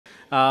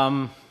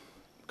Um,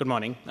 Good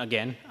morning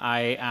again.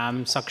 I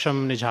am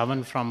Saksham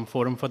Nijhavan from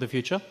Forum for the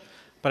Future,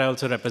 but I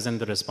also represent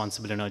the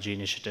Responsible Energy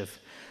Initiative.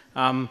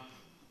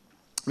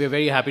 We're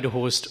very happy to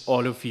host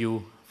all of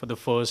you for the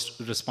first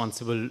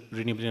Responsible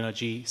Renewable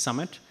Energy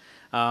Summit.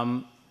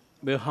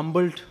 We're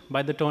humbled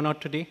by the turnout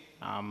today.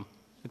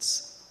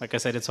 It's, like I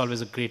said, it's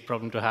always a great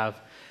problem to have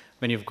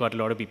when you've got a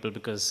lot of people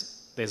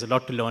because there's a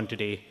lot to learn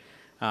today.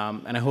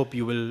 And I hope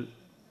you will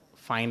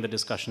find the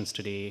discussions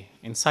today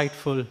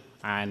insightful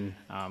and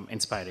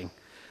inspiring.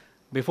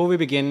 Before we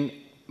begin,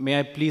 may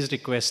I please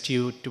request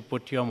you to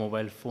put your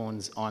mobile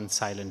phones on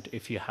silent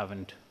if you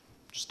haven't.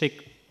 Just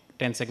take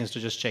 10 seconds to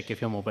just check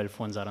if your mobile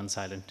phones are on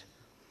silent.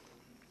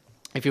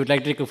 If you would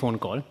like to take a phone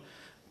call,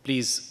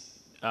 please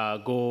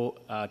go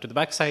to the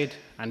back side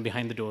and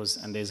behind the doors,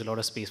 and there's a lot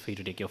of space for you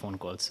to take your phone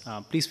calls.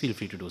 Please feel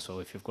free to do so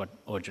if you've got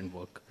urgent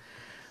work.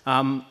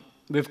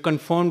 We've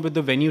confirmed with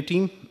the venue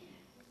team.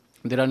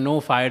 There are no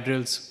fire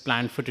drills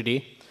planned for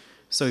today.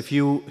 So if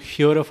you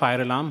hear a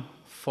fire alarm,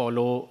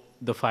 follow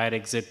the fire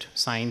exit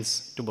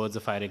signs towards the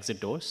fire exit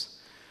doors.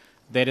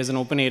 There is an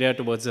open area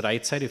towards the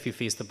right side if you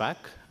face the back,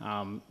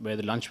 where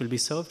the lunch will be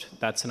served.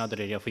 That's another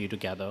area for you to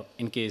gather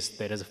in case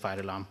there is a fire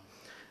alarm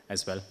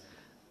as well.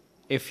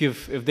 If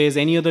there's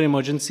any other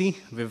emergency,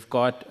 we've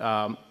got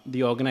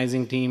the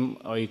organizing team,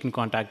 or you can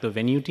contact the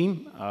venue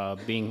team,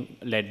 being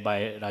led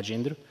by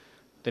Rajendra.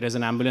 There is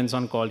an ambulance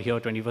on call here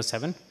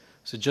 24/7.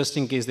 So just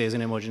in case there's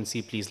an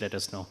emergency, please let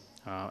us know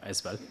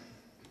as well.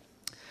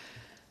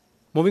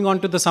 Moving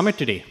on to the summit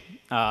today.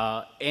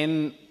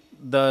 In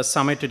the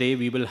summit today,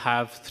 we will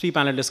have 3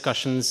 panel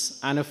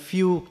discussions and a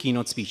few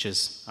keynote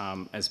speeches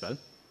as well.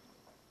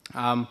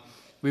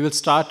 We will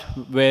start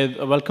with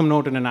a welcome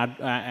note and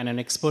an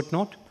expert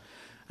note,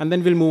 and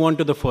then we'll move on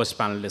to the first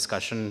panel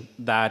discussion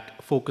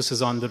that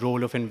focuses on the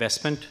role of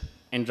investment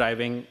in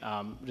driving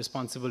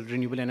responsible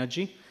renewable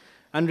energy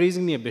and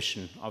raising the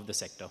ambition of the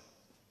sector.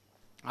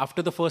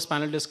 After the first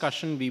panel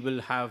discussion, we will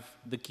have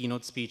the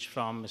keynote speech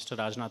from Mr.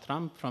 Rajnath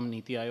Ram from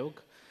Niti Aayog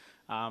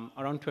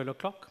around 12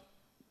 o'clock.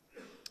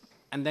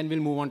 And then we'll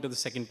move on to the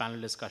second panel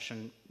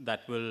discussion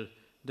that will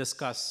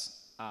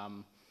discuss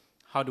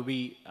how do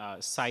we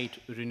site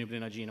renewable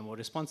energy in a more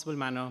responsible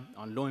manner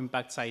on low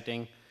impact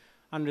siting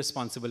and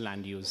responsible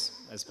land use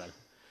as well.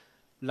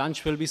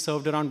 Lunch will be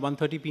served around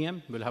 1:30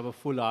 p.m. We'll have a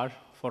full hour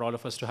for all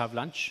of us to have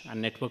lunch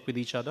and network with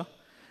each other.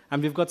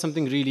 And we've got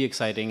something really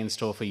exciting in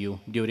store for you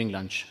during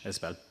lunch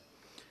as well.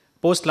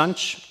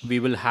 Post-lunch,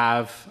 we will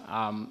have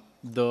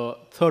the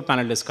third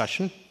panel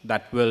discussion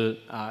that will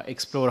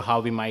explore how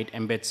we might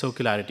embed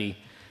circularity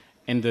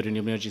in the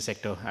renewable energy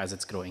sector as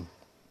it's growing.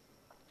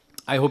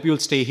 I hope you'll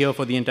stay here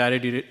for the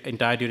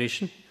entire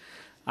duration.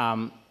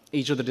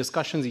 Each of the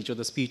discussions, each of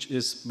the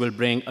speeches will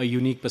bring a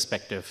unique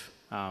perspective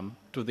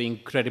to the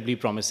incredibly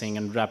promising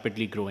and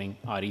rapidly growing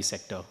RE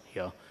sector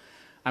here.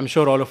 I'm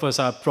sure all of us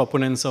are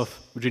proponents of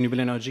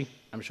renewable energy.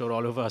 I'm sure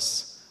all of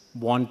us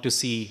want to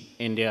see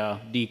India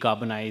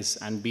decarbonize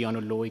and be on a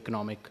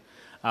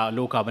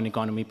low carbon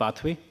economy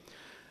pathway.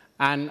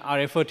 And our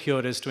effort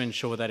here is to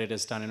ensure that it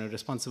is done in a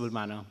responsible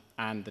manner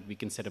and that we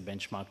can set a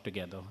benchmark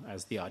together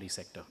as the RE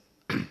sector.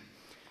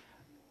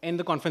 In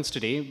the conference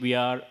today, we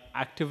are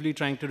actively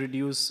trying to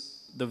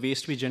reduce the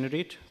waste we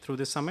generate through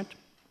this summit.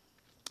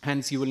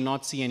 Hence, you will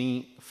not see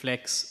any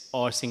flex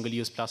or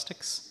single-use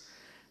plastics.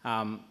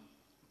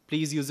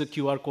 Please use the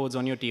QR codes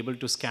on your table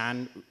to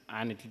scan,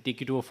 and it will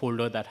take you to a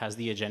folder that has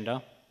the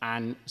agenda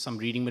and some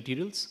reading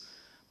materials.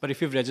 But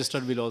if you've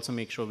registered, we'll also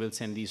make sure we'll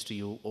send these to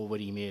you over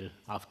email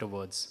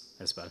afterwards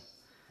as well.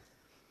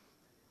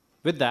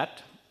 With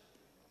that,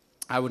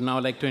 I would now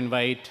like to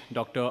invite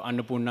Dr.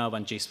 Annapurna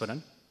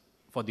Vancheswaran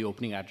for the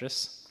opening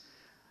address.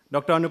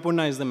 Dr.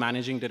 Annapurna is the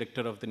Managing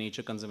Director of the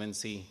Nature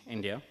Conservancy,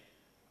 India.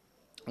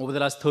 Over the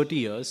last 30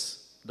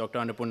 years, Dr.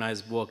 Annapurna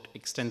has worked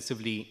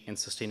extensively in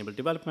sustainable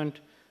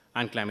development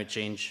and climate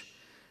change,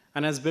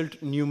 and has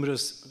built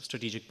numerous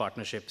strategic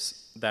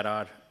partnerships that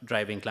are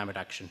driving climate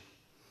action.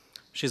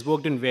 She's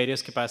worked in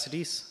various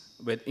capacities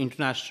with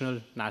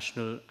international,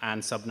 national,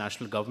 and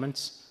subnational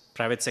governments,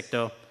 private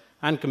sector,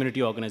 and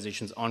community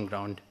organizations on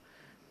ground.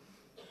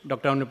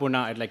 Dr.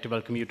 Annapurna, I'd like to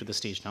welcome you to the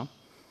stage now.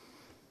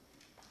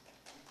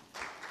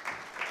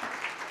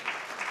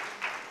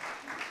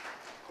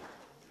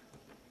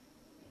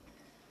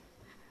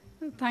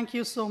 Thank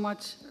you so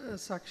much,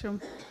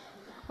 Saksham.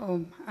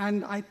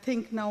 And I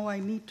think now I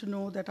need to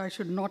know that I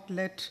should not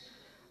let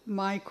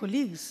my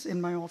colleagues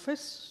in my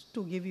office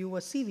to give you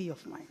a CV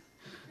of mine.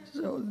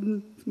 So,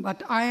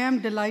 but I am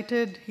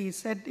delighted. He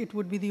said it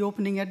would be the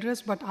opening address,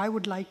 but I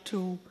would like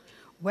to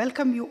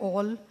welcome you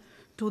all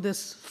to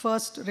this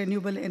first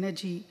Renewable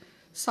Energy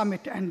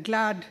Summit, and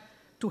glad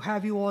to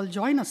have you all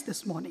join us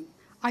this morning.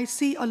 I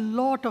see a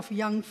lot of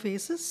young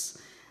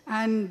faces,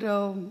 and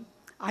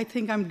I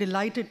think I'm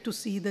delighted to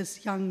see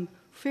these young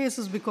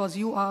faces because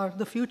you are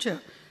the future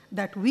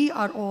that we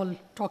are all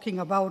talking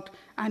about,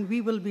 and we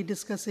will be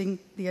discussing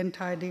the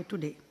entire day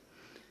today.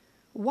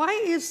 Why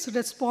is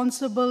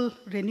responsible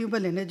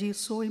renewable energy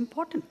so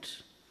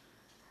important?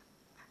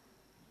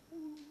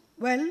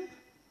 Well,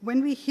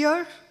 when we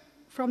hear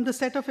from the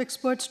set of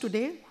experts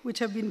today which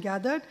have been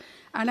gathered,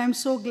 and I'm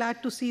so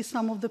glad to see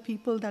some of the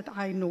people that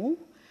I know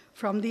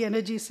from the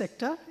energy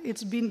sector.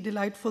 It's been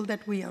delightful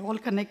that we are all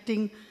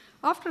connecting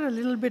after a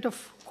little bit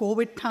of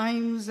COVID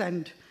times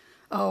and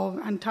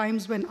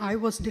times when I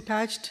was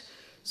detached.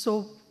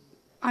 So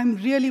I'm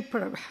really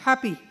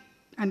happy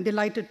and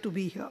delighted to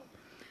be here.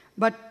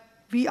 But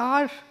we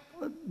are,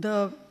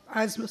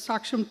 as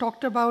Saksham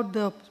talked about,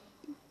 the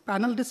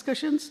panel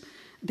discussions,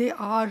 they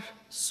are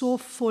so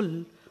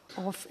full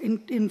of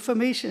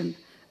information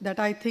that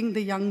I think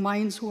the young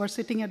minds who are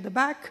sitting at the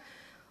back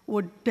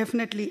would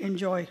definitely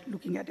enjoy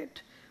looking at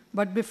it.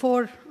 But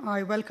before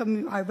I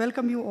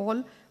welcome you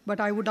all, but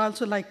I would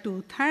also like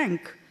to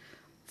thank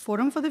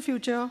Forum for the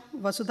Future,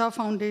 Vasudha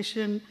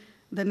Foundation,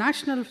 the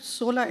National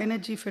Solar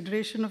Energy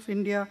Federation of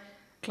India,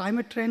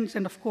 Climate Trends,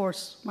 and of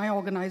course, my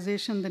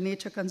organization, the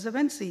Nature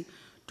Conservancy,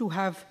 to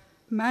have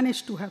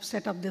managed to have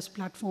set up this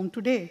platform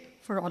today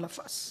for all of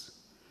us.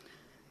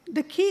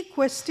 The key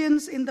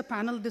questions in the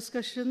panel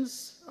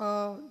discussions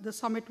the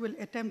summit will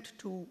attempt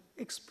to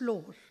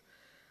explore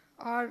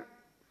are: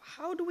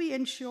 how do we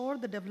ensure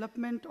the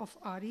development of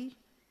RE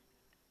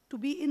to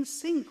be in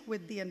sync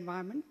with the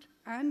environment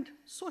and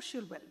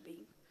social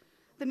well-being?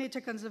 The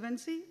Nature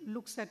Conservancy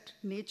looks at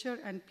nature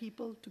and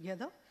people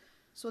together,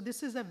 so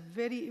this is a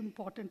very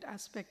important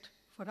aspect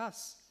for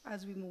us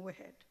as we move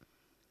ahead.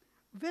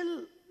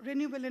 Will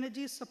renewable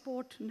energy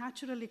support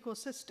natural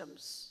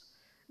ecosystems,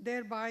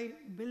 thereby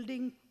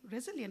building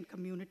resilient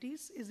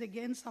communities, is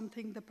again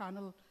something the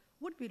panel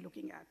would be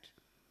looking at.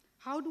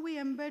 How do we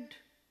embed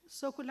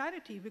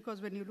circularity?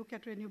 Because when you look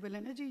at renewable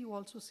energy, you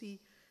also see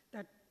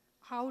that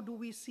how do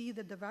we see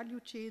that the value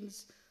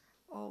chains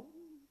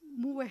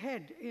move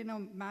ahead in a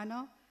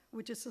manner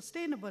which is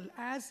sustainable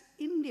as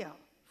India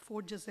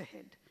forges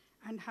ahead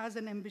and has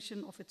an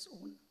ambition of its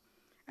own?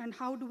 And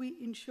how do we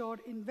ensure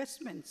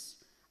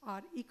investments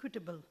are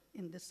equitable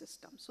in this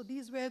system? So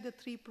these were the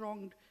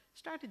three-pronged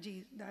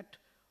strategy that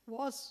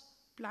was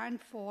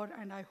planned for,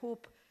 and I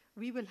hope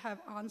we will have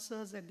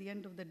answers at the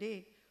end of the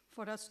day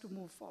for us to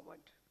move forward.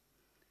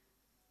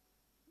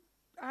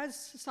 As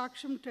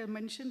Saksham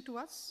mentioned to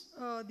us,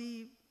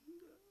 the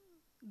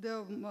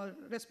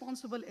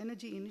Responsible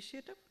Energy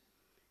Initiative,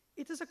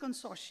 it is a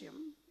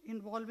consortium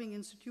involving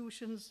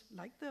institutions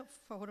like the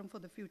Forum for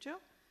the Future,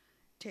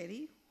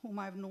 TERI, whom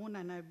I've known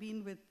and I've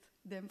been with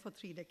them for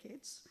 3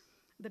 decades,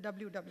 the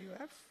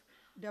WWF,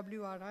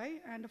 WRI,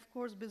 and of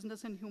course,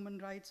 Business and Human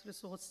Rights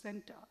Resource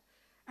Center.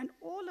 And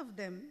all of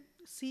them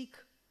seek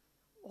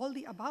all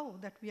the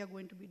above that we are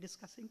going to be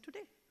discussing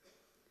today.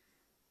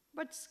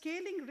 But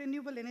scaling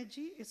renewable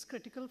energy is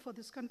critical for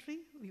this country.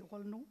 We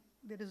all know,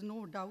 there is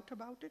no doubt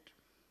about it.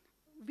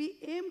 We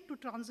aim to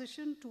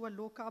transition to a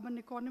low carbon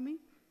economy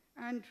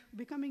and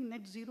becoming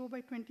net zero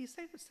by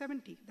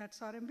 2070.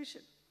 That's our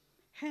ambition.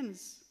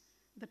 Hence,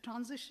 the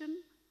transition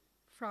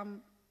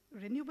from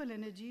renewable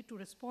energy to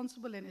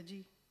responsible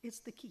energy is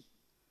the key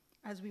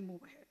as we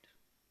move ahead.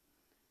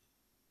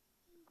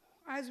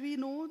 As we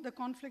know, the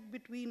conflict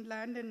between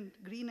land and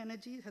green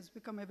energy has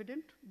become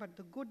evident, but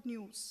the good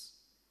news,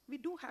 we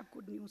do have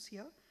good news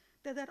here,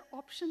 that there are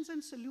options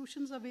and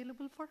solutions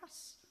available for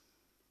us.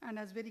 And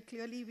as very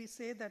clearly we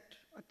say that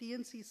a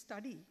TNC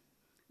study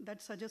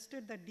that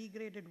suggested that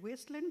degraded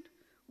wasteland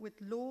with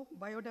low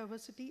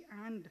biodiversity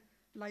and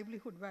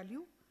livelihood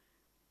value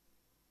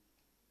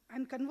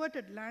and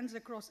converted lands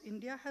across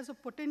India has a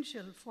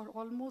potential for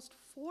almost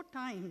 4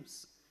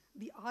 times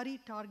the RE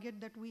target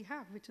that we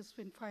have, which is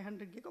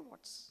 500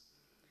 gigawatts.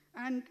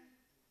 And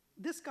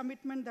this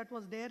commitment that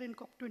was there in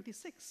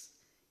COP26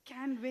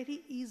 can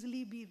very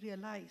easily be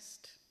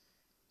realized.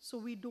 So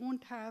we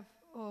don't have,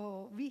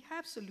 we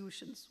have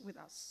solutions with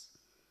us.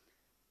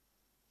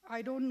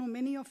 I don't know,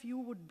 many of you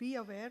would be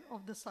aware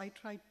of the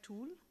SiteRight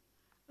tool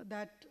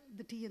that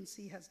the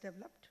TNC has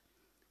developed,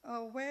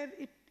 where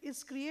it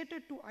is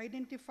created to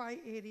identify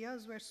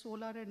areas where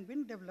solar and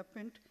wind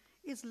development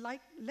is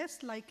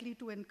less likely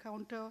to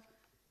encounter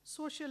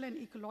social and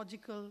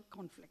ecological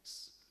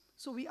conflicts.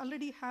 So we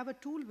already have a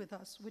tool with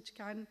us which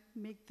can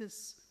make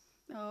this,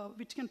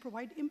 which can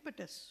provide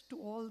impetus to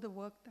all the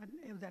work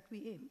that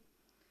we aim.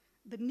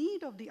 The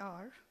need of the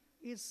hour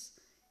is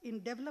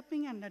in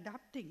developing and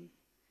adapting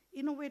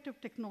innovative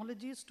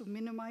technologies to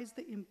minimize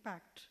the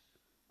impact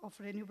of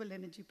renewable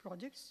energy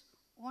projects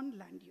on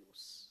land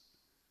use.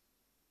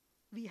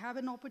 We have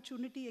an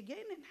opportunity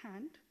again in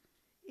hand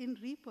in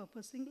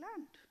repurposing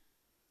land.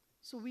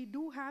 So we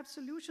do have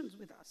solutions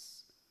with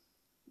us.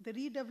 The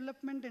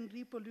redevelopment and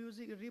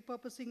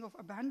repurposing of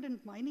abandoned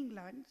mining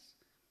lands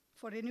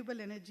for renewable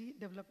energy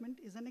development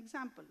is an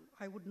example.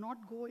 I would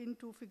not go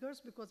into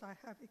figures because I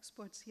have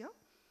experts here,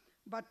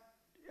 but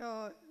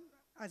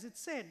as it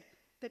said,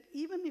 that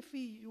even if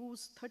we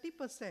use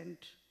 30%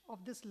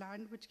 of this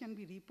land which can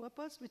be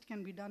repurposed, which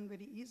can be done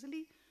very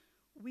easily,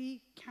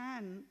 we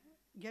can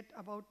get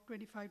about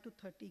 25 to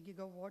 30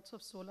 gigawatts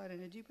of solar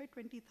energy by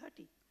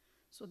 2030.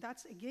 So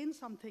that's again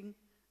something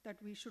that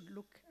we should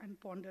look and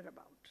ponder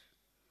about.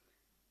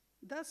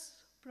 Thus,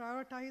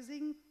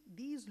 prioritizing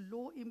these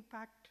low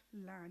impact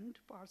land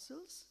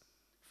parcels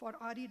for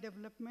RE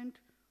development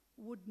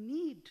would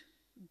need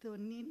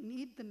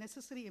the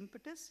necessary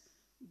impetus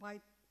by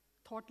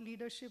thought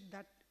leadership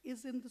that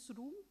is in this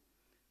room,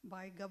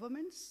 by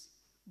governments,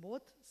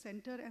 both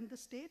center and the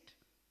state,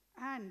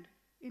 and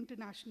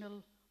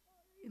international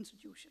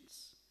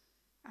institutions.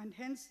 And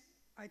hence,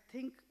 I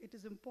think it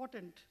is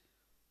important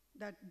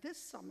that this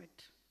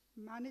summit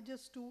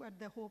manages to,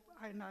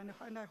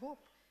 and I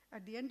hope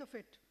at the end of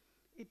it,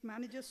 it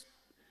manages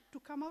to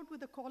come out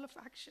with a call of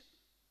action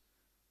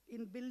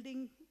in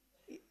building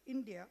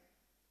India,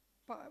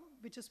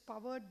 which is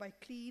powered by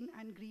clean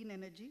and green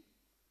energy,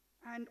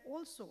 and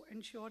also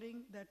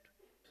ensuring that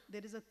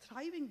there is a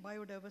thriving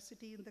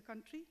biodiversity in the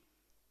country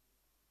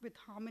with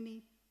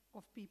harmony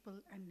of people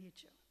and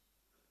nature.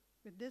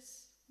 With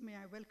this, may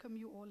I welcome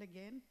you all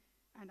again,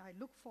 and I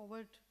look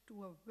forward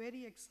to a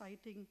very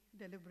exciting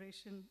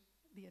deliberation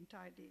the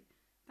entire day.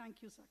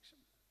 Thank you, Saksham.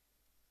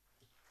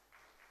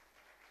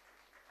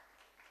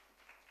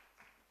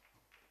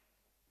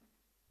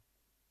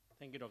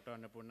 Thank you, Dr.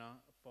 Annapurna,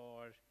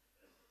 for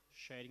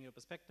sharing your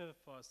perspective,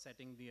 for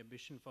setting the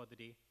ambition for the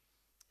day,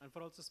 and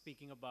for also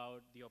speaking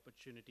about the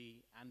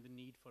opportunity and the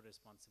need for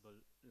responsible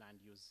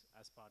land use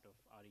as part of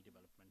RE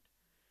development.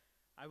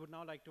 I would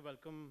now like to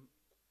welcome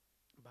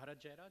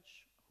Bharat Jairaj,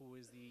 who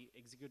is the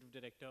Executive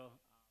Director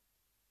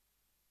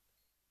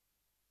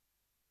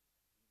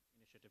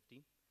Initiative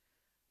Team.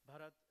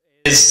 Bharat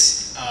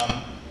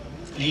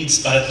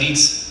leads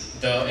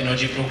the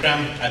energy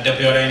program at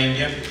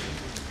WRI-India,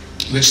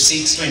 which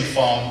seeks to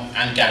inform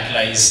and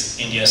catalyze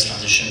India's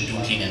transition to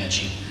clean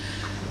energy.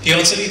 He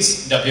also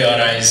leads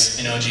WRI's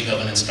energy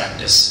governance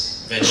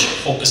practice, which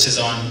focuses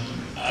on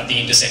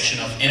the intersection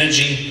of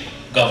energy,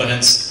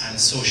 governance, and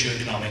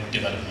socio-economic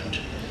development.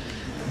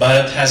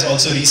 Bharat has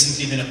also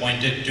recently been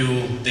appointed to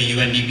the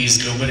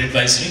UNDP's Global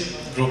Advisory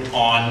Group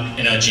on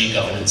Energy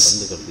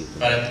Governance.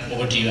 Bharat,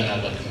 over to you, and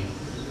I'll welcome you.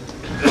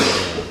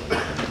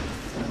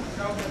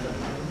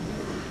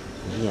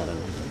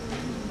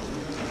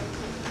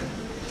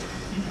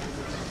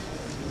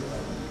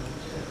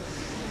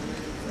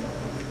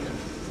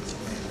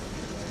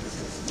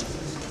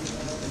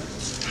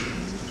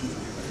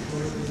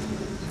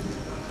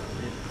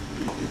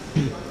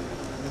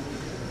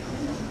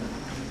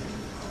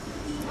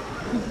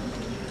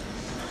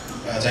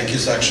 Thank you,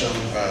 Saksham.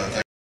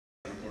 Thank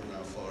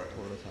you for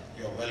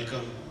your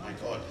welcome. My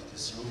God,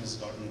 this room has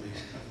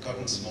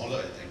gotten smaller,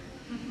 I think.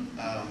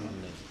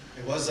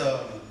 It was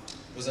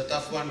a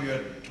tough one. We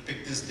had to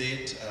pick this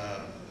date.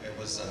 It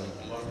was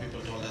a lot of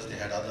people told us they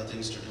had other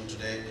things to do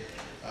today,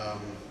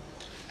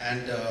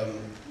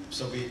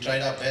 so we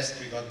tried our best.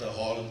 We got the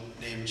hall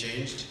name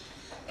changed,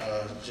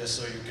 just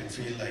so you can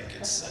feel like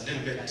it's a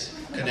little bit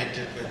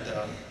connected with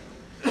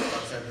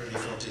February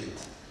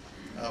 14th.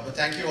 But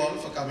thank you all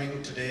for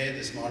coming today,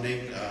 this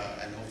morning,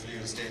 and hopefully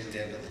you'll stay to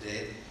the end of the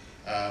day.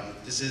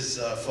 This is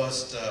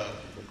first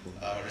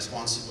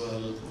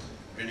responsible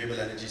Renewable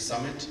Energy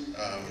Summit.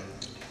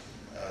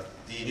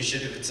 The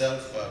initiative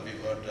itself,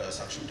 we've heard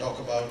Saksham talk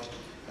about,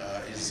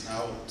 is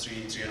now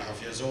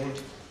 3.5 years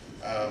old.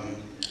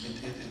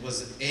 It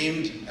was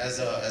aimed as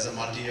a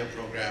multi-year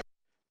program.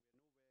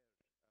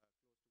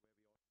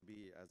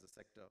 As a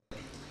sector.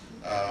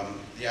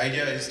 The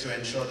idea is to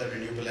ensure that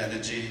renewable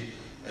energy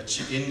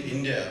in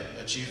India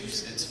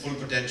achieves its full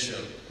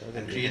potential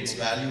and creates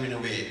value in a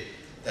way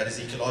that is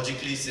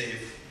ecologically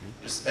safe,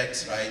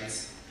 respects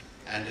rights,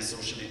 and is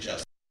socially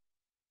just.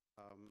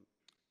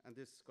 And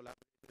this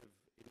collaborative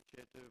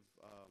initiative,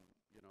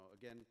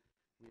 again,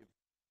 we've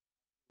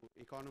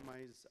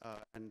economized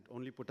and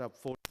only put up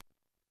 4.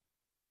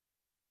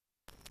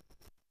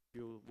 If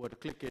you were to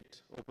click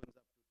it, opens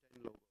up to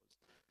 10 logos.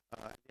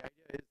 The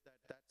idea is that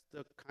that's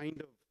the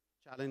kind of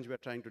challenge we're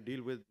trying to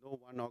deal with. No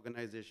one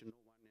organization, no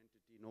one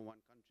entity, no one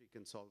country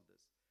can solve this.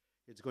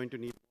 It's going to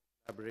need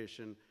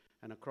collaboration,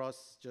 and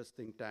across just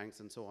think tanks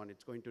and so on.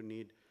 It's going to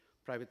need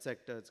private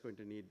sector, it's going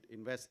to need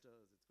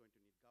investors, it's going to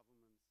need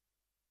governments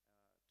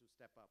to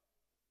step up.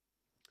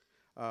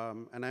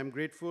 And I'm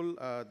grateful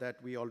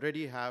that we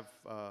already have,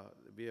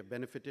 we have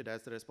benefited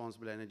as the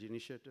Responsible Energy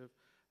Initiative.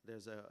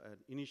 There's an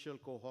initial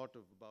cohort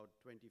of about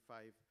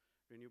 25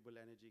 renewable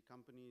energy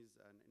companies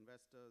and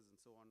investors and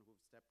so on who've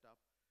stepped up.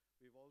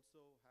 We've also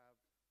have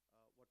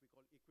what we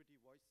call equity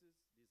voices.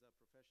 These are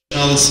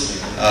professionals,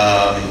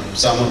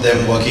 some of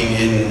them working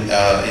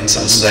in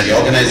civil society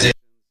organizations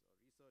or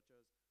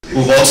researchers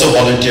who've also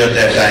volunteered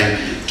their time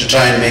to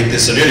try and make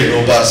this a really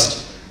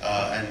robust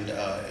and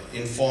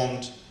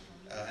informed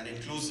and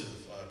inclusive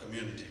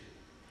community.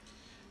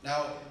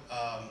 Now,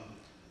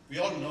 we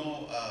all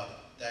know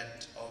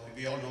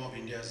we all know of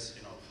India's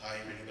high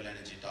renewable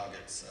energy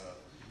targets.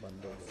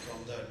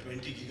 From the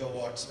 20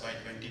 gigawatts by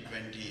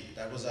 2020,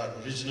 that was our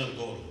original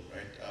goal,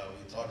 right?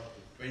 We thought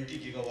 20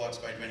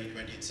 gigawatts by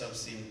 2020 itself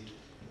seemed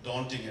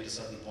daunting at a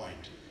certain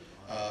point.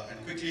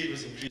 And quickly it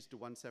was increased to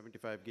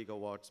 175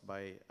 gigawatts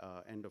by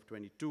end of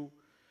 22.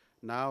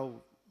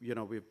 Now,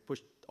 we've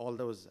pushed all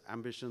those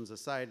ambitions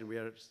aside, and we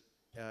are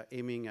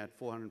aiming at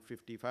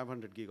 450,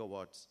 500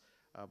 gigawatts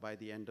by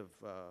the end of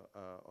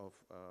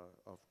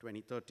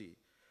 2030.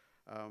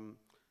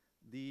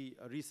 The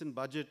recent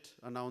budget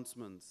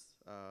announcements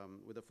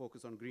with a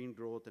focus on green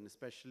growth, and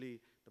especially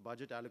the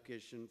budget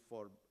allocation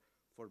for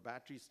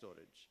battery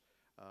storage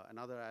and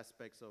other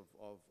aspects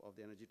of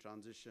the energy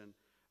transition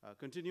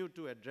continue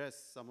to address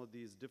some of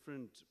these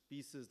different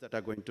pieces that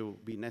are going to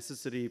be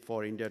necessary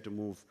for India to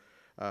move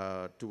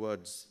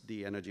towards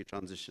the energy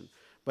transition.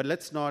 But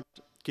let's not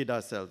kid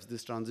ourselves.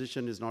 This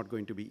transition is not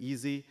going to be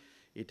easy.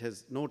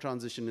 No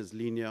transition is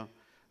linear.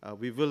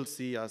 We will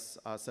see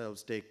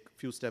ourselves take a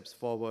few steps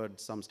forward,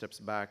 some steps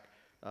back,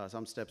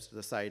 some steps to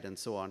the side, and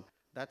so on.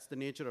 That's the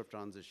nature of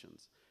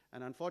transitions.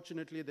 And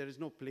unfortunately, there is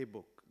no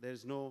playbook. There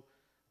is no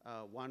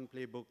one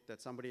playbook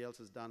that somebody else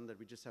has done that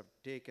we just have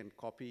to take and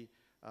copy.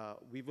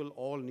 We will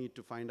all need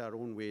to find our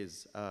own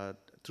ways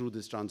through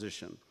this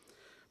transition.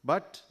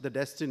 But the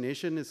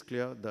destination is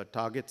clear, the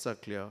targets are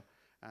clear,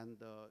 and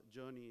the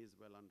journey is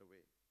well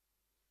underway.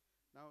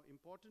 Now,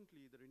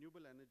 importantly, the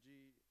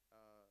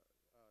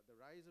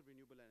rise of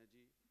renewable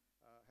energy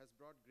has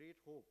brought great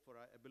hope for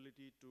our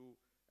ability to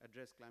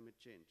address climate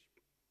change.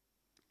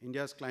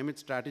 India's climate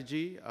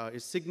strategy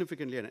is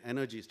significantly an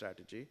energy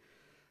strategy,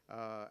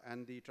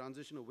 and the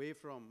transition away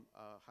from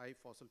high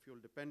fossil fuel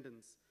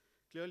dependence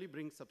clearly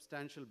brings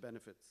substantial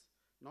benefits,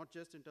 not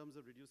just in terms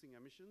of reducing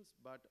emissions,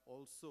 but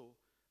also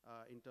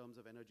in terms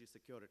of energy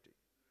security.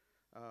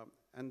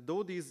 And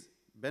though these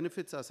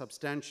benefits are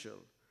substantial,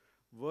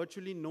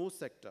 virtually no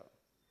sector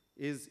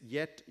is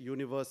yet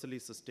universally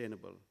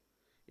sustainable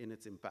in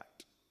its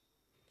impact.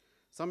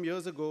 Some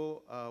years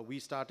ago, we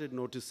started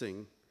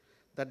noticing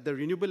that the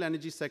renewable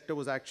energy sector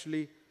was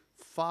actually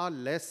far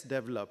less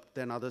developed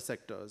than other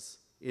sectors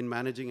in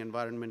managing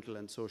environmental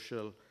and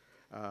social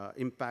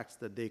impacts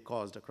that they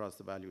caused across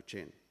the value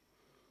chain.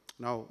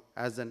 Now,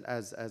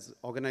 as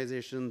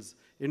organizations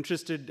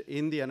interested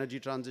in the energy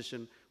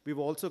transition, we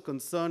were also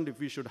concerned if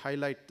we should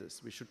highlight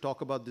this. We should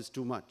talk about this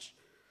too much.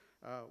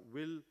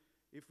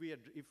 If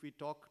we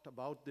talked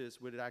about this,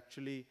 would it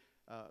actually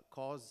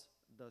cause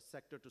the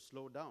sector to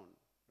slow down,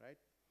 right?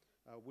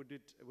 Would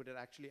it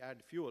actually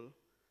add fuel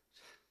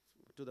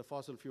to the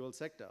fossil fuel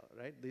sector,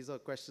 right? These are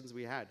questions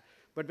we had.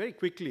 But very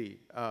quickly,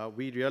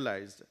 we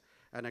realized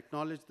and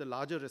acknowledged the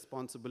larger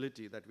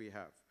responsibility that we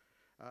have,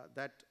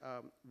 that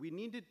we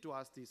needed to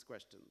ask these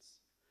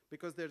questions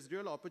because there's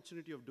real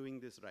opportunity of doing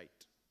this right.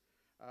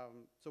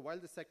 So while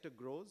the sector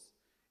grows,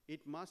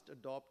 it must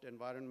adopt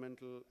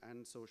environmental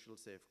and social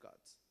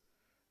safeguards.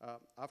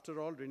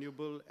 After all,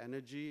 renewable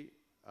energy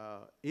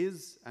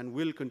is and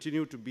will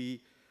continue to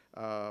be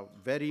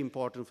very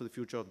important for the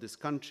future of this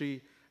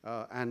country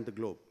and the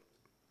globe.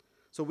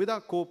 So with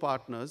our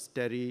co-partners,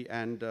 TERI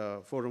and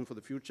Forum for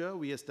the Future,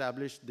 we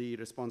established the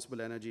Responsible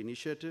Energy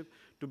Initiative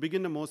to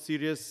begin a more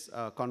serious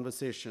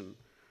conversation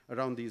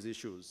around these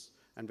issues.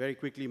 And very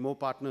quickly, more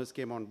partners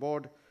came on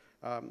board.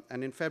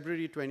 And in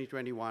February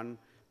 2021,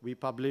 we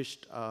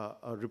published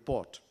a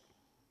report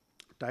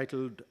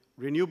titled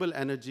Renewable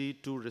Energy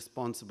to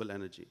Responsible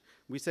Energy.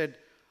 We said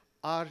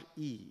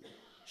RE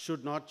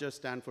should not just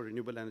stand for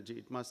renewable energy,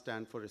 it must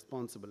stand for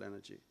responsible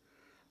energy.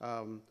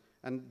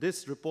 And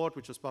this report,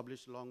 which was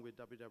published along with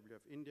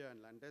WRI-India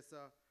and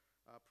Landesa,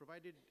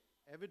 provided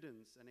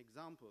evidence and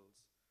examples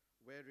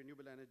where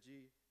renewable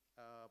energy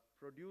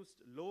produced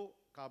low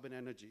carbon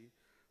energy,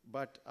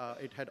 but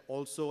it had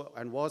also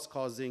and was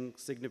causing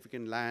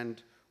significant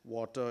land,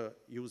 water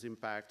use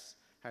impacts,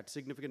 had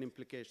significant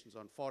implications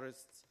on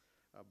forests,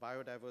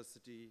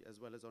 biodiversity, as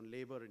well as on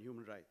labor and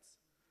human rights.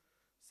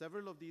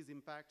 Several of these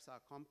impacts are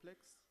complex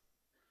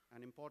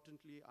and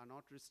importantly are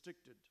not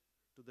restricted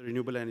to the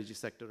renewable energy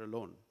sector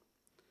alone.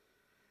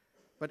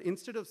 But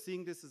instead of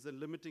seeing this as a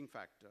limiting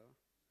factor,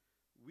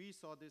 we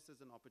saw this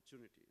as an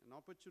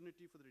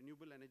opportunity for the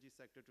renewable energy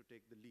sector to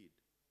take the lead.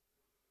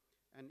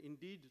 And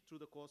indeed, through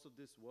the course of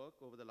this work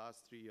over the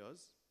last 3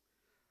 years,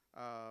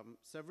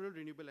 several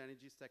renewable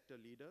energy sector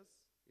leaders,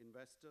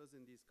 investors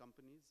in these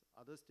companies,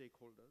 other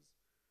stakeholders,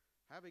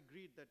 have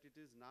agreed that it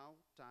is now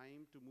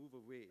time to move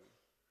away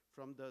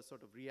from the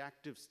sort of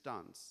reactive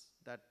stance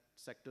that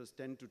sectors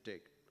tend to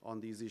take on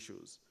these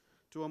issues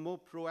to a more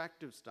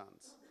proactive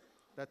stance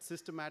that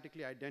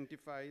systematically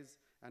identifies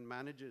and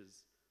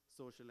manages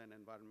social and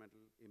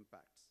environmental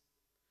impacts.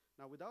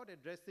 Now, without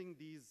addressing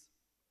these,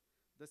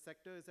 the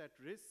sector is at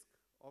risk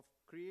of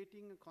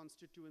creating a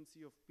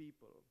constituency of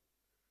people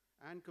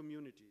and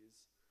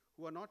communities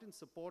who are not in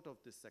support of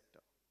this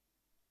sector.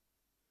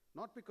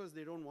 Not because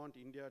they don't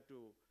want India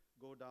to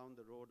go down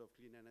the road of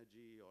clean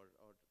energy or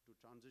to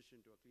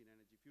transition to a clean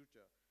energy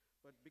future,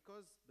 but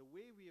because the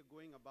way we are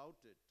going about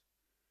it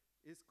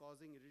is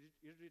causing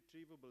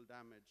irretrievable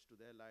damage to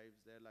their lives,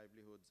 their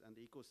livelihoods, and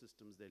the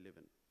ecosystems they live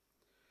in.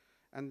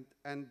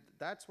 And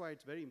that's why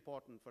it's very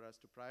important for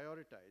us to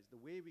prioritize the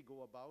way we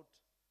go about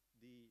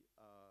the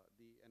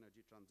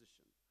energy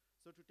transition.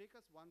 So to take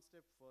us one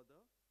step further,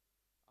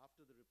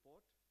 after the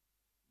report,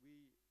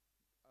 we,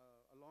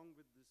 along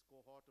with this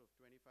cohort of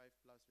 25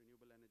 plus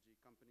renewable energy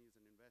companies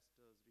and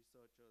investors,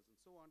 researchers, and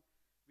so on,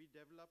 we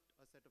developed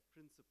a set of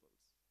principles,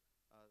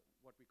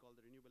 what we call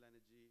the Renewable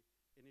Energy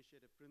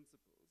Initiative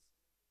Principles,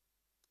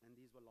 and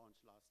these were launched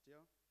last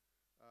year.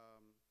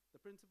 The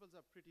principles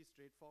are pretty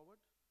straightforward.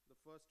 The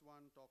first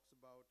one talks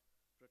about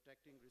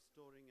protecting,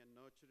 restoring, and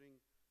nurturing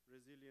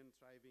resilient,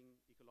 thriving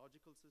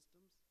ecological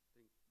systems. I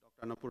think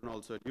Dr. Annapurna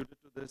also alluded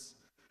to this.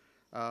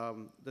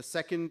 The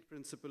second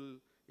principle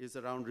is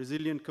around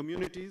resilient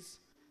communities,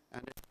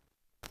 and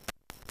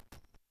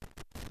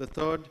the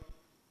third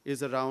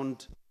is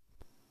around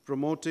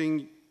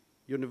promoting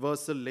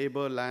universal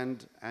labor,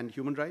 land, and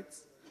human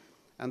rights.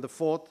 And the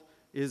fourth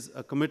is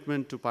a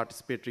commitment to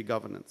participatory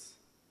governance.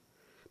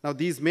 Now,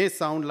 these may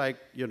sound like,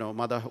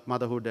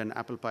 motherhood and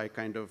apple pie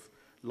kind of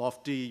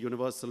lofty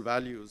universal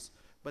values,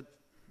 but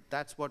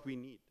that's what we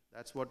need.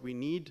 That's what we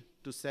need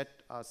to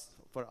set us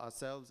for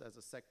ourselves as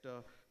a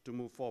sector to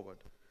move forward.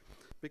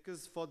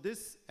 Because for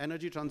this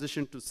energy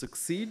transition to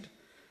succeed,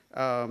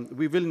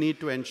 we will need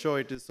to ensure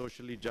it is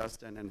socially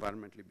just and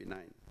environmentally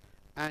benign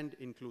and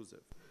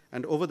inclusive.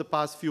 And over the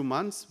past few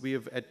months, we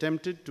have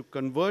attempted to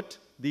convert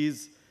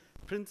these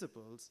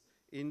principles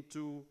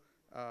into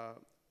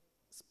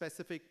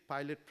specific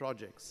pilot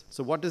projects.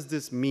 So what does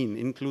this mean,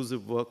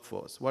 inclusive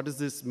workforce? What does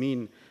this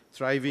mean,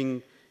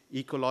 thriving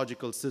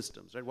ecological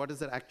systems, right? What does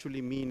that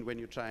actually mean when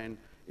you try and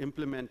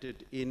implement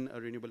it in a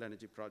renewable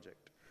energy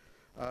project?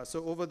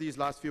 So over these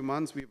last few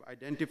months, we've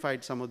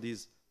identified some of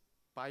these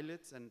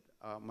pilots, and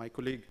my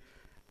colleague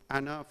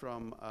Anna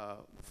from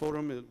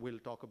Forum will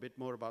talk a bit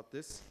more about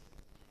this.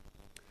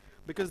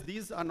 Because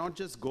these are not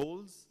just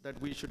goals that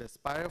we should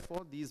aspire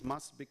for, these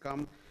must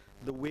become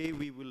the way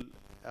we will,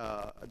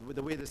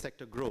 the way the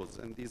sector grows.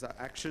 And these are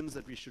actions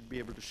that we should be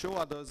able to show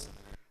others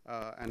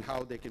and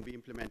how they can be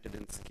implemented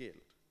and scaled.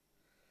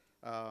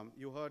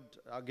 You heard,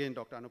 again,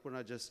 Dr.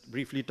 Annapurna just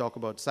briefly talk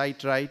about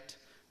SiteRight.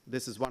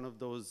 This is one of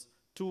those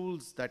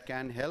tools that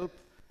can help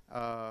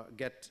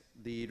get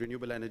the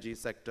renewable energy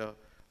sector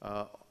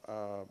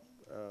to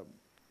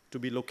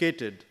be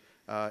located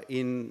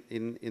in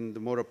the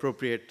more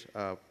appropriate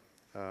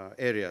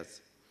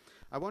areas.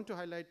 I want to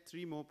highlight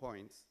 3 more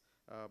points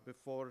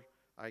before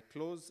I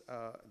close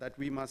that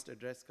we must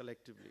address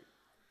collectively.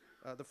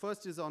 The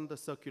first is on the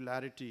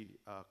circularity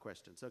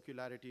question,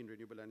 circularity in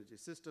renewable energy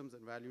systems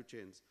and value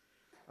chains.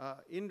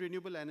 In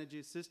renewable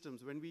energy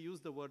systems, when we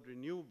use the word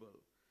renewable,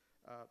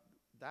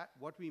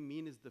 what we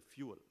mean is the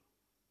fuel.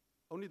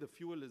 Only the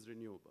fuel is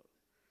renewable,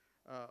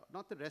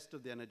 not the rest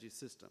of the energy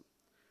system.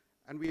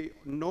 And we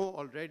know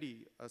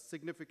already a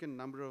significant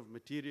number of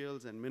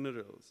materials and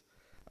minerals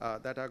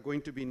that are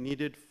going to be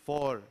needed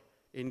for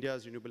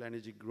India's renewable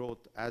energy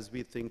growth as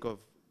we think of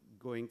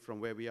going from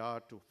where we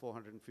are to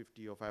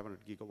 450 or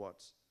 500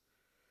 gigawatts.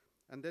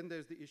 And then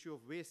there's the issue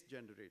of waste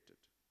generated.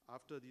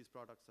 After these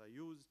products are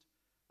used,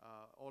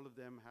 all of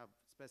them have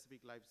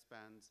specific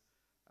lifespans,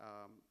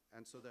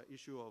 and so the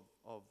issue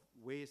of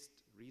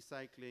waste,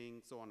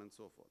 recycling, so on and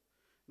so forth.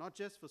 Not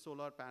just for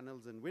solar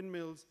panels and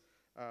windmills,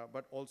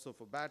 but also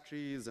for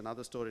batteries and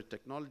other storage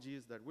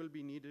technologies that will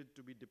be needed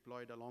to be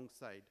deployed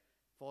alongside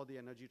for the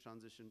energy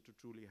transition to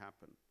truly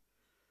happen.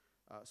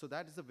 So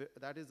that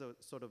is a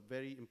sort of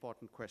very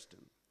important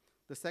question.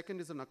 The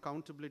second is on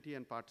accountability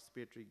and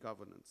participatory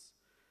governance.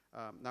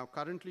 Now,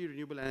 currently,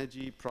 renewable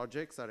energy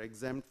projects are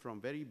exempt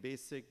from very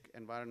basic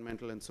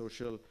environmental and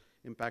social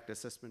impact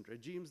assessment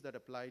regimes that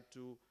apply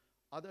to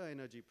other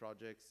energy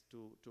projects,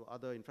 to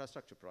other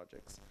infrastructure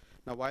projects.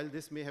 Now, while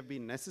this may have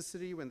been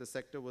necessary when the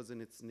sector was in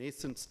its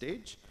nascent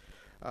stage,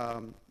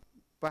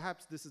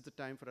 perhaps this is the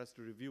time for us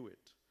to review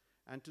it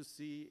and to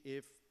see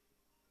if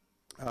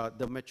at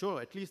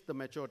least the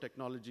mature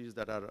technologies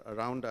that are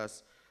around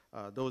us,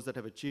 those that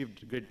have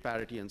achieved grid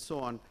parity and so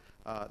on,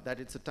 that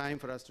it's a time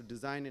for us to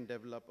design and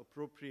develop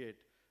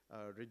appropriate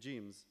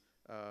regimes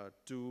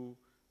to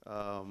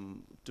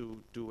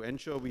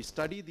ensure we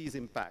study these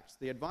impacts.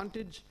 The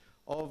advantage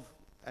of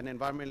an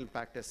environmental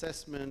impact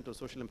assessment or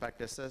social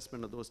impact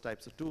assessment or those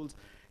types of tools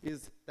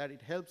is that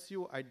it helps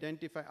you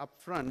identify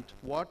upfront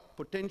what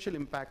potential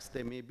impacts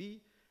there may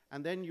be,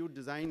 and then you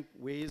design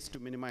ways to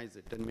minimize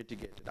it and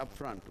mitigate it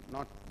upfront,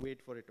 not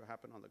wait for it to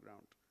happen on the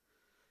ground.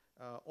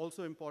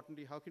 Also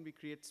importantly, how can we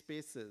create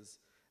spaces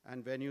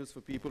and venues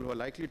for people who are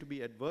likely to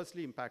be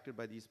adversely impacted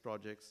by these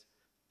projects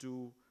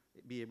to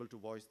be able to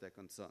voice their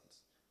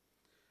concerns?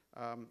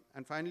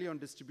 And finally, on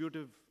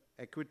distributive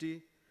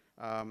equity,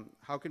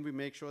 how can we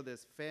make sure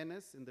there's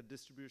fairness in the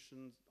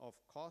distribution of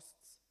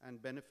costs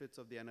and benefits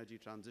of the energy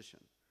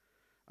transition?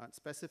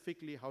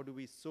 Specifically, how do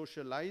we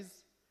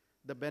socialize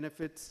the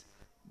benefits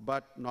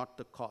but not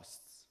the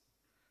costs?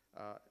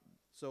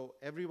 So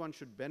everyone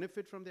should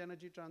benefit from the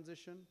energy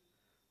transition,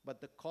 but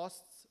the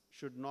costs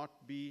should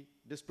not be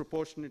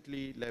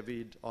disproportionately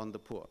levied on the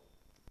poor.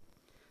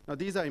 Now,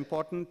 these are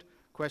important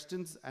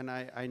questions, and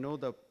I know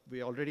that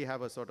we already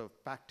have a sort of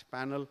packed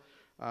panel.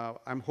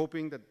 I'm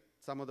hoping that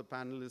some of the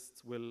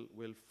panelists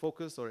will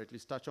focus or at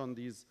least touch on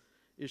these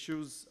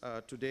issues.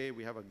 Today,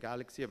 we have a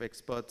galaxy of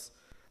experts,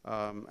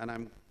 and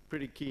I'm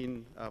pretty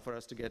keen for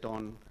us to get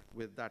on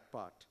with that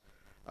part.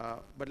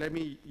 But let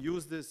me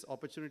use this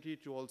opportunity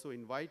to also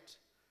invite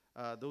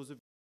those of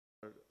you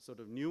who are sort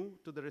of new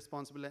to the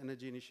Responsible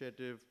Energy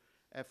Initiative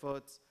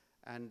efforts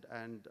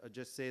and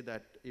just say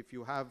that if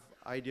you have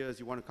ideas,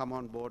 you want to come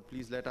on board,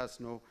 please let us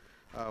know.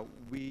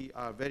 We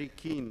are very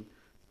keen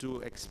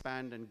to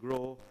expand and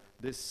grow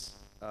this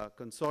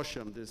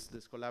consortium,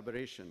 this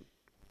collaboration.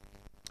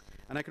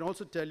 And I can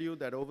also tell you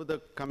that over the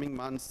coming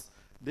months,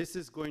 this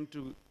is going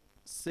to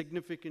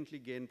significantly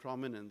gain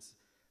prominence,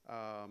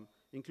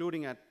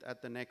 including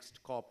at the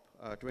next COP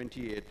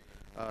 28,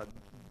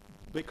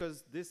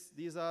 because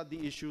these are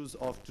the issues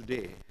of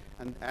today.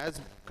 And as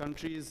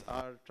countries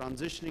are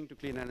transitioning to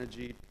clean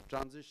energy,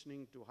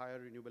 transitioning to higher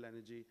renewable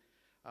energy,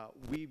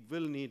 we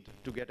will need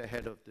to get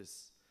ahead of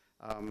this.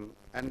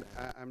 And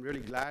I'm really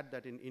glad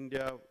that in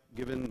India,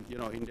 given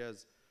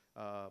India's,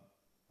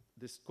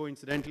 this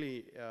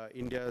coincidentally,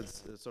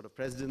 India's sort of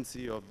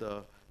presidency of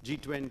the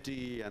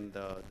G20 and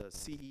the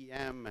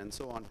CEM and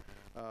so on,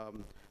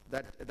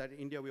 that in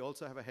India we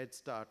also have a head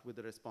start with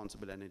the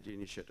Responsible Energy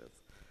Initiative.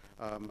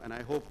 And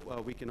I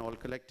hope we can all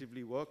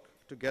collectively work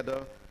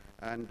together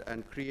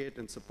and create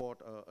and support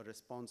a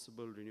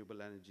responsible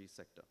renewable energy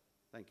sector.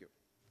 Thank you.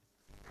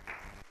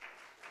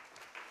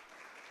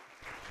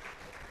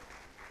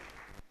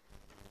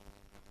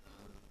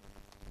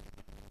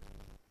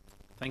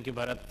 Thank you,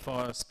 Bharat,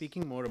 for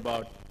speaking more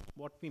about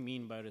what we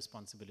mean by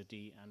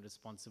responsibility and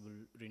responsible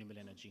renewable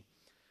energy.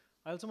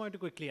 I also wanted to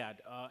quickly add,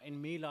 in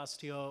May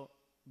last year,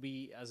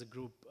 we as a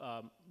group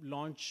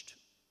launched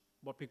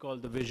what we call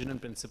the vision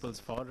and principles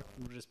for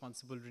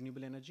responsible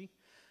renewable energy.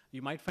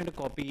 You might find a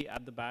copy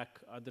at the back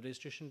at the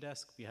registration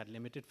desk. We had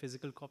limited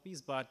physical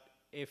copies, but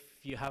if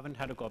you haven't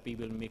had a copy,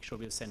 we'll make sure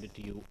we'll send it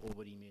to you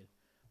over email.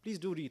 Please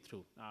do read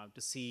through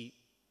to see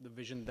the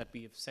vision that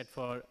we have set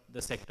for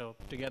the sector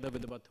together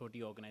with about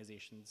 30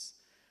 organizations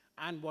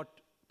and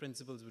what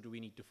principles do we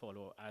need to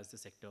follow as the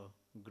sector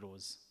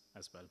grows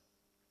as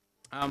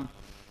well.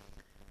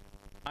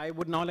 I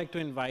would now like to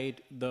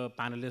invite the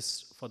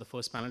panelists for the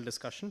first panel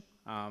discussion.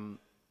 I'm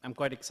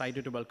quite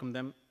excited to welcome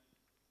them.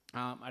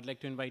 I'd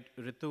like to invite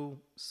Ritu,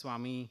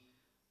 Swami,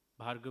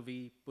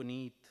 Bhargavi,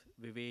 Puneet,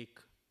 Vivek,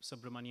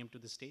 Subramaniam to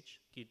the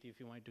stage. Kirti, if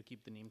you wanted to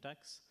keep the name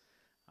tags.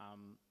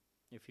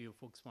 If you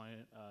folks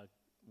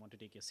want to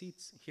take your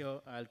seats. Here,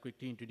 I'll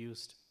quickly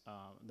introduce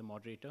the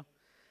moderator.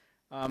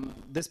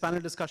 This panel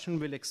discussion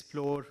will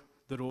explore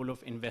the role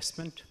of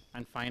investment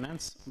and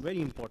finance,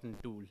 very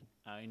important tool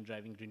in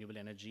driving renewable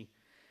energy,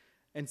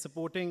 and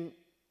supporting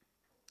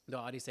the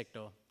RE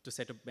sector to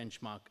set a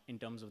benchmark in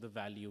terms of the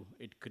value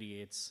it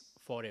creates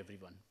for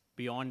everyone,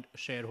 beyond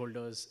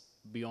shareholders,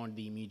 beyond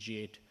the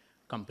immediate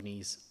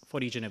companies,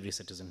 for each and every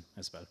citizen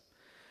as well.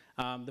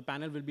 The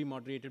panel will be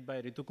moderated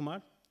by Ritu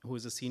Kumar, who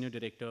is a senior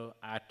director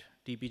at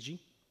TPG.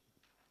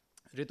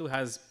 Ritu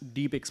has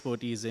deep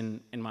expertise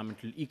in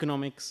environmental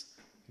economics,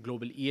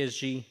 global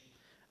ESG,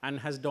 and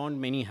has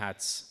donned many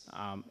hats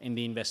in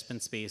the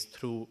investment space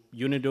through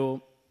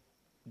UNIDO,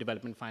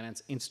 development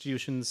finance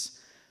institutions,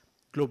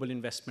 global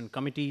investment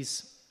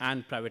committees,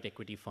 and private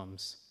equity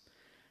firms.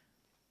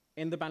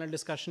 In the panel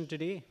discussion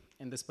today,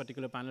 in this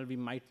particular panel, we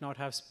might not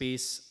have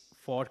space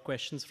for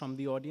questions from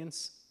the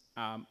audience,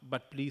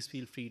 but please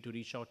feel free to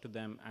reach out to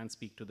them and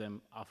speak to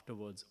them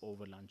afterwards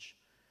over lunch.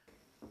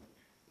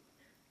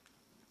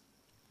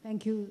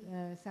 Thank you,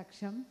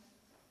 Saksham.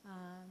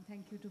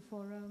 Thank you to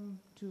Forum,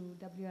 to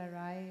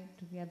WRI,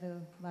 to the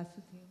other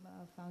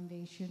Vasudev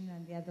Foundation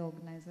and the other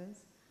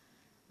organizers.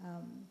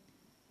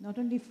 Not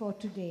only for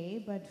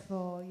today, but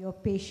for your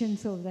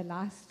patience over the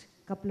last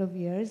couple of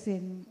years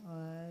in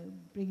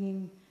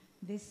bringing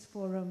this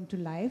forum to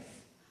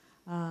life.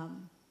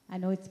 I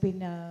know it's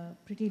been a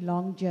pretty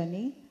long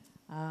journey,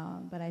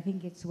 but I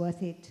think it's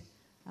worth it.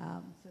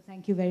 So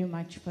thank you very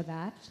much for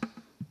that.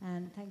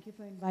 And thank you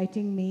for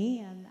inviting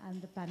me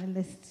and the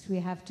panelists we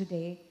have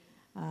today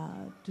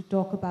to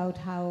talk about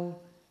how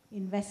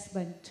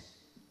investment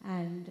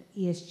and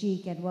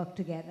ESG can work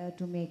together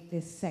to make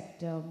this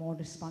sector more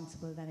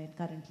responsible than it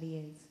currently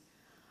is.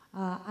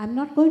 I'm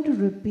not going to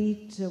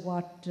repeat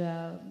what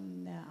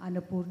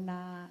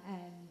Annapurna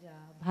and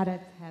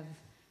Bharat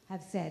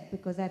have said,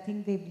 because I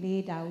think they've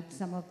laid out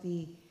some of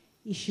the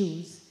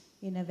issues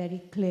in a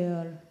very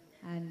clear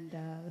and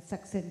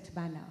succinct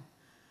manner.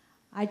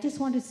 I just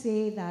want to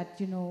say that,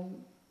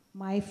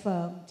 my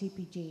firm,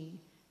 TPG,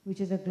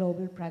 which is a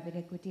global private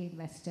equity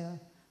investor,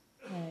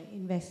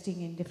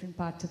 investing in different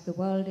parts of the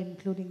world,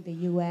 including the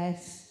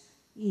US,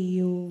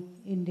 EU,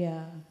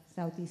 India,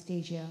 Southeast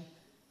Asia,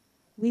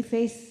 we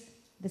face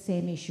the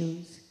same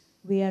issues.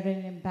 We are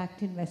an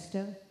impact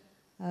investor.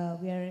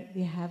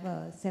 We have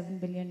a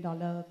 $7 billion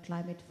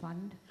climate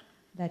fund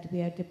that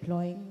we are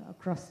deploying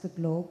across the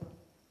globe.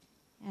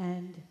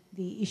 And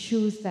the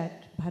issues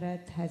that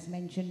Bharat has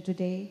mentioned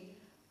today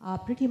are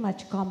pretty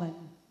much common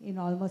in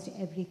almost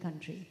every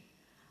country.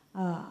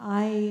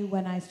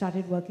 When I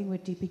started working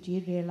with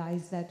TPG,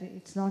 realized that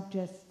it's not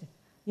just,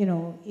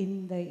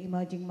 in the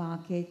emerging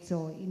markets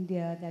or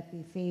India that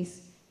we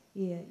face,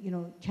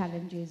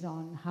 challenges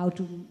on how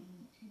to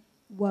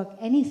work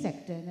any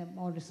sector in a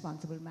more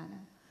responsible manner.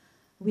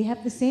 We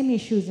have the same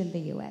issues in the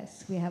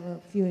US. We have a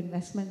few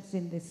investments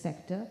in this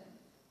sector.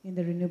 in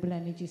the renewable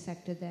energy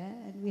sector there.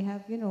 And we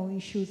have,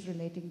 issues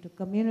relating to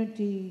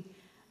community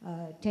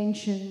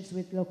tensions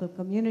with local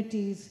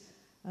communities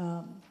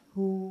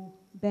who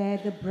bear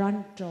the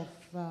brunt of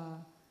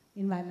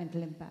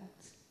environmental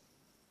impacts.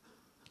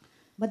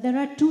 But there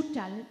are two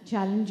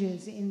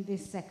challenges in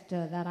this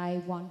sector that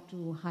I want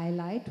to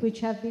highlight, which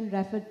have been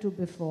referred to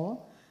before,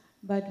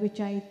 but which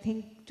I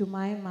think, to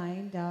my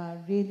mind, are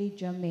really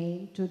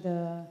germane to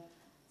the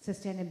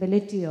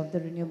sustainability of the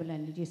renewable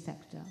energy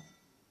sector.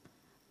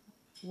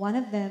 One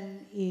of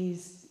them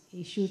is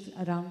issues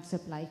around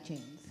supply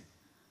chains.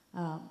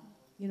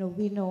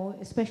 We know,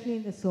 especially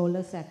in the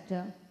solar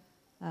sector,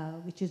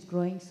 which is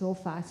growing so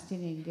fast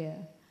in India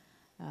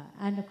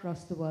and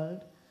across the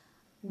world,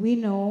 we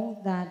know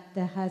that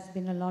there has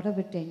been a lot of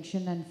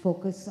attention and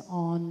focus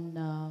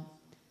on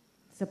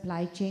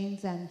supply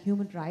chains and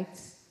human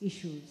rights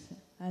issues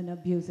and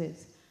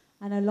abuses.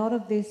 And a lot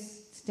of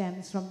this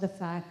stems from the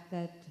fact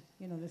that,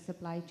 the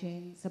supply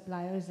chain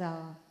suppliers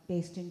are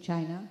based in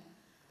China,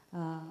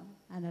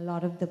 and a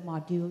lot of the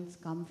modules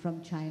come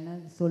from China,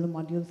 the solar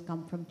modules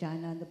come from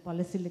China, and the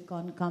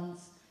polysilicon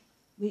comes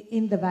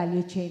in the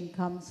value chain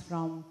comes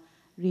from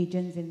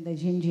regions in the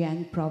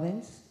Xinjiang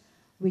province,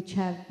 which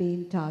have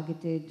been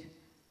targeted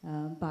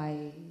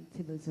by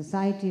civil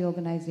society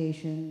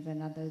organizations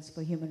and others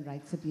for human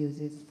rights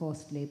abuses,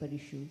 forced labor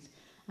issues.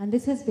 And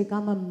this has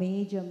become a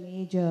major,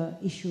 major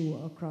issue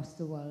across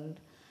the world.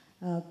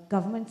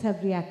 Governments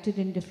have reacted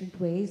in different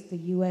ways. The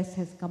US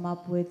has come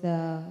up with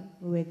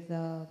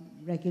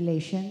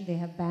regulation. They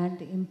have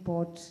banned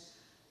imports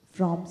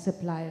from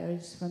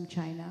suppliers from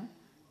China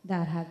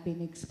that have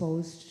been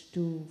exposed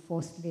to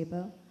forced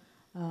labor.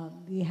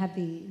 We have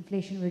the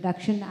Inflation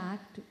Reduction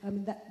Act. I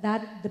mean,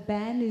 the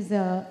ban is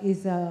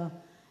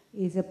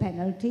a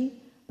penalty,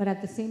 but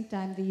at the same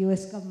time, the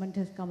US government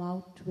has come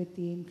out with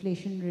the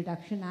Inflation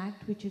Reduction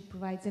Act, which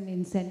provides an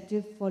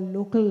incentive for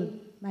local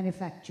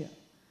manufacture,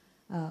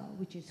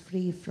 which is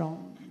free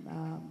from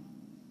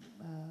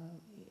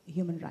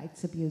human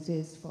rights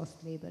abuses,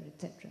 forced labor,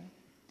 etc.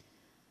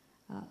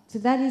 So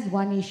that is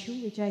one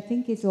issue, which I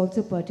think is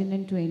also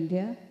pertinent to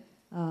India.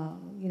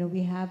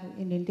 We have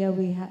in India,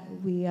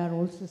 we are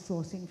also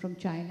sourcing from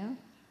China,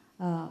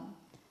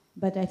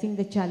 but I think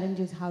the challenge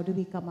is how do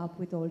we come up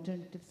with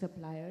alternative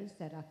suppliers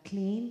that are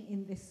clean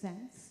in this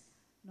sense,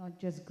 not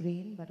just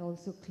green, but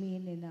also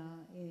clean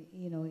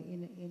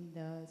in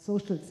the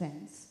social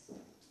sense.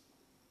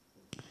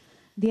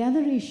 The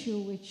other issue,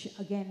 which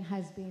again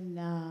has been,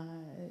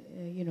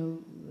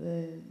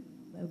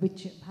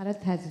 which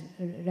Bharat has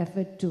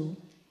referred to,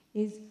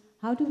 is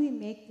how do we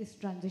make this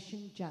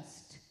transition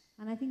just?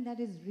 And I think that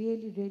is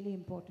really, really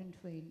important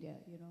for India,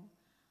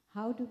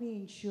 How do we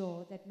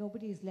ensure that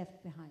nobody is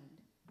left behind?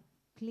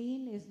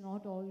 Green is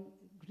not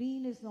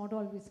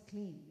always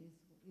clean,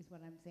 is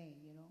what I'm saying,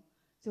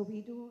 So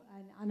we do,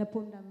 and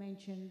Annapurna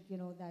mentioned,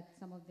 that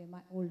some of the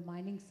old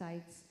mining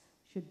sites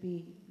should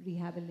be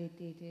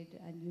rehabilitated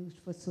and used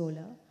for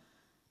solar.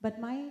 But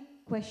my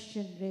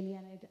question really,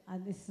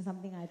 and this is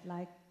something I'd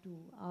like to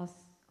ask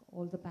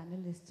all the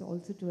panelists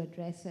also to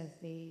address as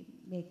they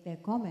make their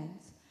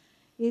comments,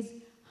 is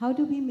how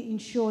do we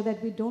ensure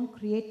that we don't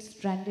create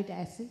stranded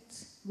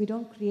assets, we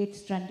don't create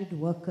stranded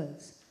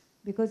workers?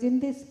 Because in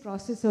this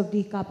process of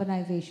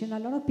decarbonization, a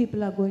lot of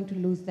people are going to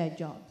lose their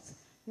jobs.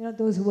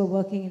 Those who are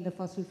working in the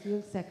fossil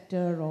fuel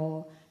sector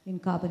or in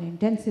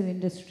carbon-intensive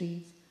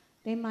industries,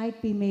 they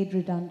might be made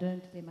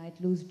redundant, they might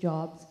lose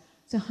jobs.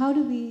 So how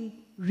do we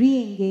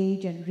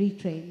re-engage and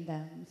retrain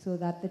them so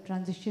that the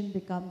transition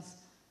becomes,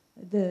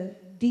 the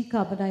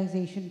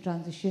decarbonization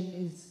transition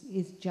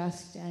is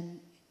just and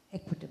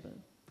equitable?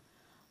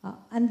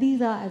 And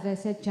these are, as I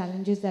said,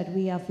 challenges that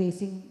we are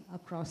facing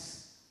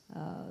across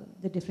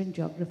the different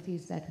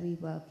geographies that we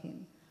work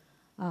in.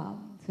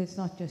 So it's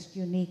not just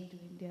unique to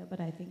India, but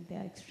I think they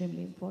are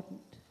extremely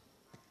important.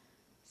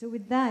 So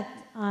with that,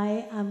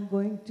 I am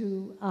going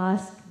to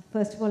ask,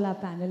 first of all, our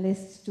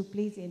panelists to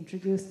please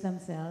introduce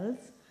themselves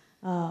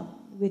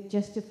with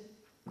just a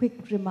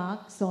quick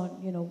remarks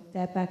on,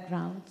 their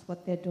backgrounds,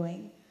 what they're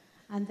doing.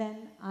 And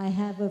then I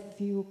have a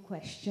few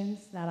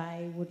questions that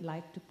I would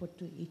like to put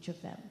to each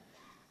of them.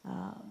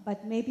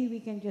 But maybe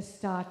we can just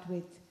start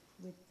with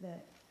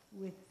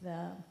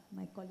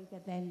my colleague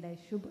at the end there,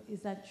 Shubha.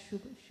 Is that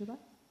Shubha?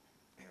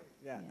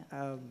 Yeah.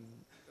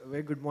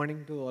 Very good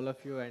morning to all of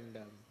you, and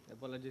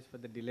apologies for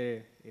the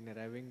delay in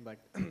arriving, but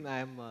I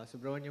am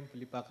Subramaniam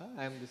Pulipaka.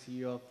 I am the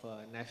CEO of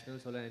National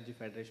Solar Energy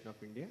Federation of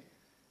India.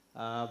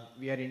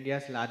 We are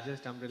India's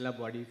largest umbrella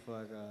body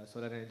for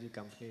solar energy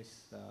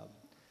companies,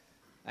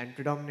 and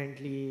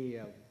predominantly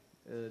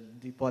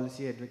the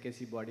policy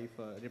advocacy body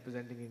for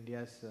representing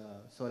India's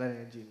solar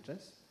energy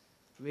interests.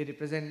 We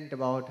represent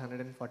about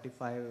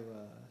 145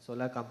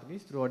 solar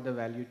companies throughout the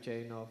value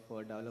chain of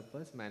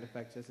developers,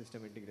 manufacturers,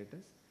 system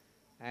integrators,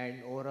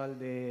 and overall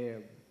they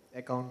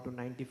account to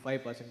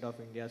 95% of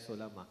India's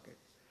solar market.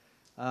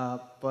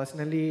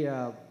 Personally,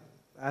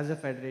 as a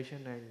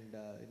federation and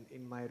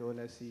in my role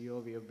as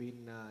CEO, we have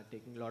been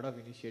taking a lot of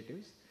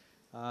initiatives,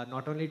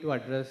 not only to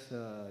address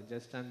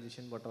just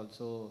transition, but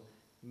also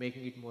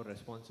making it more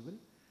responsible.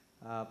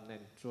 And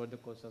throughout the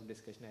course of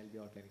discussion, I'll be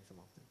outlining some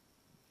of them.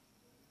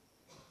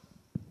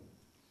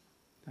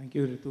 Thank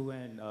you, Ritu,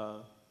 and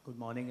good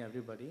morning,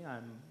 everybody.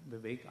 I'm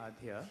Vivek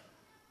Adhya,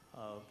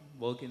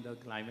 work in the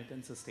climate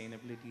and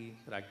sustainability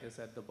practice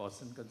at the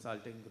Boston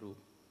Consulting Group.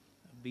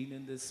 I've been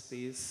in this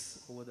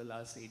space over the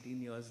last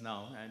 18 years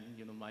now,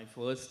 and my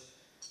first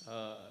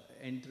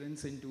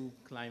entrance into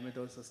climate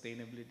or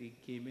sustainability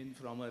came in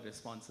from a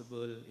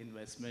responsible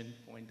investment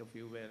point of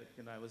view, where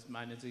I was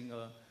managing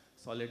a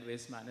solid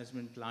waste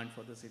management plant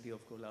for the city of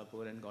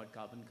Kolhapur and got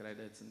carbon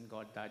credits and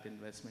got that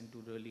investment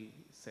to really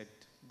set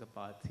the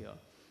path here.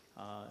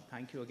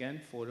 Thank you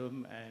again,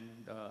 Forum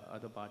and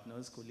other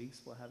partners, colleagues,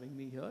 for having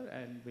me here,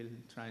 and we'll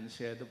try and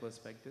share the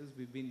perspectives.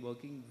 We've been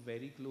working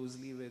very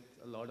closely with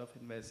a lot of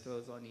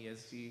investors on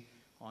ESG,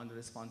 on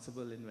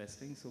responsible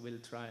investing, so we'll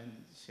try and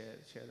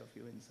share a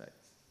few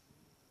insights.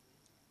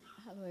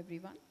 Hello,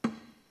 everyone.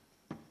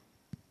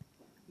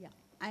 Yeah,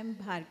 I'm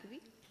Bhargavi.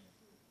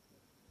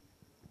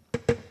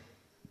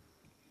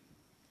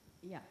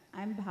 Yeah,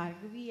 I'm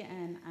Bhargavi,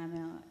 and I'm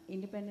an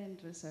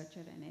independent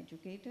researcher and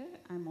educator.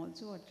 I'm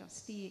also a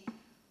trustee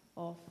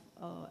of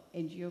an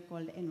NGO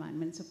called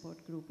Environment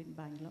Support Group in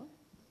Bangalore.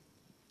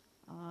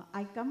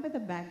 I come with a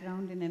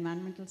background in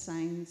environmental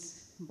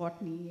science,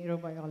 botany,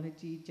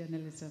 aerobiology,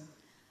 journalism,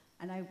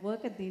 and I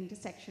work at the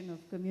intersection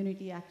of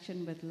community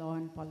action with law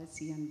and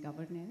policy and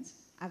governance.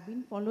 I've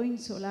been following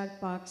solar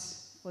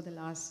parks for the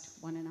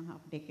last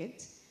 1.5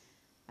 decades.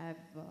 I've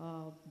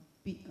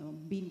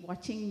been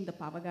watching the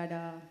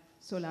Pavagada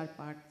Solar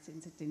Park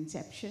since its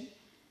inception,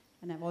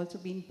 and I've also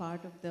been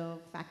part of the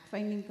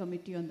fact-finding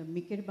committee on the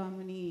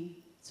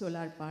Mikirbamuni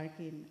Solar Park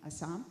in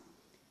Assam,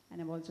 and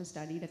I've also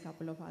studied a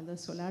couple of other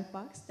solar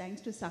parks,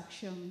 thanks to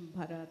Saksham,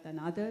 Bharat, and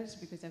others,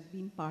 because I've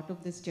been part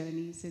of this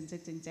journey since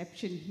its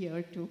inception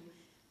here too.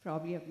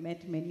 Probably I've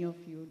met many of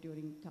you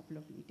during a couple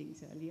of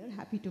meetings earlier.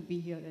 Happy to be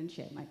here and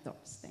share my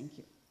thoughts. Thank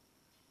you.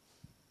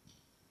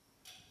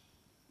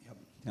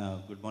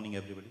 Good morning,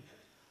 everybody.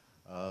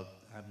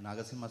 I'm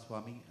Nagasimha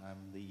Swami.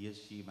 I'm the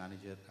ESG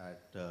manager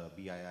at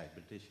BII,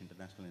 British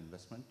International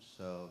Investments,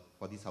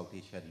 for the South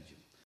Asia region.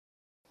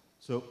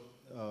 So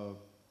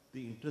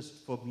the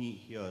interest for me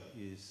here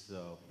is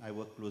I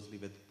work closely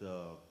with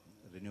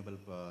renewable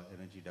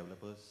energy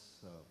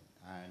developers,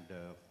 and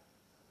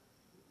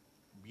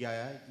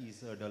BII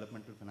is a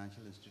developmental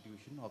financial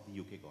institution of the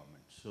UK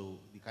government. So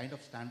the kind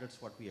of standards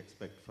what we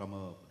expect from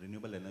a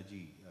renewable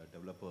energy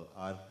developer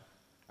are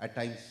at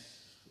times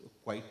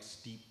quite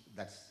steep.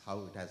 That's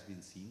how it has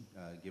been seen,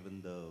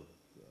 given the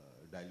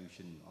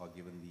dilution or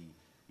given the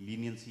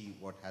leniency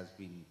what has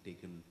been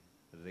taken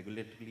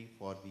regulatorily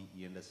for the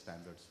E&S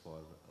standards for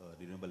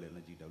renewable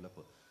energy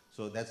developer.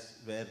 So that's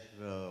where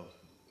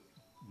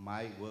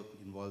my work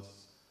involves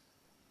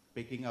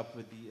picking up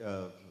with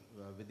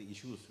the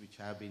issues which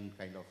have been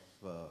kind of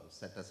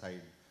set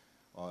aside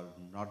or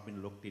not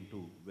been looked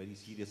into very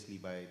seriously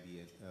by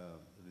the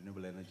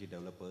renewable energy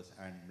developers,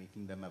 and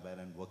making them aware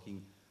and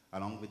working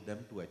along with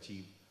them to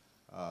achieve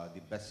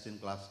the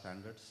best-in-class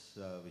standards,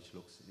 which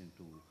looks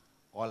into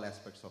all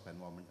aspects of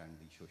environment and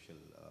the social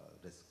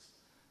risks.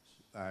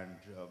 And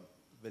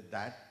with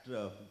that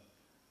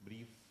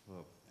brief,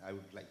 I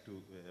would like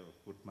to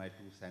put my 2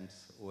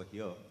 cents over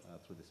here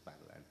through this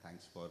panel, and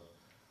thanks for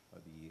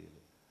the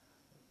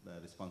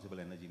Responsible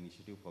Energy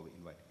Initiative for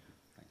inviting me.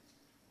 Thanks.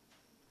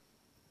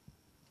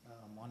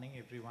 Morning,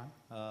 everyone.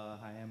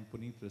 I am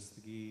Puneet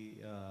Rustagi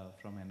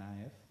from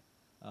NIF.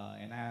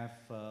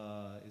 NIF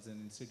is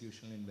an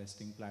institutional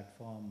investing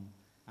platform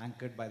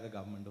anchored by the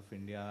Government of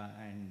India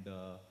and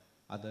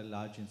other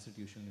large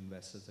institutional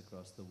investors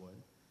across the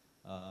world.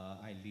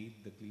 I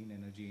lead the clean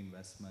energy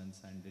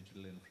investments and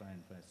digital infra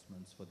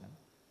investments for them.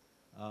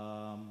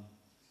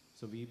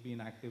 So we've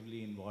been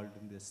actively involved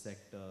in this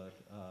sector,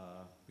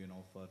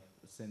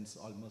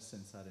 almost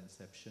since our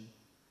inception.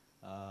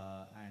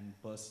 And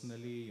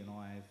personally,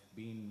 I've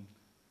been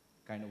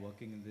kind of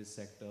working in this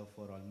sector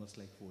for almost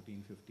like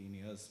 14, 15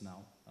 years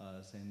now,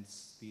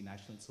 since the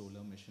National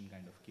Solar Mission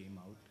kind of came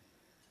out.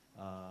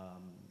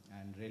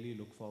 And really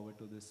look forward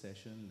to this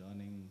session,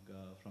 learning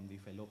from the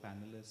fellow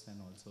panelists and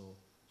also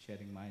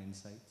sharing my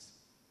insights.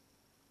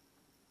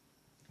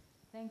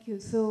 Thank you.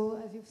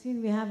 So as you've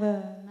seen, we have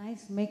a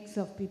nice mix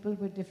of people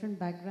with different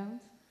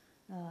backgrounds,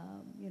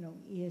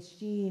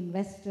 ESG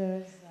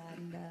investors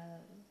and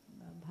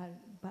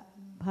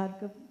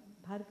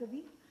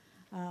Bhargavi,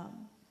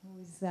 who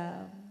is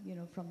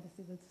from the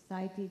civil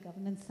society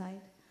governance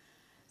side.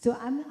 So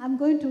I'm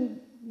going to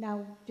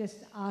now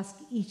just ask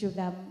each of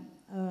them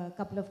a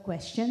couple of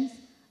questions,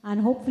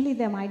 and hopefully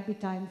there might be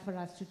time for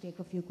us to take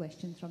a few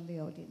questions from the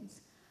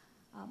audience.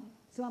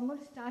 So I'm going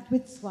to start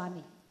with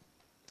Swami.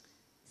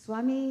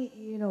 Swami,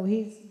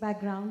 his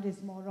background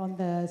is more on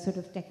the sort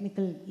of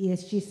technical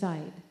ESG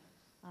side.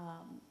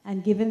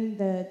 And given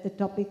the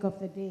topic of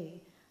the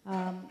day,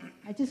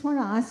 I just want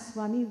to ask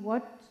Swami,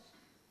 what,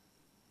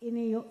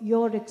 in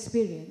your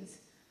experience,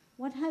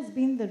 what has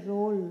been the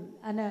role,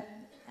 and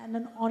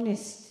an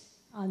honest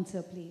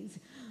answer please,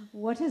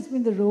 what has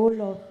been the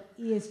role of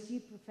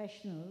ESG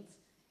professionals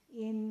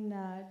in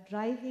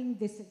driving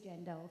this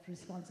agenda of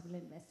responsible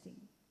investing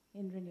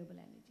in renewable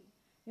energy?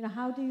 You know,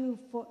 how do you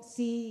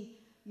see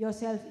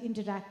yourself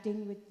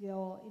interacting with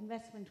your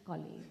investment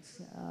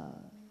colleagues?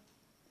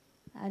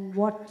 And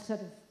what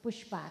sort of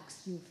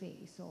pushbacks do you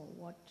face, or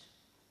what,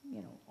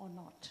 you know, or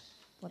not,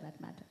 for that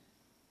matter?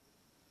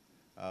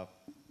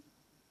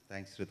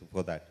 Thanks, Ritu,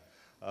 for that.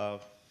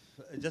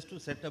 Just to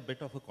set a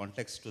bit of a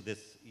context to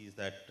this is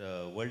that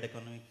World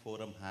Economic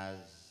Forum has,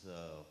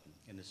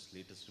 in its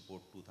latest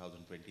report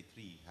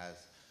 2023,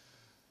 has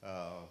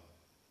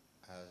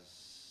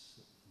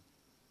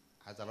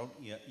around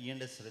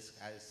E&S risk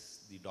as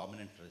the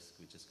dominant risk,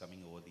 which is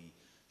coming over the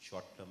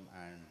short term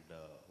and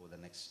over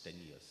the next 10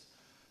 years.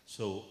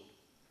 So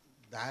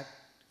that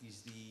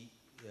is the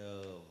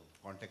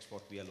context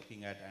what we are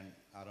looking at, and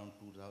around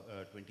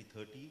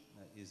 2030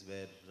 is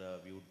where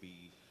we would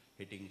be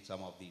hitting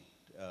some of the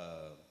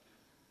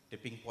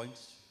tipping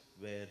points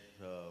where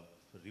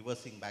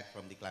reversing back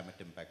from the climate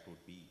impact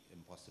would be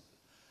impossible.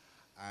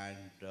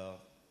 And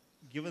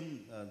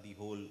given the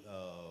whole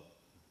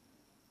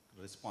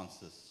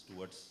responses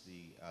towards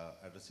the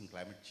addressing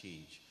climate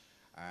change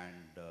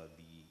and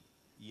the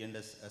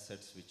E&S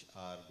assets which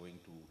are going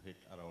to hit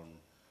around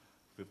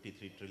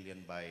 53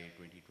 trillion by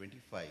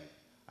 2025,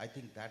 I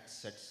think that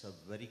sets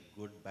a very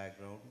good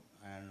background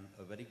and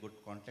a very good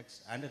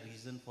context and a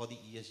reason for the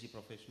ESG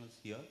professionals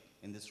here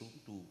in this room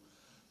to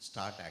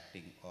start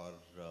acting or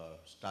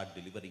start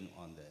delivering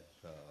on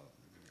their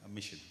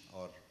mission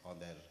or on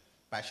their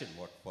passion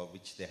for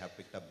which they have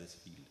picked up this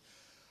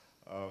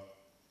field.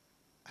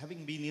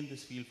 Having been in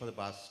this field for the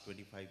past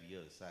 25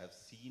 years, I have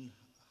seen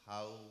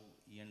how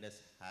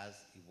E&S has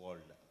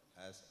evolved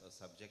as a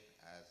subject,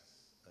 as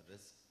a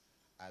risk,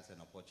 as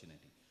an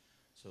opportunity.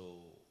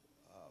 So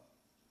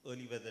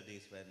early were the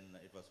days when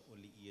it was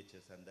only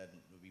EHS, and then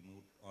we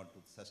moved on to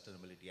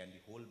sustainability and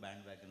the whole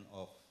bandwagon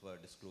of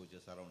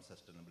disclosures around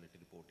sustainability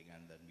reporting,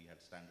 and then we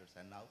had standards,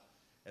 and now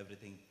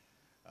everything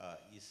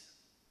is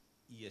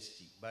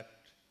ESG. But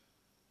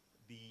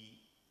the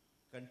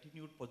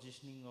continued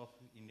positioning of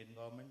Indian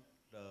government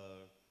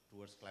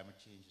towards climate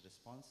change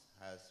response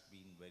has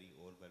been very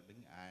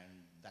overwhelming,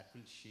 and that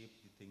will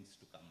shape the things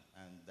to come,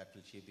 and that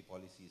will shape the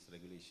policies,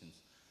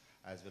 regulations,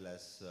 as well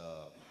as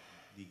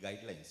the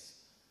guidelines.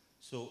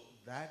 So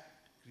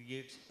that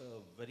creates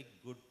a very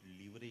good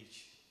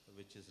leverage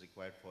which is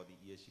required for the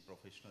ESG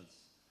professionals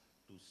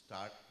to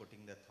start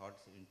putting their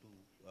thoughts into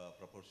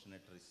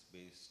proportionate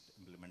risk-based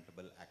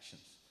implementable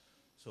actions.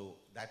 So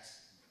that's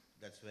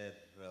where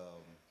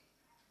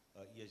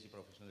ESG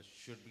professionals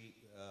should be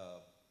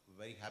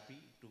very happy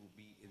to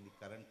be in the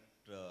current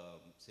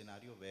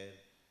scenario where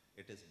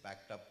it is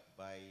backed up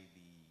by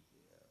the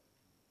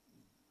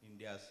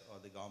India's or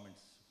the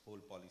government's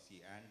whole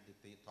policy and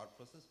the thought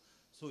process.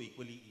 So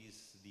equally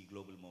is the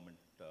global movement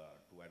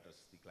to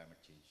address the climate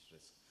change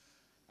risk.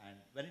 And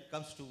when it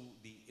comes to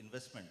the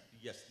investment,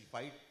 yes, the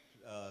fight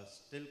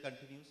still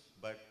continues,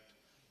 but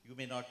you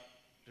may not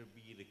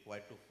be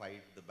required to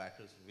fight the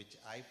battles which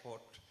I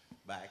fought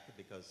back,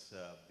 because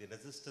the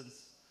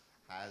resistance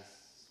has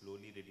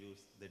slowly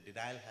reduced, the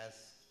denial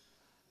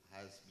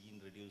has been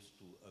reduced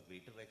to a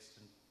greater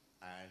extent,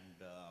 and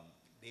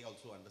they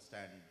also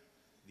understand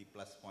the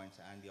plus points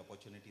and the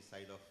opportunity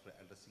side of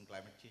addressing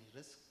climate change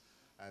risk.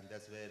 And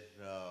that's where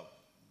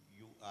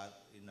you are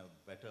in a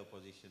better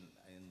position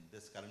in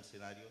this current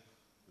scenario,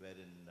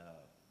 wherein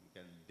you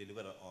can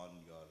deliver on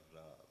your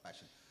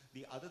passion.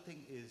 The other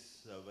thing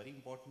is very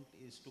important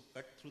is to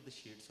cut through the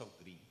shades of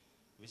green,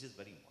 which is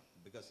very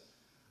important, because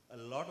a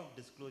lot of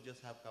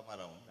disclosures have come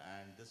around,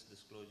 and these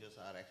disclosures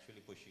are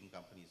actually pushing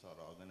companies or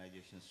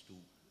organizations to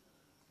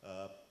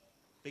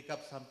pick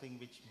up something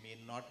which may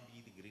not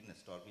be the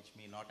greenest, or which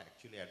may not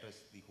actually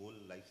address the whole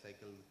life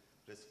cycle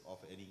risk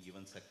of any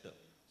given sector.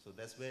 So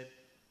that's where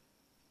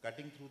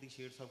cutting through the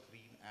shades of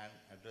green and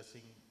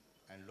addressing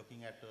and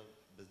looking at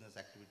a business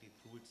activity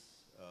through its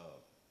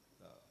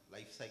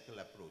life cycle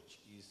approach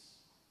is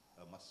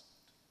a must.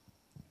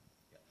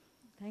 Yeah.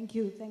 Thank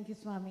you,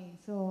 Swami.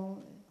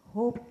 So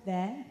hope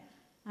there,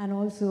 and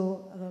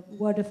also a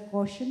word of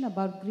caution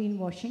about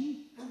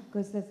greenwashing,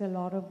 because there's a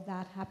lot of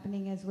that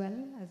happening as well,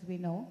 as we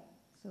know.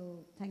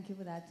 So thank you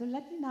for that. So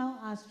let me now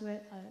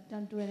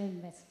turn to an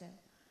investor,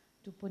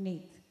 to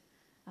Puneet.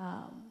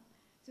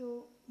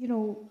 So, you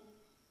know,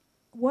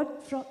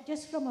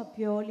 just from a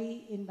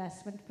purely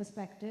investment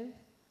perspective,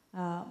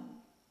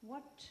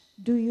 what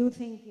do you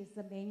think is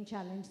the main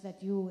challenge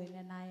that you in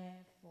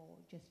NIF or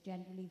just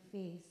generally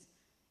face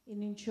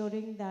in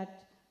ensuring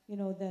that, you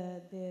know,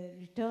 the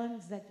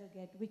returns that you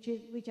get,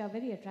 which are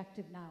very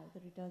attractive now,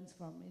 the returns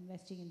from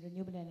investing in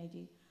renewable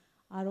energy,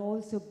 are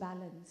also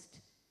balanced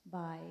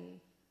by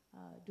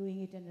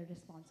doing it in a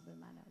responsible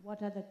manner?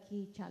 What are the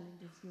key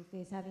challenges you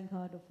face, having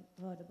heard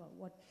about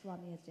what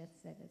Swami has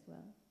just said as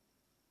well?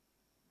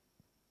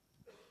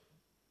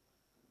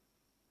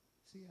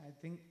 See, I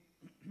think,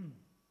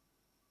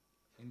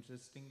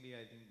 interestingly,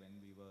 I think when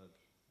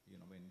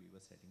we were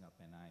setting up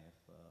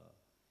NIF,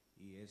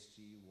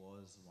 ESG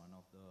was one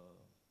of the,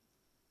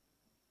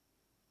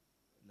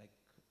 like,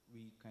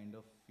 we kind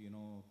of,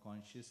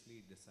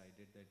 consciously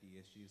decided that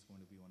ESG is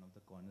going to be one of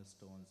the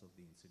cornerstones of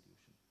the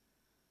institution.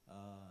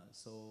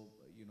 So,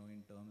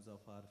 in terms of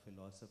our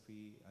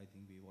philosophy, I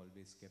think we've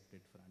always kept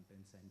it front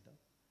and center.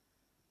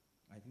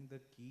 I think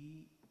the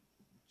key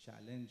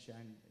challenge,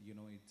 and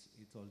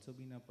it's also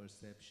been a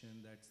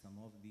perception that some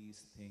of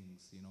these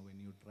things,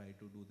 when you try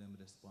to do them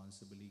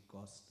responsibly,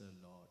 cost a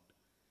lot.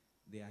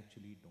 They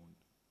actually don't.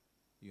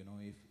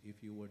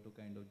 If you were to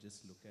kind of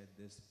just look at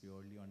this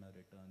purely on a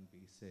return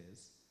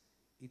basis,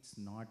 it's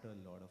not a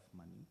lot of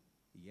money.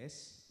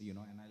 Yes, and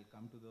I'll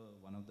come to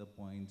one of the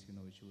points,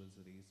 which was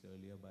raised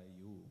earlier by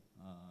you,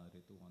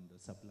 Ritu, on the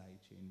supply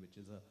chain, which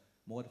is a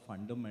more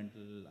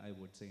fundamental, I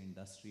would say,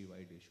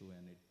 industry-wide issue,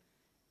 and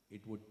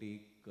it would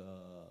take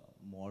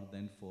more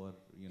than for,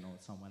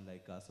 someone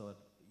like us, or,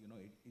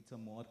 it's a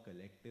more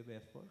collective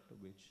effort,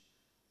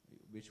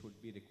 which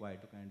would be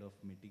required to kind of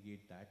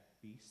mitigate that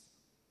piece.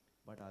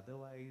 But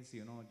otherwise,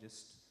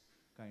 just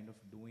kind of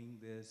doing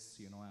this,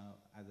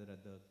 either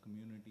at the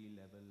community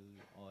level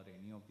or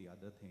any of the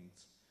other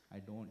things, I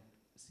don't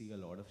see a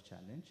lot of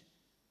challenge.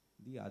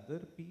 The other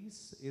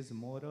piece is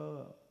more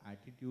a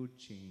attitude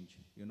change.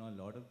 A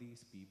lot of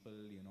these people,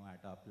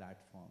 at our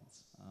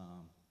platforms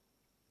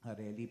are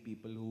really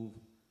people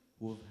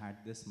who've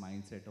had this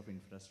mindset of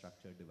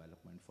infrastructure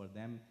development. For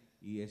them,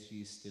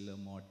 ESG is still a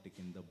more tick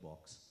in the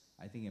box.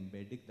 I think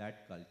embedding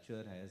that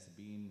culture has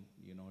been,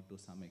 to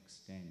some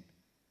extent,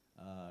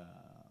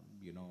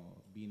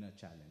 been a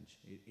challenge.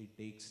 It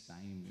takes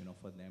time,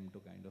 for them to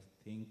kind of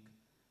think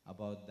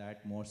about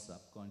that more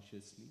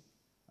subconsciously.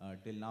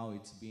 Till now,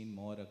 it's been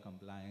more a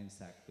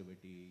compliance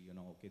activity,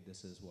 okay,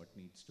 this is what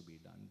needs to be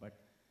done. But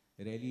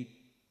really,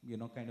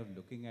 kind of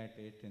looking at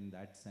it in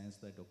that sense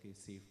that, okay,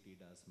 safety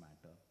does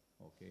matter,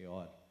 okay,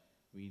 or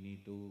we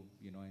need to,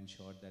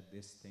 ensure that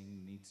this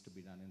thing needs to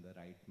be done in the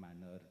right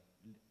manner,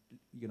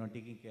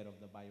 taking care of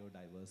the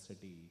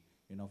biodiversity,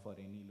 for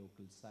any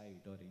local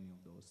site or any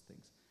of those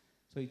things.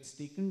 So it's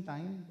taken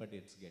time, but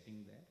it's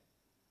getting there.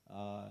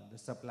 The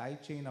supply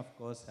chain, of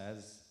course,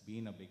 has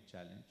been a big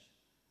challenge.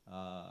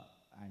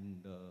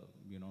 And,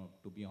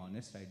 to be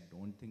honest, I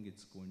don't think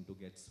it's going to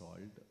get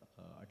solved,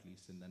 at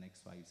least in the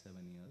next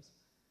 5-7 years.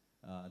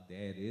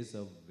 There is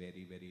a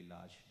very, very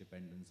large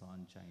dependence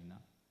on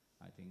China.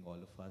 I think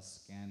all of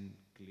us can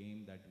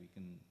claim that we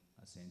can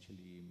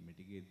essentially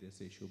mitigate this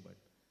issue, but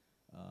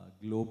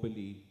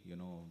globally,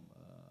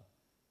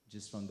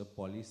 just from the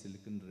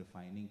polysilicon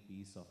refining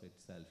piece of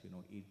itself,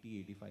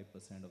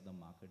 80-85% of the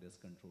market is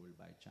controlled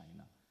by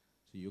China.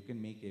 So you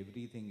can make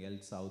everything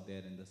else out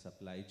there in the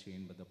supply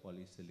chain, but the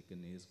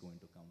polysilicon is going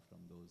to come from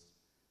those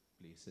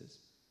places.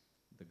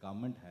 The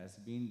government has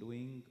been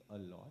doing a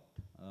lot.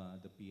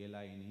 The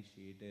PLI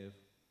initiative,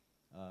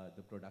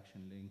 the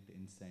production-linked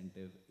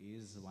incentive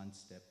is one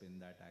step in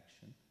that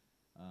action.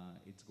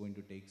 It's going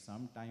to take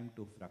some time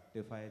to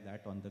fructify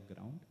that on the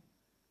ground,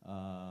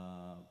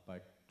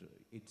 but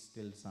it's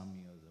still some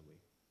years away.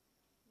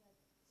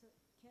 Yeah.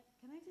 So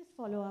can I just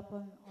follow up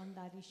on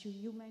that issue?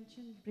 You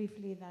mentioned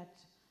briefly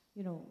that,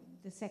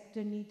 the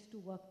sector needs to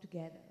work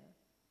together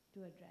to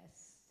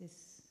address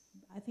this,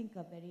 I think,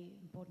 a very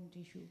important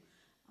issue.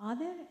 Are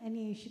there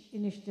any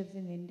initiatives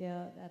in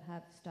India that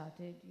have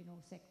started,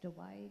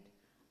 sector-wide?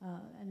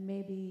 And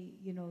maybe,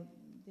 our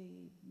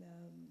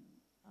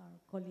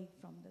colleague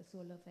from the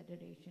Solar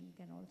Federation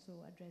can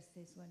also address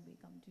this when we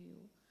come to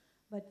you.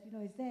 But,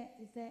 is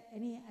there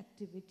any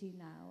activity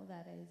now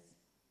that is,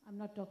 I'm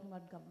not talking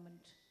about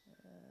government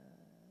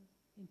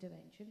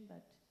intervention,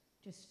 but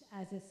just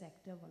as a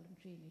sector,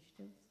 voluntary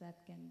initiatives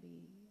that can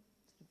be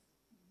sort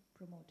of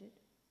promoted?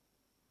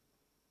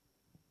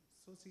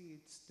 So see,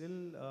 it's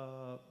still,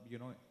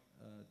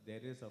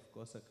 there is of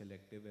course a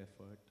collective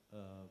effort,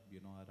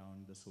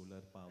 around the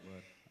Solar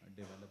Power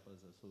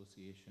Developers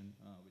Association,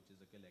 which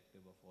is a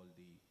collective of all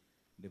the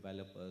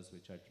developers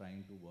which are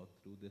trying to work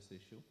through this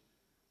issue.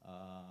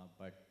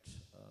 But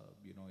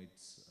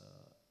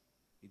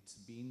it's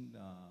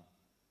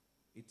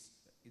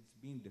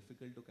been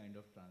difficult to kind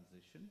of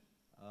transition.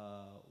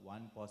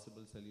 One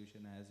possible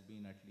solution has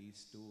been at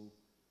least to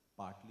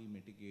partly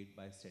mitigate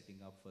by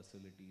setting up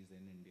facilities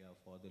in India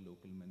for the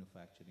local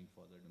manufacturing,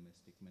 for the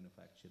domestic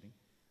manufacturing.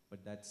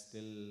 But that's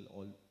still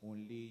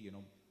only,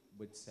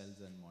 with cells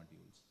and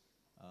modules.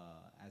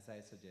 As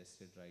I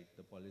suggested, right,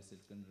 the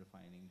polysilicon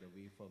refining, the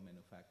wafer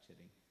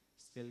manufacturing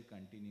still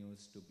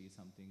continues to be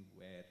something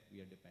where we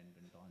are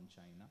dependent on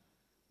China.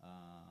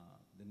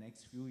 The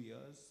next few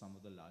years, some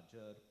of the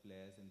larger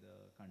players in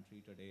the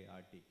country today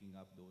are taking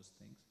up those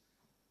things.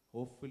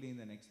 Hopefully in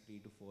the next 3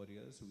 to 4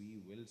 years, we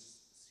will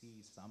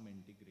see some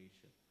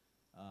integration,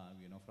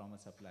 from a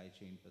supply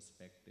chain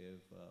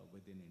perspective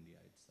within India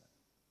itself.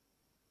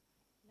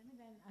 Let me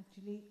then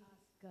actually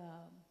ask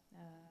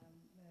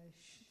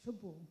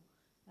Subbu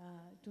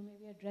to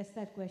maybe address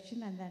that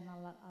question, and then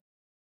I'll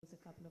ask a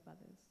couple of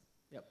others.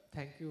 Yep,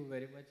 thank you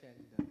very much.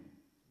 And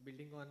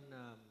building on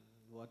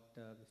what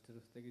Mr.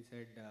 Rustagi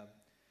said,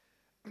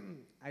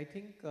 I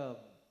think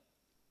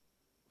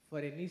for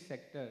any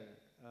sector,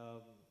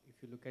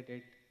 if you look at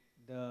it,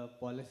 the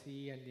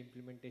policy and the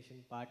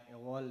implementation part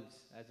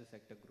evolves as the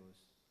sector grows.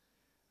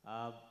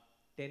 Uh,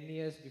 10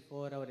 years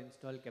before, our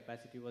installed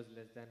capacity was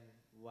less than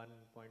 1.5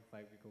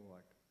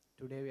 gigawatt.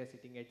 Today we are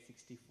sitting at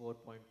 64.2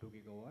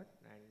 gigawatt,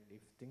 and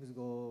if things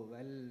go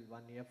well,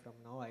 1 year from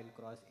now I'll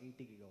cross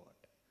 80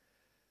 gigawatt.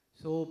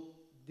 So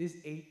this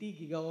 80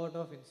 gigawatt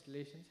of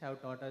installations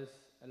have taught us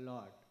a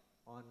lot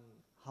on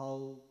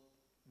how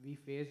we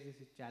face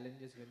these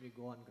challenges when we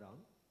go on ground.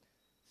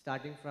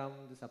 Starting from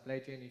the supply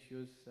chain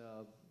issues,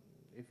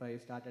 if I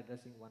start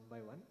addressing one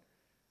by one,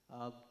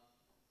 uh,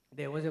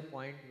 there was a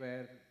point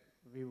where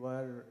we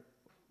were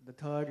the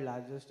third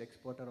largest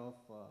exporter of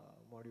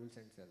modules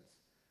and cells.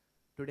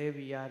 Today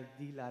we are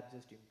the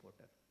largest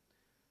importer.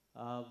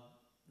 Uh,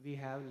 we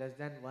have less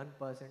than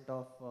 1%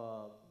 of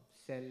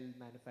cell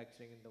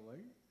manufacturing in the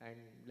world and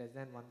less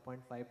than 1.5%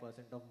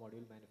 of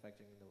module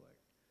manufacturing in the world.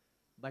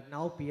 But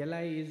now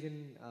PLI is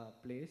in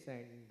place,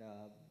 and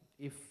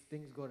if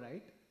things go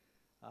right,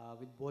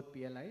 with both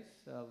PLIs,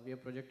 we are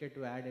projected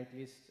to add at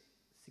least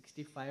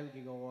 65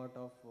 gigawatt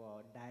of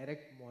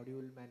direct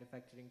module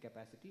manufacturing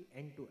capacity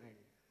end to end,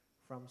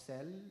 from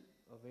cell,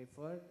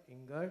 wafer,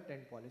 ingot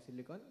and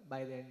polysilicon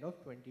by the end of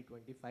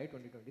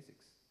 2025-2026.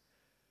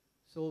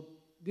 So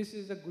this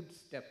is a good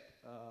step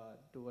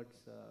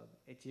towards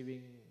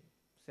achieving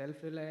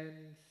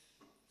self-reliance,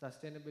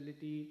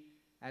 sustainability,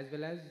 as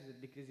well as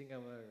decreasing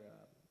our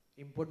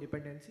import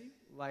dependency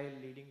while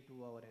leading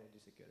to our energy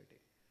security.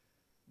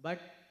 But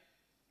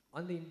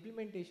on the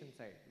implementation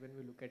side, when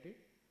we look at it,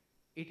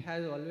 it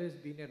has always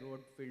been a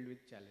road filled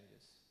with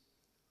challenges.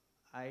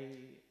 I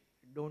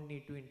don't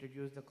need to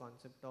introduce the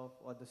concept of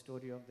or the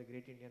story of the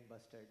Great Indian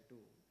Bustard to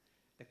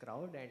the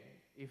crowd, and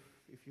if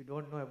you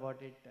don't know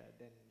about it,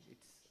 then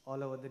it's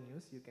all over the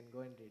news. You can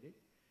go and read it.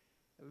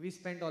 We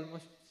spent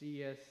almost 3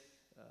 years.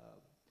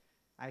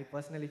 I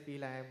personally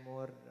feel I am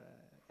more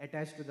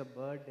attached to the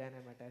bird than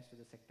I'm attached to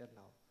the sector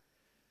now.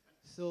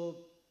 So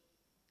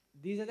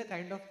these are the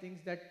kind of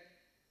things that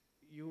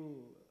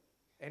you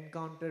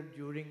encounter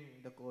during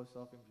the course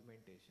of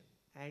implementation.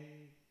 And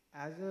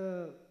as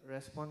a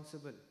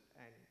responsible,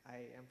 and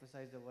I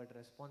emphasize the word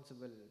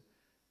responsible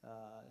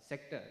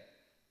sector,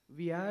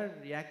 we are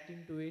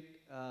reacting to it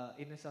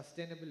in a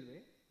sustainable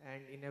way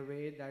and in a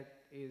way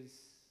that is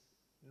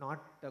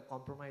not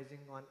compromising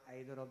on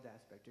either of the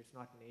aspects. It's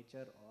not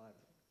nature or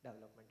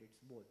development,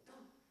 it's both.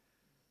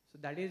 So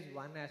that is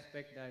one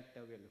aspect that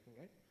we are looking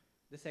at.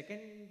 The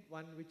second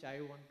one which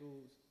I want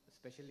to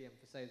especially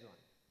emphasize on,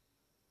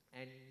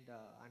 and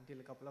until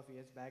a couple of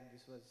years back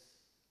this was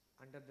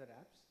under the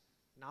wraps,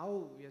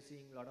 now we are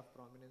seeing a lot of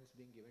prominence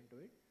being given to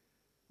it,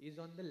 is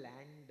on the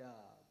land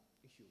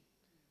issue.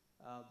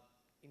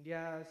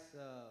 India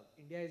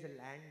is a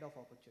land of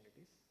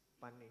opportunities,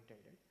 pun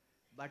intended.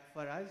 But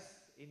for us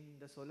in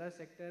the solar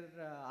sector,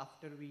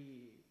 after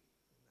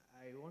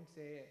I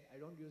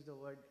don't use the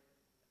word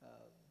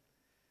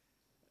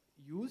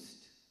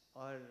used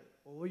or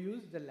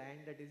overused the land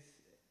that is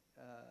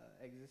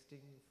existing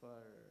for,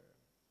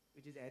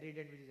 which is arid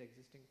and which is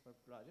existing for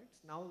projects.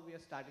 Now we are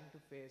starting to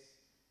face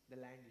the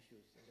land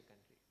issues in the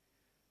country.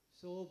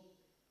 So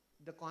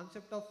the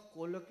concept of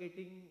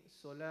co-locating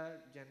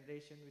solar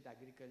generation with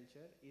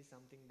agriculture is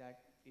something that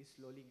is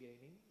slowly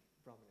gaining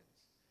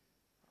prominence.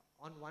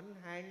 On one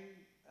hand,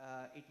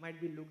 it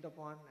might be looked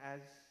upon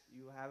as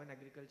you have an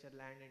agriculture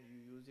land and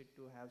you use it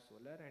to have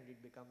solar and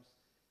it becomes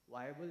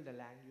viable, the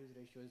land use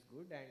ratio is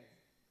good and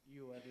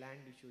your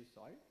land issue is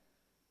solved.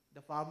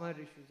 The farmer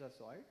issues are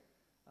solved.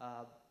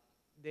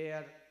 They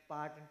are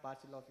part and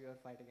parcel of your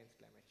fight against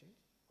climate change.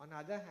 On the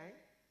other hand,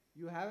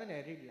 you have an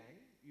arid land,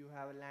 you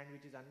have a land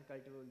which is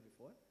uncultivable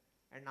before,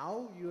 and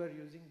now you are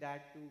using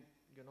that to,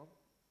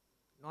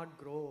 not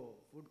grow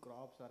food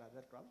crops or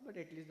other crops, but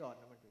at least the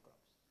ornamental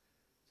crops.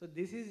 So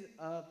this is,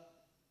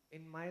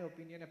 in my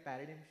opinion, a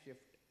paradigm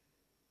shift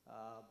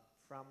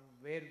from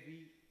where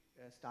we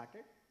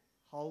started,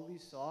 how we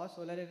saw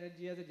solar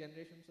energy as a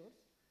generation source,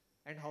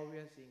 and how we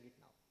are seeing it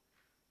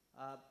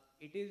now.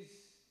 It is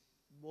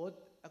both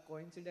a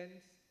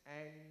coincidence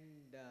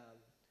and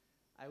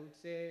I would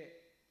say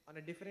on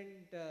a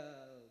different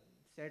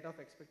set of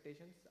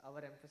expectations.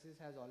 Our emphasis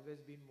has always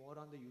been more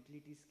on the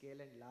utility scale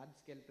and large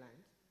scale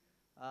plants,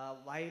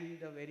 while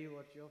the very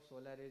virtue of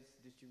solar is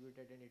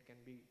distributed and it can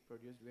be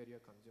produced where you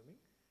are consuming.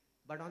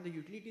 But on the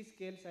utility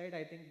scale side,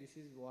 I think this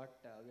is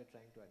what we are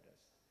trying to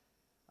address.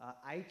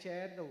 I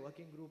chair the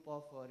working group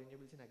of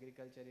renewables in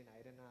agriculture in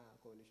IRENA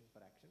Coalition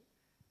for Action,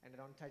 and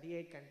around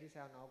 38 countries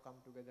have now come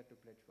together to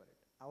pledge for it.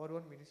 Our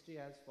own ministry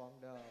has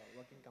formed a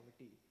working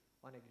committee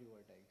on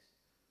agrivoltaics.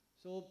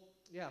 So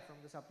yeah,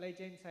 from the supply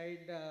chain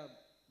side,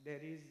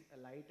 there is a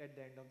light at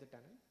the end of the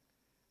tunnel.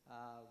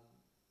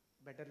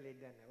 Better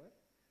late than never.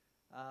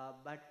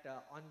 But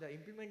on the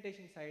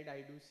implementation side,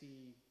 I do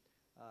see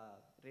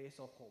rays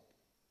of hope,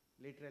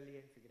 literally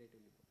and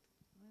figuratively both.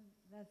 Well,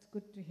 that's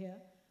good to hear.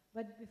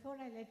 But before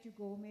I let you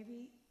go,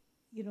 maybe,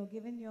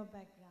 given your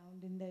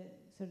background in the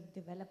sort of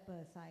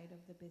developer side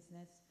of the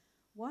business,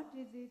 what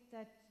is it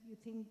that you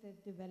think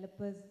that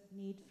developers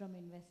need from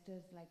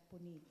investors like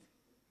Puneet?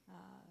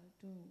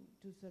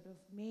 to sort of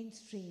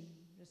mainstream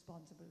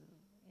responsible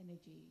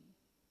energy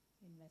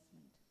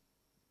investment?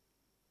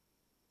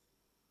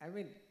 I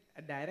mean,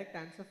 a direct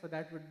answer for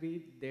that would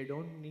be they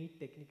don't need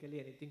technically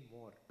anything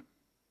more.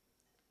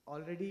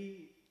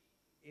 Already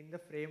in the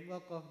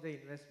framework of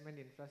the investment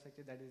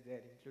infrastructure that is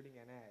there, including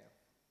NIIF,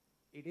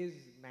 it is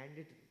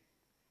mandatory.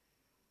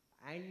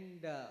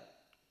 And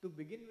to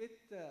begin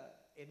with,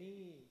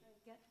 any...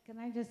 Can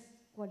I just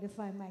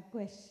qualify my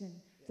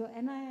question? Yeah. So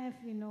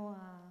NIIF, we know,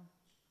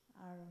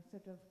 are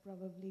sort of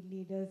probably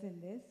leaders in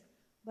this,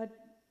 but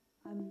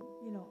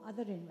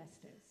other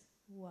investors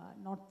who are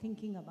not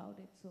thinking about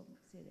it so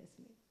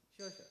seriously.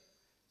 Sure.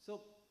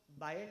 So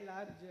by and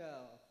large,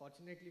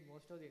 fortunately,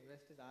 most of the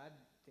investors are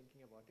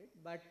thinking about it.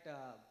 But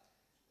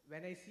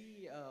when I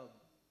see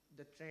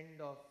the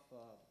trend of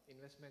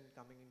investment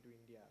coming into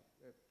India,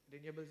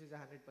 renewables is a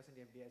 100%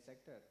 FDI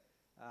sector.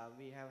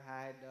 We have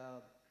had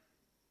a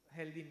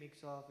healthy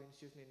mix of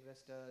institutional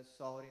investors,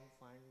 sovereign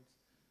funds,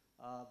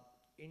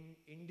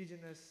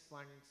 indigenous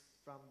funds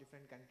from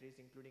different countries,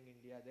 including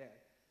India there.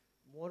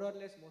 More or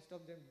less, most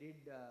of them did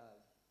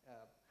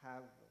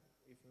have,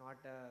 if not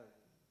a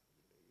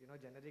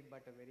generic,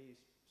 but a very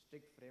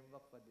strict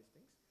framework for these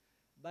things.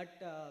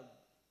 But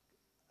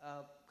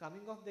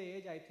coming of the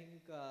age, I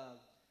think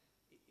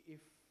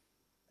if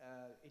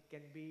it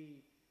can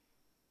be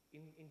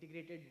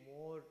integrated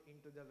more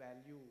into the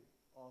value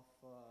of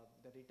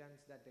the returns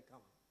that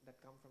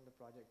come from the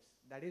projects.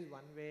 That is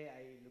one way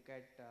I look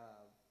at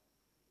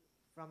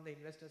from the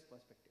investor's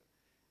perspective.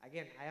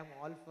 Again, I am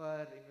all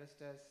for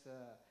investors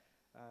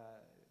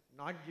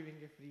not giving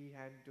a free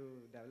hand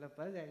to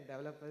developers, and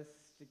developers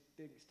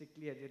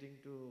strictly adhering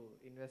to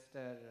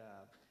investor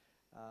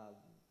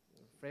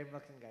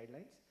frameworks and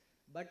guidelines.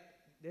 But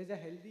there's a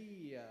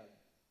healthy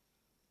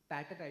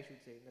pattern, I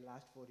should say, in the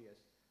last 4 years.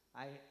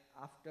 I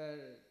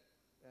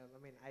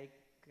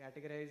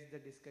categorize the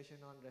discussion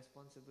on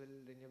responsible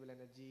renewable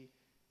energy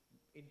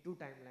in 2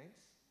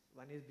 timelines.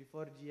 One is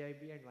before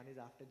GIB and one is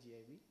after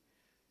GIB.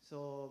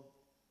 So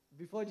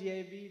before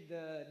GIB,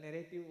 the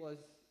narrative was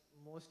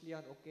mostly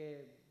on,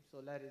 okay,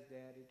 solar is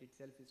there, it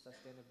itself is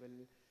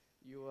sustainable,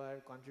 you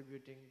are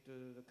contributing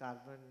to the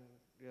carbon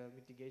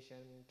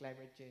mitigation,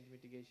 climate change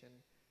mitigation.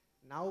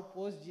 Now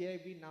post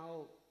GIB,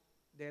 now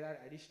there are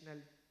additional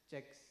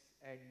checks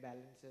and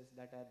balances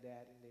that are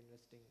there in the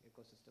investing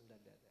ecosystem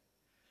that they are there.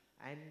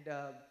 And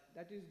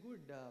that is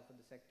good for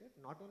the sector,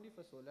 not only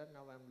for solar.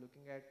 Now I'm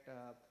looking at,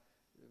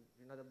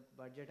 the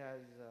budget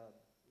has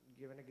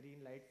given a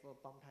green light for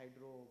pumped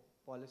hydro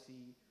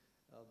policy,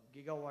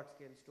 gigawatt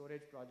scale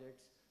storage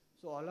projects.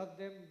 So all of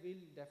them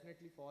will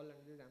definitely fall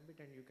under this ambit,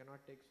 and you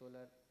cannot take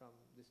solar from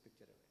this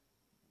picture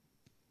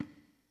away.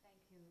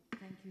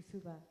 Thank you,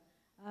 Subha.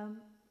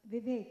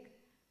 Vivek,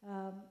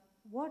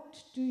 what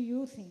do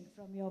you think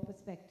from your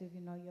perspective?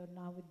 You're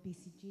now with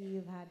BCG,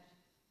 you've had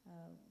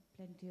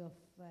plenty of,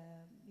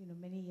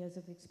 many years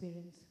of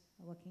experience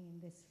working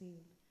in this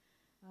field.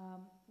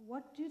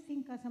 What do you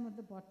think are some of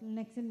the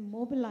bottlenecks in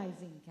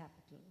mobilizing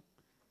capital?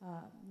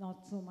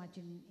 Not so much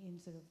in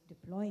sort of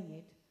deploying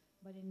it,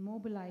 but in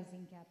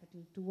mobilizing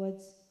capital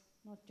towards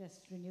not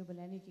just renewable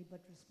energy,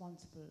 but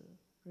responsible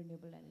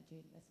renewable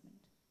energy investment?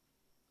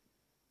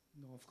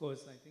 No, of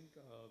course, I think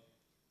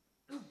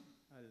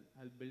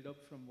I'll build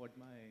up from what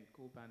my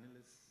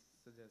co-panelists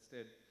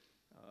suggested.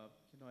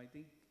 I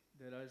think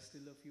there are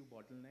still a few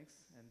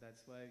bottlenecks, and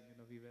that's why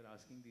we were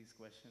asking these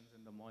questions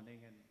in the morning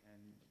and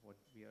what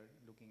we are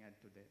looking at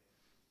today.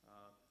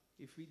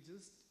 If we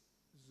just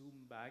zoom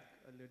back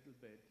a little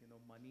bit,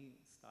 money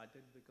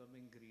started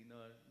becoming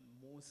greener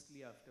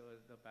mostly after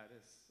the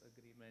Paris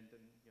Agreement,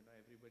 and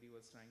everybody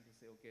was trying to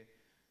say, okay,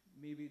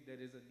 maybe there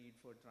is a need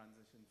for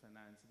transition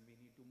finance, and we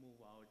need to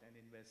move out and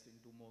invest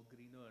into more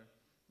greener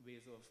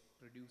ways of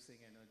producing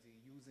energy,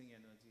 using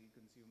energy,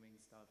 consuming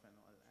stuff and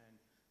all. And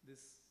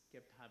this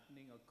kept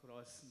happening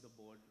across the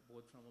board,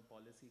 both from a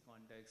policy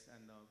context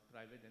and a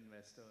private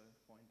investor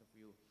point of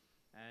view.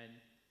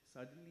 And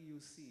suddenly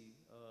you see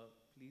a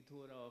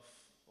plethora of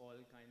all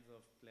kinds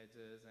of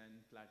pledges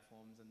and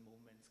platforms and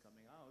movements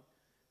coming out,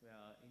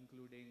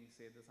 including,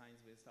 say, the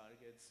science-based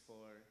targets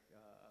for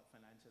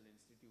financial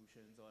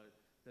institutions, or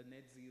the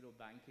Net Zero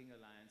Banking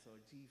Alliance, or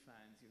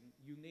GFANs,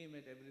 you name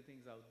it,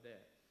 everything's out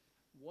there.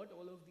 What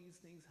all of these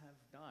things have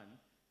done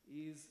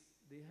is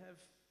they have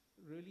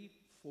really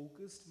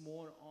focused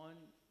more on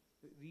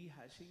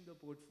rehashing the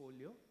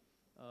portfolio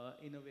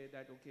in a way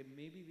that, okay,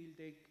 maybe we'll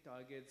take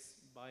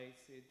targets by,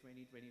 say,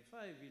 2025,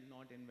 we'll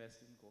not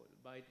invest in coal.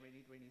 By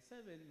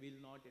 2027,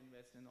 we'll not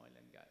invest in oil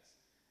and gas.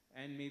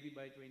 And maybe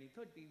by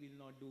 2030, we'll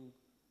not do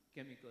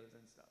chemicals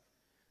and stuff.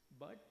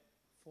 But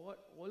for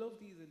all of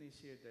these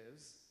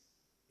initiatives,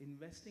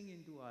 investing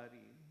into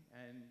RE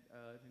and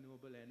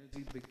renewable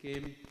energy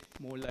became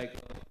more like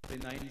a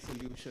benign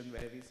solution,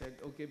 where we said,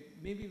 okay,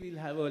 maybe we'll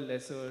have a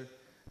lesser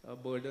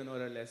burden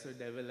or a lesser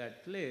devil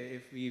at play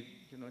if we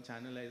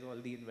channelize all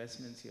the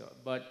investments here.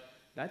 But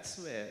that's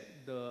where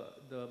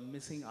the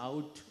missing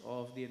out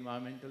of the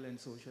environmental and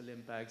social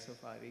impacts of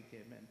RE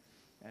came in.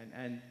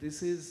 And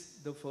this is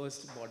the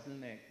first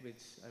bottleneck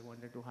which I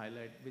wanted to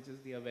highlight, which is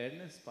the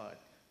awareness part.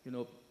 You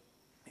know,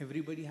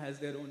 everybody has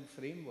their own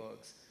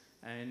frameworks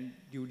and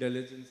due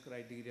diligence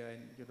criteria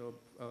and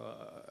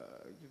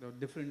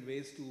different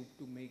ways to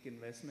make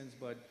investments,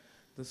 but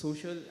the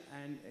social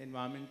and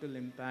environmental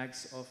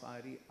impacts of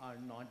RE are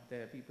not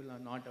there. People are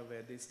not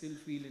aware. They still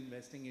feel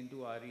investing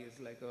into RE is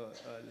like a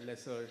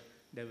lesser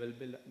devil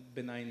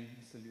benign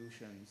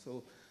solution.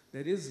 So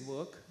there is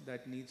work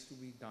that needs to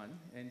be done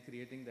in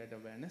creating that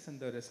awareness, and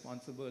the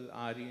Responsible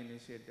RE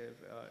initiative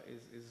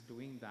is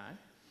doing that.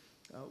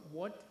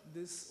 What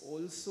this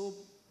also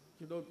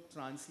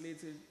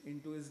translates it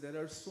into is there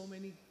are so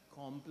many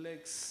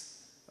complex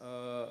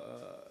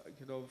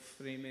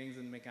framings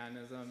and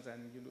mechanisms,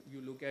 and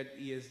you look at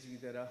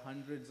ESG, there are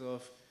hundreds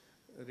of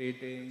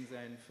ratings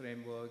and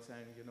frameworks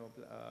and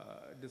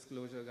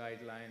disclosure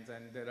guidelines,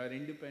 and there are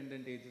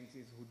independent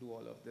agencies who do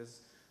all of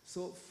this.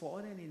 So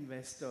for an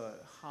investor,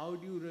 how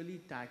do you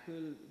really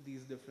tackle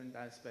these different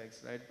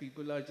aspects, right?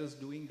 People are just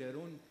doing their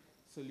own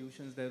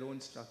solutions, their own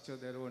structure,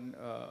 their own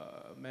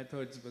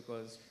methods,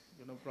 because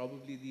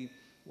probably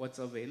what's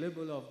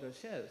available off the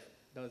shelf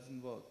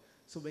doesn't work.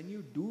 So when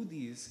you do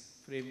these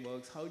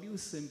frameworks, how do you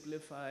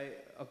simplify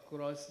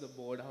across the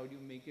board? How do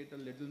you make it a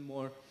little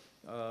more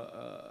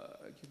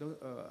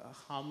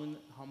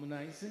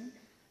harmonizing,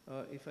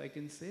 if I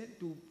can say,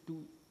 to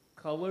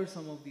cover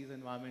some of these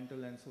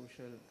environmental and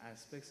social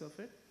aspects of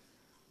it?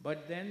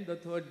 But then the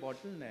third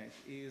bottleneck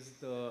is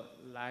the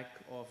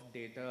lack of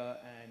data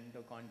and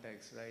the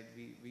context, right?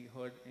 We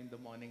heard in the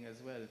morning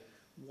as well.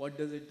 What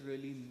does it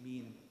really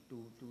mean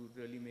to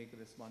really make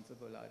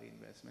responsible RE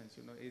investments?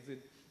 Is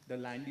it the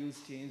land use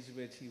change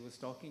which he was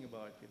talking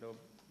about?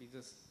 We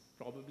just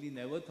probably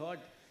never thought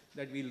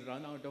that we'll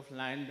run out of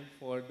land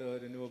for the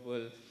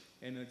renewable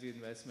energy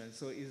investment.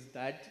 So is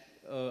that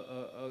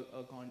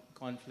a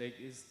conflict?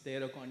 Is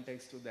there a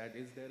context to that?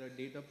 Is there a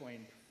data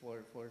point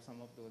for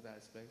some of those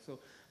aspects? So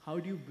how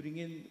do you bring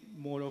in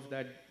more of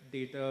that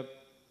data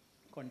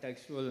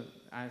contextual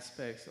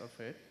aspects of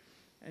it?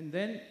 And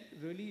then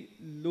really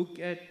look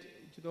at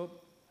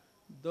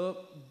the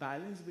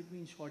balance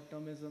between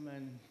short-termism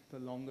and the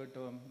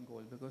longer-term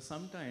goal, because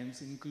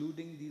sometimes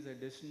including these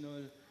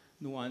additional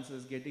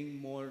nuances, getting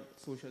more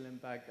social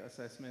impact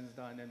assessments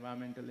done,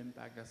 environmental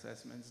impact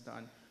assessments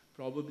done,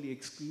 probably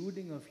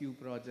excluding a few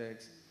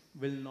projects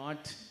will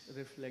not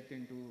reflect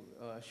into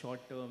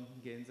short-term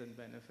gains and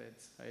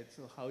benefits, right?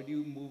 So how do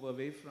you move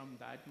away from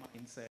that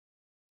mindset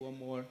to a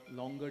more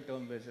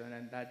longer-term vision?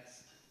 And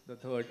that's the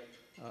third.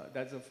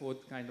 That's a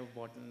fourth kind of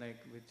bottleneck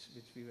which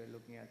we were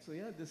looking at. So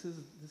yeah, this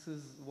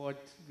is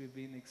what we've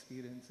been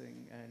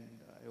experiencing, and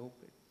I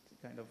hope it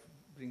kind of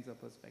brings a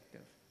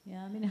perspective.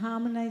 Yeah, I mean,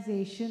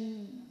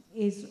 harmonization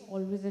is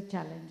always a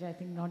challenge, I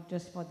think, not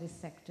just for this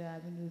sector. I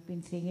mean, we've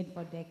been seeing it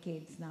for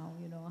decades now,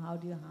 how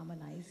do you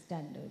harmonize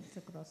standards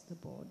across the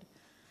board?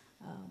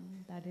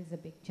 That is a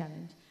big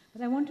challenge.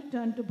 But I want to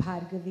turn to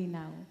Bhargavi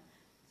now.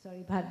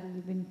 Sorry, Bhargavi,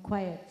 you've been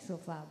quiet so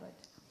far,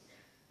 but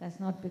that's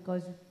not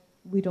because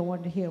we don't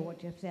want to hear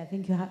what you have to say. I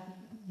think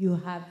you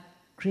have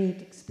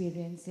great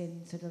experience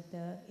in sort of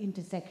the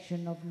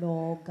intersection of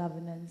law,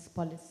 governance,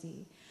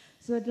 policy.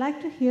 So I'd like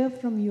to hear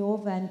from your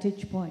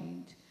vantage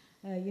point,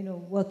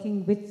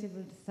 working with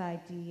civil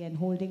society and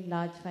holding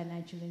large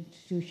financial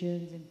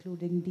institutions,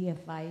 including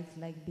DFIs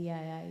like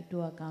BII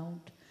to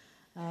account.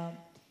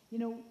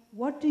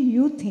 What do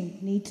you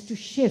think needs to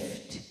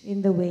shift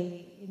in the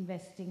way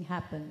investing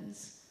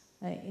happens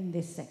in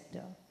this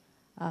sector?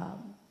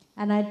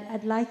 And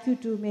I'd like you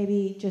to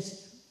maybe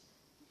just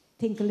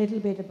think a little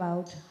bit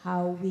about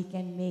how we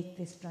can make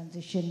this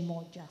transition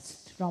more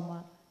just from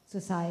a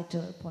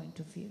societal point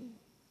of view.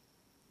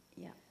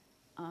 Yeah,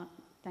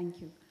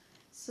 thank you.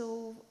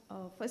 So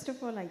first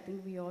of all, I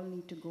think we all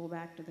need to go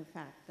back to the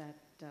fact that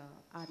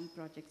RE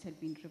projects had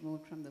been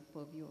removed from the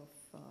purview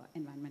of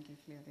environmental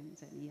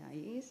clearance and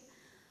EIAs.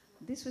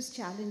 This was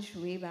challenged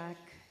way back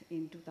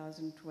in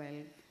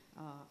 2012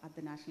 at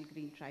the National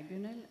Green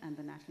Tribunal, and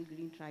the National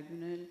Green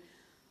Tribunal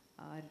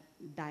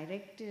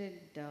directed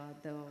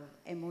the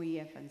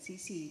MOEF and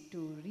CC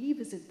to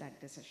revisit that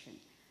decision.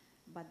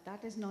 But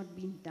that has not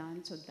been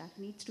done, so that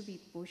needs to be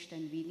pushed,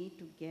 and we need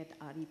to get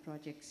RE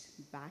projects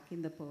back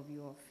in the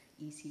purview of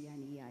EC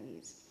and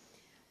EIAs.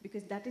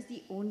 Because that is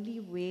the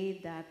only way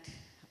that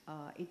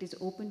it is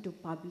open to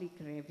public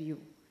review.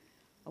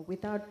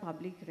 Without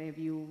public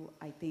review,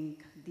 I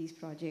think these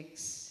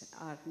projects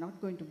are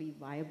not going to be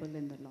viable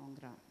in the long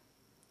run.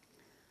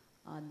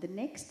 The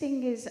next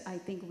thing is, I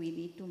think we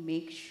need to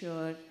make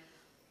sure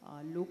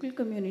local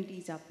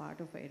communities are part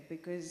of it,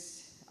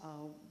 because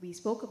we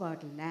spoke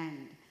about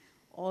land.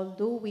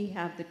 Although we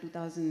have the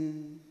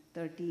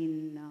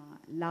 2013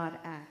 LAR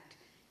Act,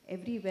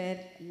 everywhere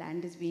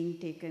land is being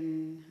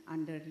taken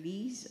under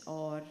lease,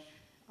 or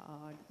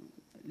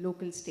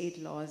local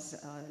state laws,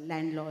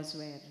 land laws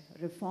were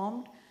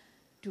reformed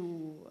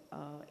to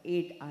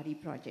aid RE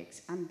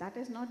projects. And that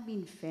has not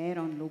been fair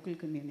on local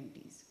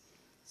communities.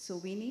 So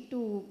we need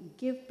to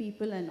give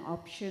people an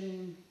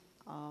option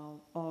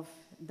of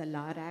the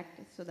LAR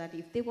Act, so that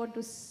if they want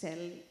to sell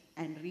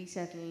and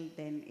resettle,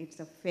 then it's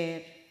a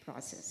fair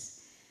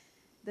process.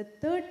 The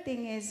third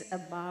thing is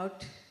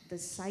about the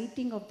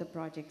siting of the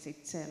projects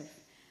itself.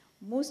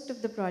 Most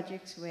of the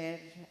projects where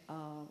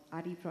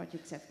RE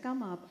projects have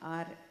come up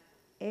are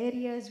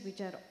areas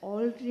which are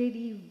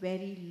already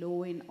very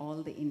low in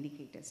all the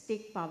indicators.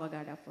 Take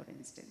Pavagada, for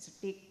instance.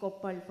 Take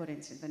Koppal, for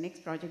instance. The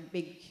next project,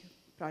 big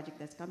project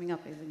that's coming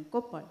up is in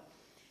Koppal.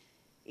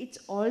 It's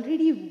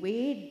already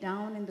way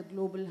down in the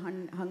global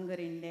hunger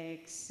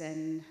index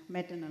and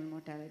maternal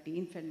mortality,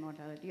 infant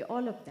mortality,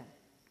 all of that.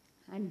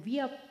 And we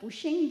are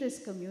pushing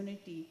this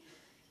community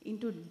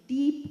into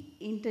deep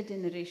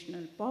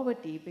intergenerational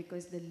poverty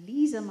because the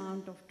lease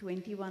amount of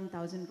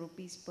 21,000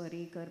 rupees per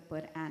acre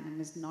per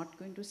annum is not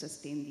going to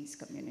sustain these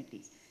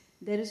communities.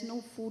 There is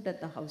no food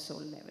at the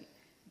household level.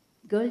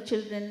 Girl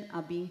children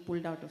are being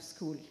pulled out of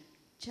school.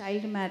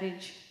 Child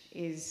marriage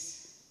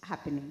is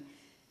happening.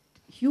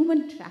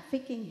 Human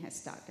trafficking has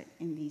started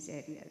in these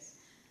areas.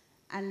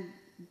 And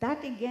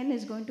that again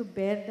is going to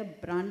bear the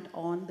brunt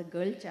on the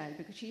girl child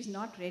because she's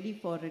not ready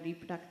for a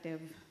reproductive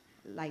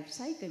life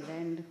cycle,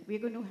 and we're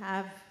going to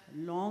have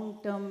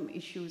long-term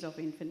issues of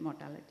infant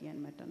mortality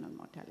and maternal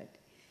mortality.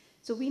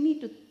 So we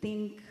need to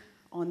think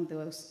on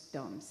those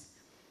terms.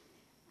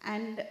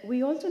 And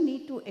we also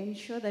need to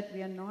ensure that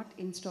we are not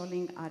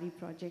installing RE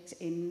projects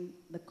in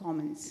the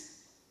commons.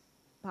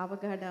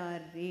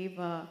 Pavagada,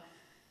 Reva,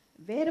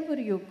 wherever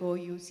you go,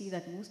 you see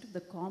that most of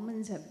the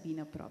commons have been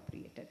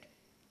appropriated.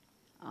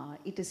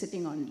 It is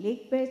sitting on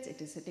lake beds,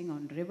 it is sitting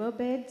on river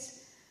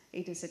beds,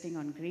 it is sitting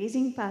on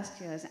grazing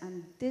pastures,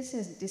 and this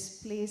has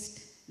displaced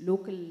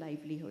local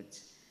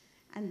livelihoods.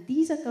 And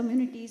these are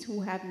communities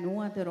who have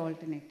no other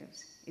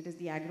alternatives. It is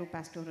the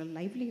agro-pastoral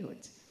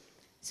livelihoods.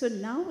 So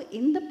now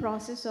in the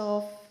process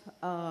of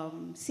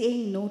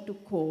saying no to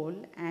coal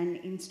and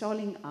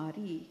installing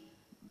RE,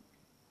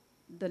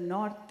 the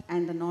north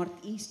and the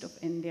northeast of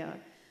India,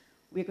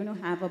 we're going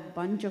to have a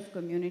bunch of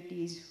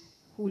communities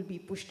who will be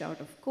pushed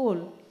out of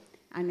coal.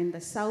 And in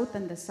the south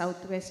and the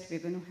southwest, we're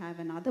going to have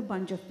another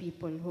bunch of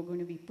people who are going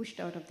to be pushed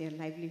out of their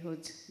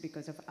livelihoods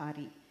because of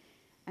RE.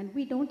 And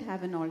we don't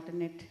have an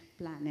alternate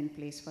plan in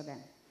place for them.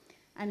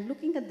 And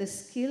looking at the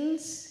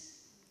skills,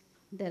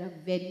 there are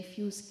very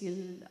few skill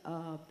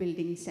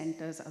building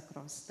centers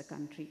across the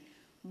country.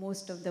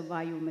 Most of the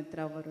Vayu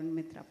Mitra, Varun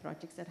Mitra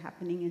projects are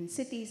happening in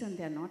cities and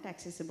they're not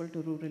accessible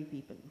to rural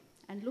people.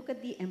 And look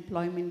at the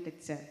employment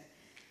itself.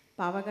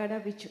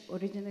 Pavagada, which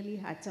originally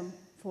had some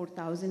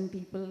 4,000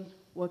 people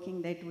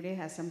working there, today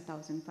has some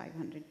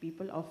 1,500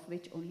 people, of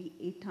which only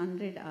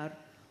 800 are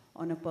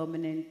on a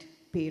permanent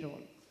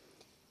payroll.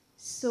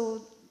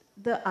 So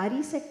the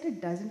RE sector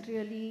doesn't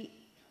really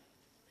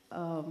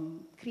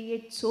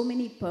create so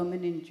many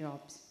permanent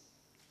jobs.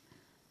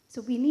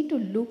 So we need to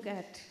look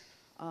at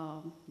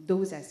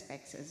those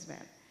aspects as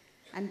well.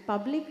 And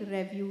public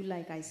review,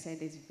 like I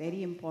said, is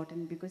very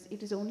important because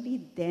it is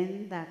only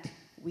then that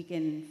we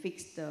can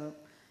fix the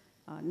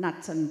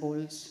nuts and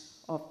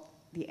bolts of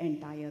the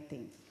entire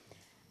thing.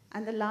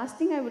 And the last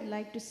thing I would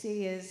like to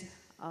say is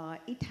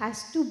it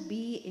has to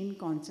be in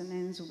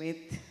consonance with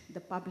the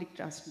public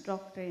trust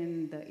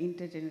doctrine, the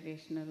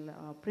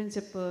intergenerational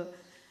principle,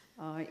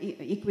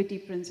 equity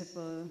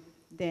principle,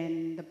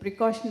 then the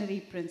precautionary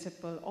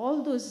principle,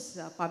 all those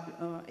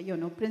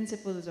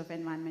principles of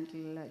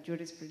environmental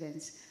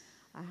jurisprudence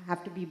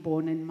have to be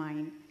borne in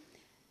mind.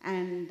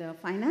 And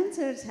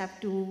financiers have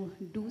to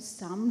do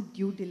some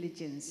due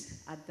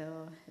diligence at the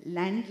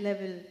land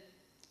level,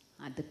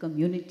 at the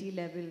community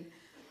level,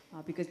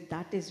 because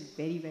that is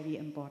very, very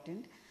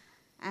important.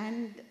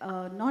 And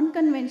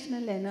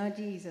non-conventional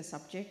energy is a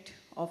subject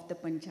of the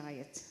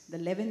panchayats. The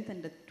 11th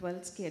and the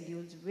 12th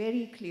schedules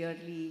very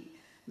clearly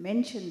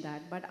mention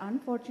that, but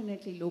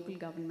unfortunately local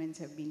governments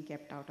have been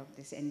kept out of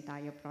this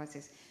entire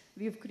process.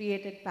 We've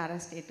created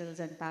parastatals,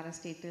 and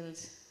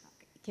parastatals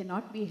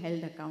cannot be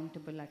held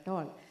accountable at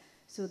all.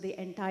 So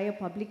the entire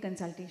public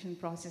consultation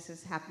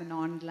processes happen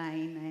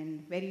online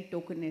and very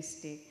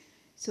tokenistic.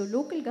 So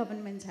local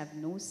governments have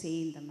no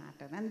say in the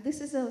matter. And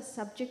this is a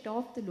subject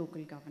of the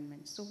local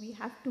government. So we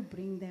have to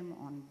bring them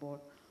on board.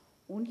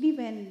 Only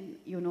when,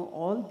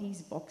 all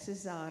these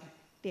boxes are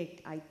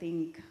ticked, I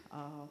think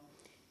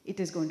it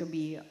is going to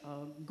be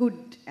a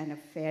good and a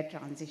fair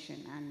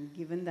transition. And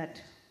given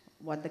that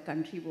what the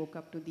country woke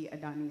up to the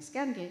Adani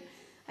scandal,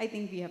 I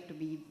think we have to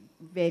be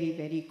very,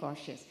 very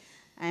cautious.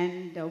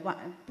 And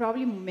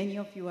probably many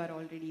of you are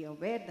already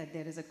aware that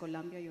there is a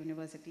Columbia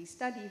University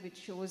study which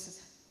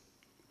shows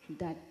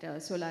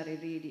that solar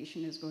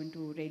irradiation is going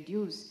to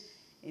reduce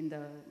in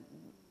the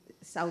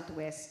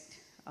southwest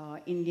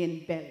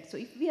Indian belt. So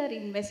if we are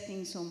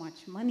investing so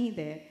much money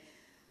there,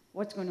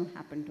 what's going to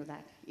happen to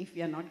that? If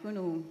we are not going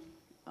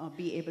to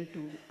be able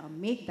to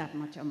make that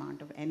much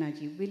amount of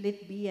energy, will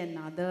it be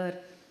another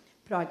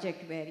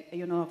project where,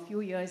 a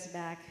few years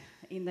back,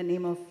 in the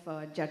name of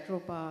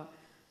Jatropa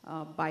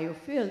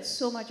biofuels,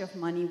 so much of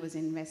money was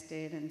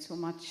invested and so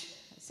much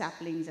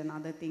saplings and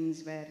other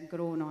things were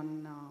grown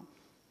on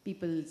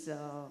people's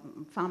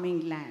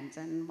farming lands,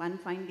 and one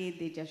fine day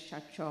they just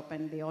shut shop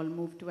and they all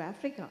move to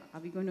Africa. Are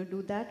we going to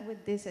do that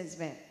with this as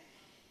well?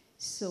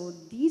 So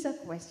these are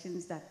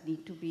questions that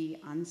need to be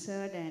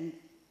answered, and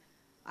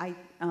I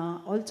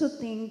also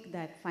think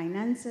that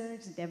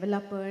financiers,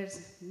 developers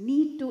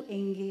need to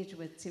engage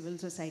with civil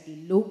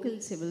society, local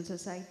civil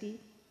society,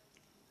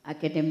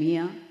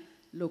 academia,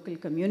 local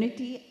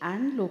community,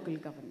 and local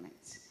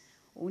governments.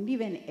 Only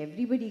when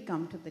everybody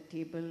come to the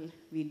table,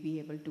 we'll be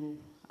able to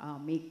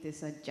make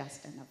this a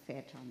just and a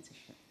fair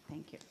transition.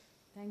 Thank you.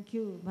 Thank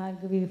you,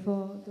 Bhargavi,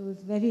 for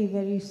those very,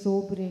 very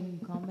sobering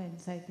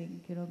comments. I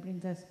think,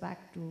 brings us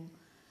back to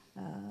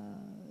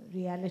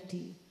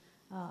reality.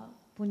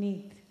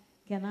 Puneet,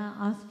 can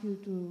I ask you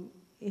to,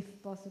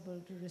 if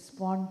possible, to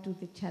respond to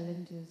the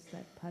challenges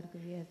that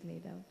Bhargavi has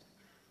laid out?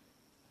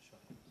 Sure.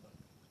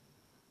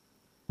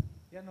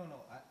 Yeah, no.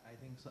 I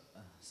think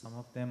some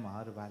of them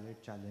are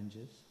valid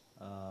challenges,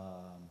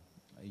 and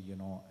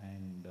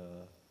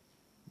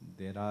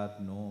there are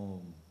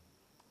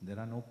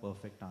no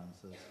perfect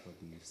answers for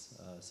these.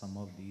 Some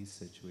of these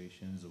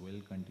situations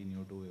will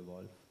continue to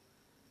evolve.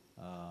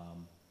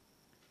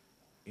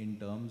 In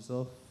terms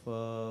of,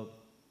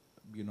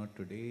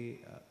 today,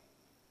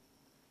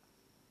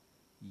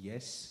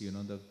 yes,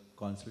 the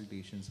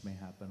consultations may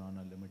happen on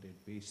a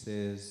limited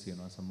basis,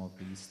 some of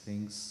these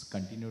things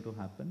continue to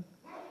happen.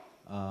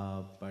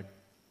 But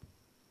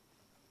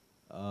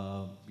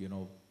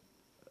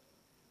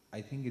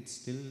I think it's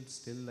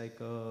still like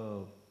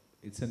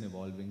it's an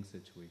evolving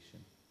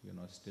situation.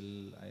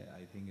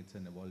 I think it's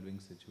an evolving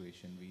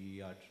situation.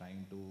 We are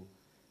trying to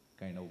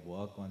kind of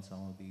work on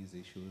some of these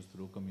issues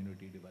through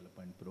community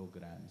development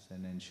programs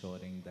and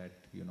ensuring that,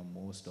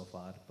 most of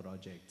our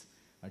projects,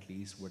 at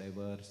least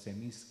whatever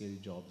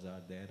semi-skilled jobs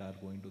are there, are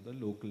going to the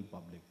local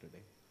public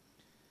today.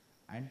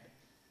 And,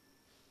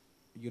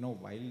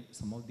 while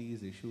some of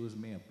these issues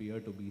may appear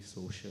to be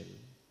social,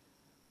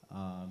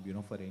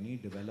 for any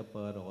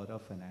developer or a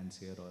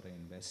financier or an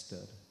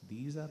investor,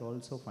 these are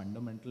also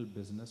fundamental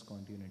business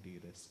continuity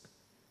risk.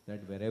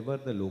 That wherever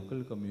the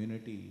local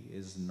community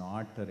is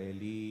not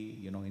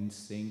really, in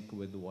sync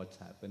with what's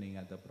happening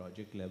at the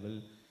project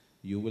level,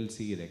 you will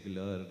see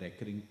regular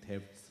recurring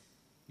thefts,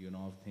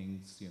 of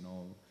things,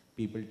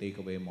 people take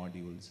away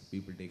modules,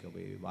 people take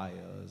away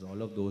wires,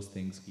 all of those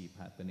things keep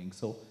happening.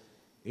 So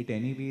it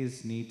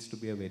anyways needs to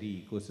be a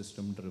very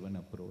ecosystem-driven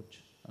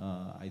approach.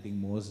 I think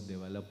most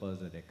developers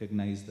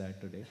recognize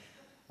that today.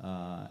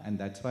 And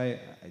that's why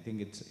I think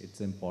it's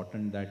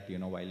important that,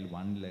 while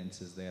one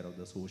lens is there of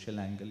the social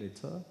angle,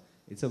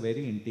 it's a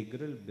very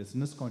integral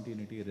business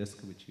continuity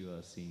risk which you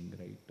are seeing,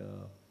 right?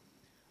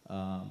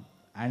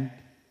 And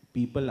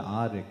people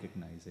are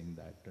recognizing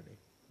that today.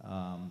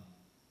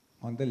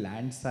 On the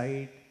land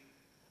side,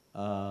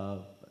 I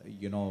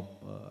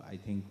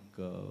think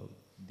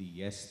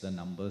the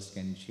numbers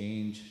can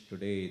change.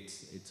 Today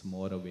it's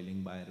more a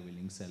willing buyer,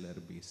 willing seller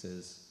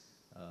basis.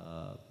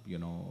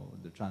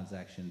 The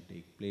transaction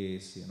take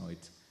place,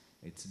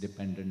 it's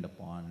dependent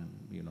upon,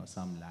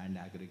 some land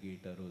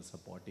aggregator who's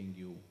supporting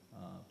you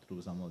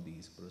through some of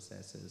these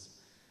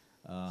processes.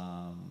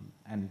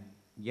 And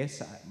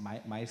yes,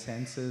 my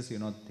sense is,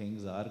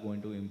 things are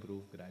going to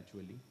improve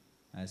gradually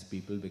as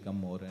people become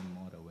more and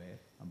more aware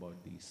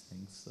about these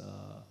things.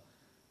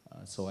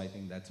 So I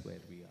think that's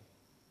where we are.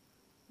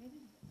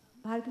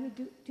 Bhargavi,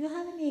 do you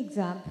have any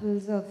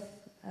examples of,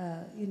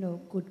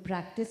 good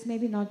practice,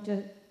 maybe not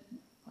just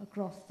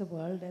across the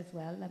world as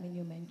well? I mean,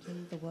 you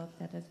mentioned the work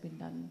that has been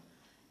done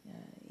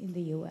in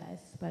the US,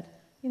 but,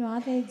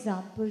 are there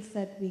examples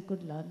that we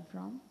could learn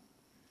from?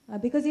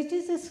 Because it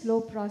is a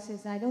slow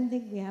process. I don't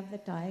think we have the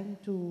time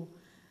to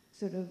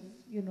sort of,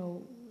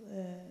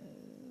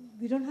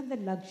 we don't have the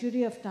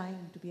luxury of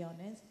time, to be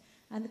honest.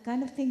 And the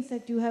kind of things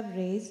that you have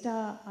raised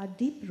are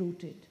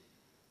deep-rooted.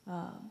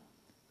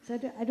 So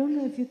I don't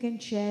know if you can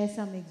share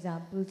some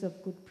examples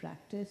of good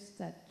practice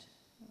that...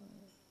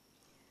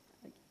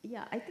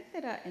 Yeah, I think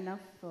there are enough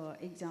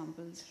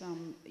examples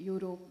from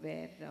Europe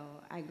where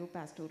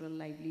agro-pastoral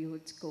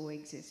livelihoods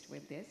coexist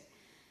with this.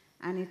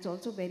 And it's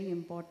also very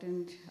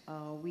important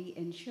we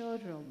ensure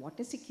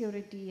water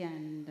security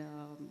and,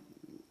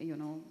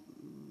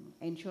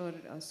 ensure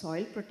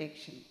soil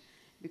protection.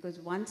 Because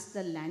once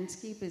the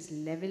landscape is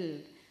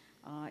leveled,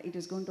 it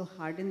is going to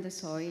harden the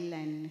soil,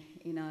 and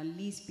in a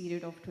lease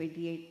period of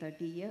 28,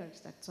 30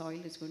 years, that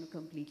soil is going to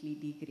completely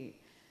degrade.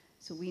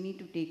 So we need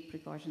to take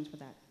precautions for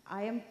that.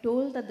 I am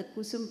told that the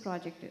Kusum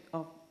project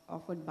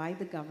offered by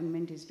the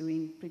government is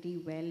doing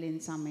pretty well in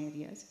some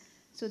areas.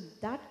 So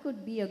that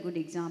could be a good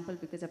example,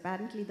 because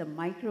apparently the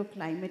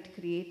microclimate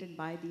created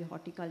by the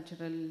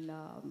horticultural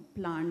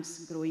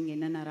plants growing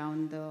in and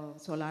around the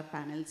solar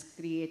panels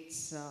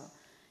creates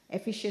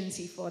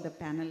efficiency for the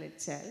panel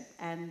itself,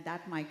 and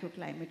that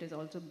microclimate is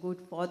also good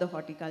for the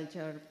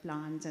horticulture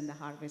plants, and the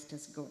harvest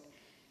is good.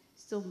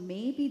 So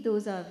maybe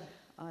those are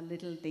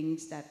little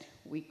things that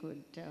we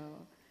could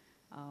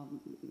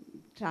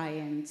try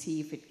and see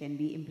if it can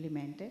be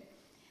implemented.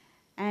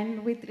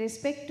 And with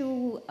respect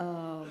to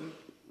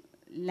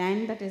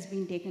land that has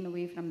been taken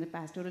away from the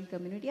pastoral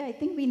community, I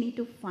think we need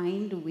to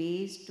find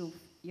ways to,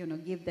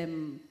 give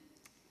them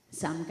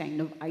some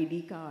kind of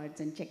ID cards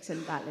and checks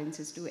and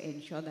balances to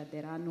ensure that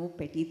there are no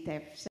petty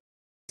thefts,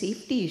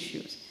 safety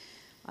issues.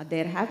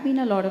 There have been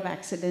a lot of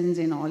accidents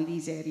in all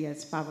these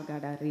areas,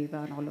 Pavagada,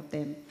 Reva, and all of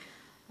them.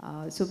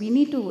 So we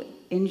need to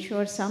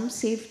ensure some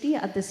safety,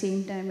 at the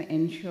same time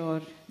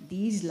ensure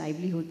these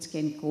livelihoods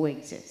can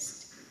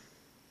coexist.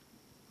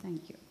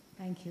 Thank you.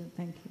 Thank you,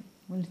 thank you.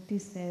 Well, at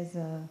least there's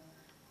a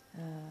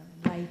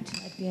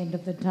light at the end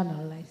of the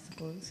tunnel, I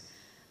suppose.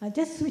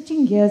 Just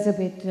switching gears a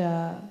bit,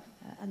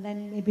 and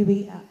then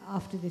maybe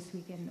after this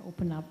we can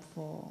open up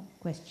for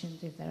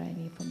questions if there are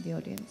any from the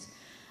audience.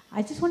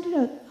 I just wanted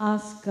to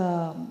ask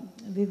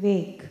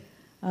Vivek,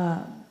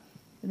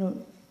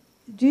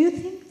 do you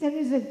think there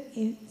is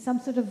some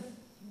sort of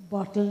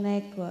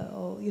bottleneck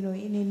or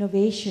in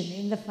innovation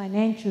in the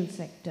financial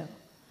sector?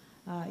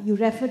 You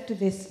referred to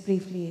this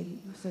briefly,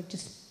 so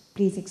just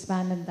please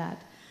expand on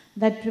that.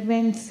 That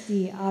prevents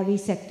the RE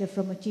sector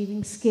from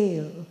achieving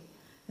scale,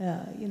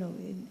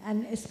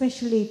 and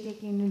especially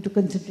taking into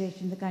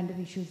consideration the kind of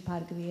issues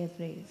Bhargavi has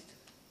raised.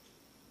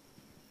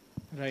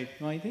 Right.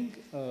 No, I think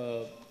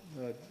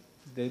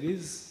there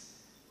is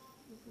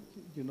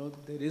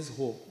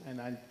hope, and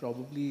I'll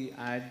probably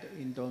add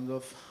in terms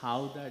of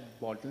how that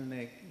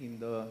bottleneck in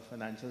the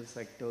financial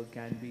sector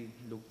can be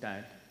looked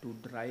at to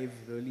drive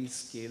really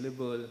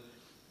scalable,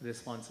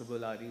 responsible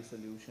RE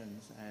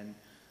solutions. And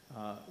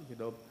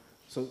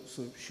so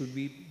should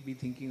we be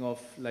thinking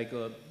of like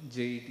a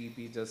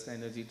JETP, Just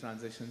Energy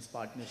Transitions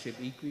Partnership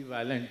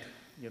equivalent,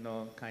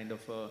 kind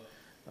of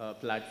a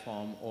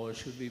platform, or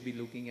should we be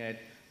looking at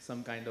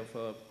some kind of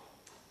a,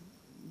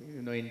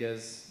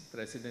 India's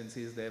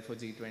presidency is there for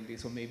G20,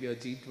 so maybe a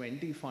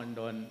G20 fund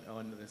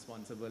on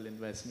responsible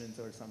investments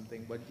or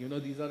something. But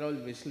these are all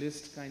wish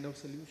list kind of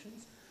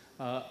solutions.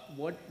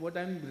 What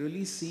I'm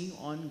really seeing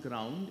on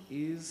ground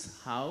is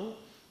how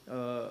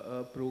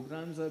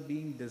programs are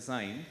being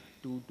designed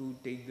to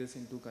take this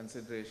into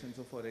consideration.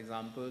 So for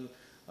example,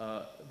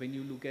 when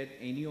you look at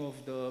any of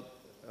the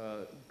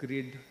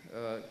grid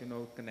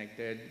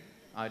connected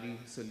RE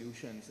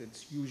solutions,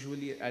 it's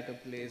usually at a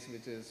place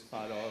which is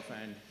far off,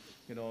 and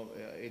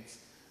it's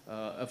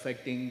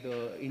affecting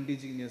the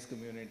indigenous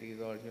communities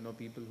or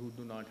people who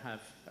do not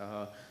have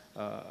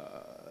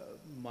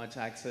much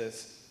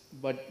access.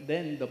 But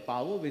then the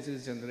power which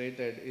is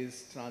generated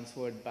is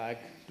transferred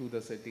back to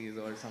the cities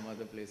or some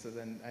other places,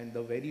 and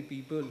the very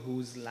people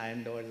whose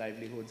land or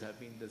livelihoods have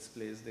been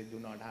displaced, they do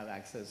not have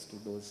access to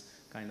those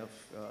kind of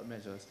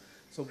measures.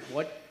 So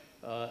what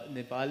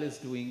Nepal is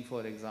doing,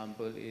 for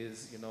example,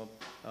 is,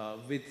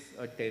 with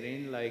a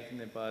terrain like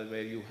Nepal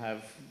where you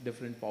have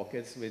different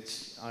pockets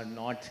which are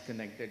not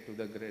connected to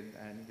the grid,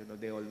 and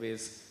they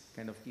always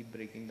kind of keep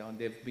breaking down.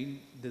 They've been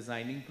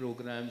designing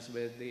programs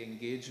where they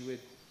engage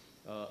with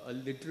a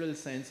literal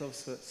sense of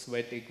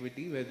sweat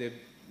equity, where they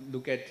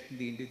look at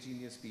the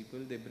indigenous people,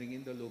 they bring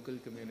in the local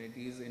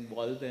communities,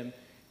 involve them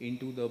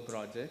into the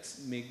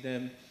projects, make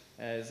them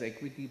as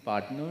equity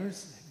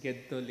partners,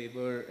 get the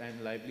labor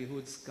and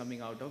livelihoods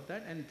coming out of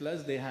that, and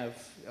plus they have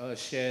a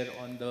share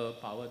on the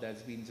power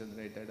that's been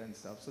generated and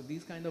stuff. So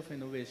these kind of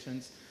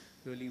innovations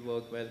really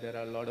work well. There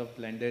are a lot of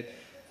blended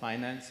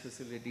finance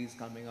facilities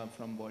coming up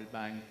from World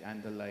Bank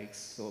and the likes.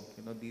 So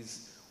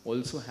these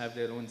also have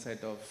their own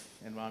set of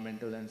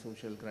environmental and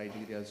social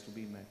criteria to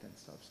be met and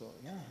stuff. So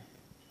yeah.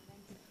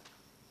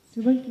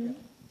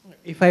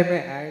 If I may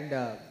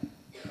add,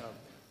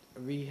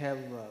 we have,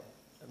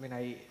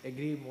 I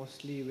agree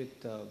mostly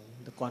with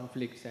the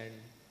conflicts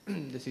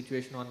and the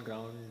situation on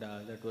ground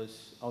that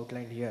was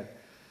outlined here.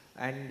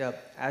 And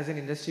as an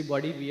industry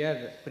body, we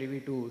are privy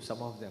to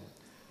some of them.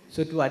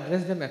 So to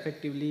address them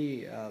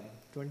effectively,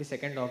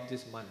 22nd of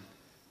this month,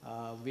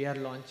 we are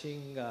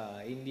launching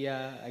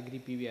India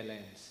Agri-PV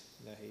Alliance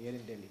here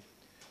in Delhi.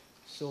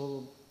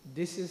 So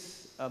this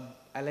is an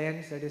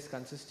alliance that is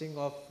consisting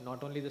of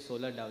not only the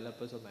solar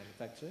developers or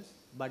manufacturers,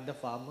 but the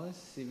farmers,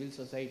 civil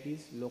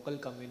societies, local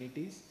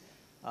communities,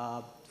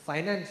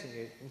 financing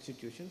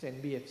institutions,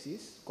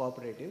 NBFCs,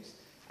 cooperatives,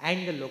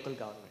 and the local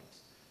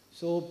governments.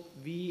 So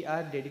we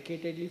are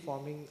dedicatedly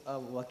forming a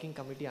working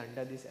committee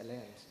under this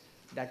alliance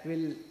that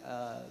will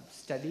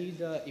study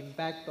the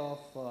impact of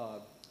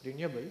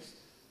renewables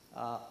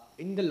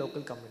in the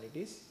local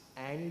communities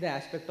and the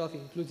aspect of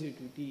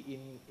inclusivity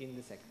in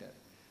the sector.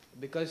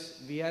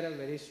 Because we are a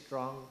very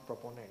strong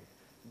proponent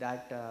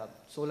that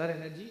solar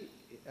energy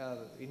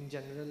in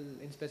general,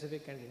 in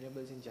specific, and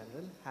renewables in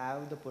general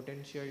have the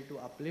potential to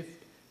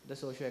uplift the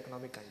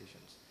socio-economic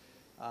conditions.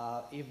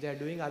 If they are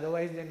doing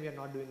otherwise, then we are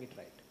not doing it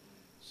right.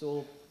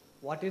 So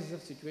what is the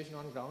situation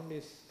on ground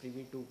is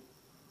privy to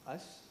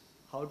us.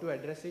 How to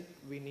address it,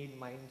 we need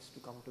minds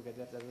to come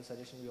together. There was a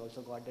suggestion we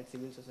also got that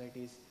civil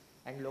societies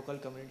and local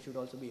communities should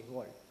also be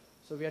involved.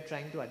 So we are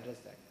trying to address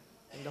that.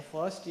 In the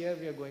first year,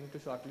 we are going to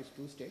shortlist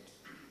 2 states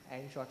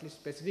and shortlist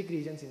specific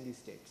regions in these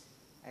states,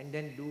 and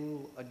then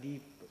do a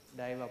deep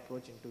dive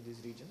approach into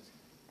these regions,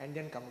 and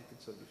then come up with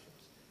solutions.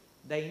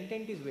 The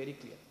intent is very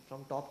clear,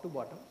 from top to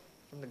bottom.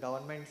 from the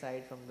government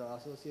side, from the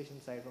association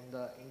side, from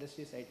the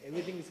industry side,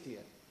 everything is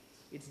clear.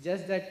 It's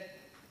just that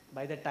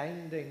by the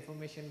time the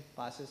information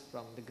passes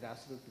from the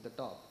grassroots to the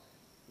top,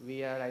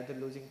 we are either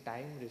losing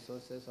time,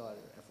 resources, or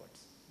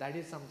efforts. That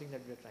is something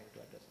that we are trying to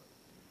address.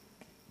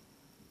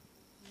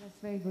 That's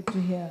very good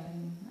to hear.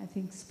 And I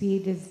think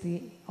speed is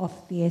of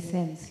the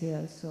essence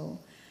here. So,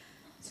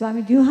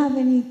 Swami, do you have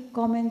any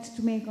comments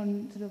to make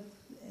on sort of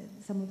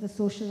some of the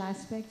social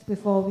aspects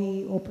before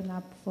we open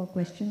up for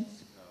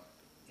questions?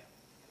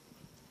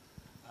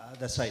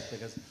 That's right,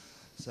 because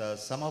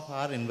some of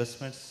our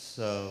investments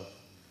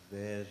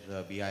where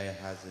BI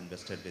has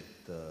invested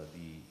with the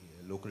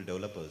local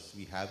developers,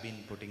 we have been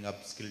putting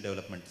up skill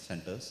development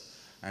centers,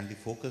 and the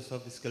focus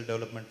of the skill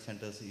development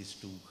centers is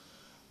to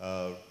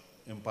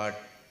impart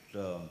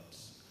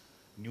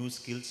new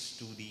skills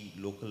to the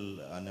local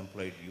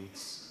unemployed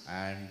youths,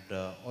 and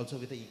also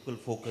with the equal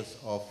focus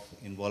of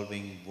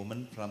involving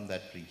women from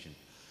that region.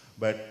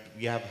 But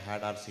we have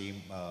had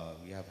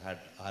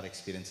our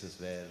experiences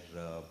where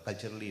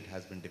culturally it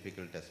has been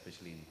difficult,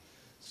 especially in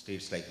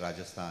states like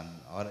Rajasthan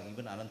or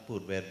even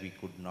Anandpur, where we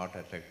could not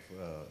attract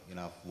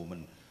enough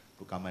women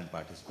to come and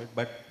participate.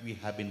 But we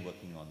have been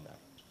working on that.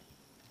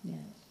 Yes,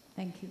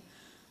 thank you.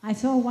 I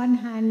saw one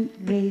hand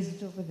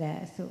raised over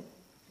there, so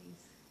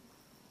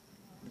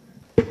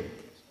please.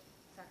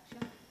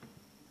 Saksha?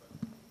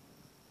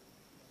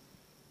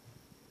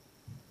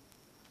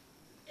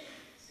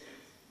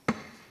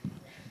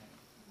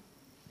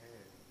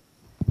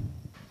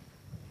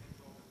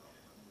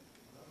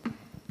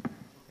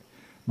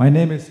 My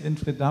name is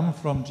Winfried Damm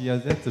from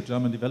GIZ, the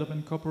German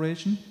Development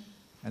Corporation,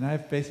 and I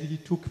have basically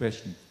two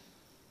questions.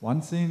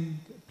 One thing,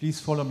 please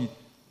follow me.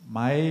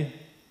 My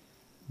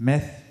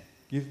math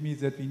gives me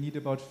that we need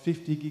about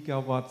 50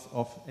 gigawatts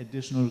of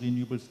additional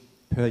renewables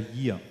per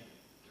year.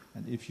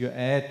 And if you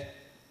add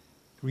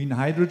green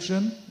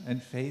hydrogen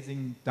and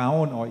phasing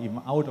down or even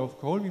out of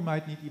coal, we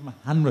might need even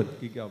 100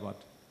 gigawatt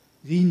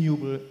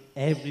renewable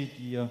every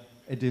year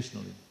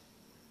additionally.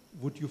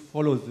 Would you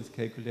follow this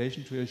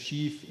calculation to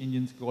achieve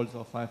India's goals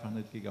of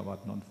 500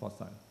 gigawatt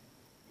non-fossil?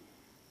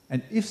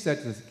 And if that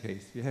is the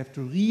case, we have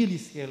to really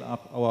scale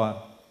up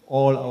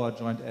all our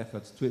joint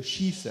efforts to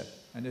achieve that.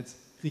 And it's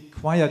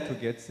required to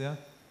get there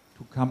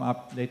to come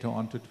up later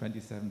on to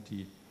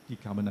 2070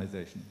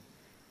 decarbonization.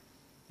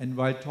 And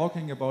while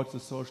talking about the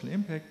social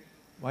impact,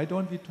 why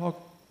don't we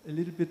talk a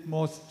little bit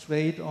more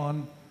straight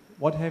on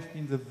what have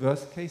been the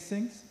worst case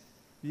things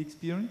we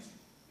experience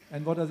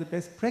and what are the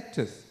best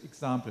practice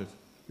examples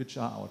which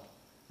are out.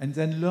 And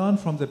then learn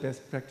from the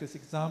best practice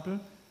example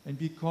and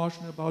be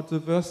cautious about the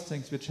worst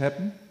things which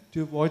happen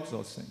to avoid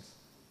those things.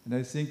 And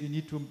I think we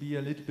need to be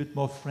a little bit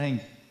more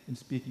frank in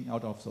speaking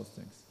out of those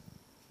things.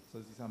 So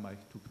these are my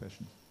two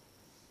questions.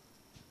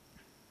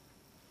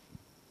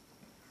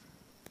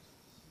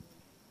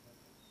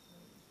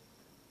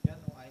 Yeah,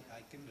 no,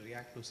 I can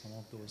react to some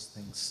of those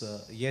things.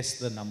 Yes,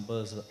 the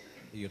numbers, are,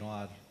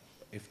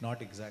 if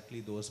not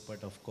exactly those,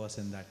 but of course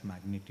in that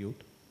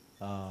magnitude.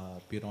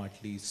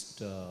 At least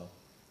to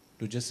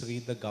just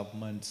read the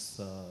government's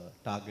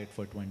target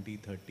for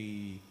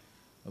 2030,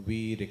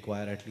 we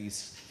require at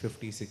least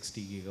 50,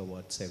 60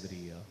 gigawatts every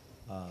year,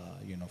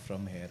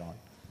 from here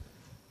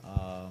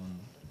on.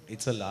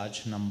 It's a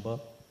large number,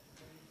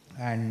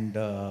 and,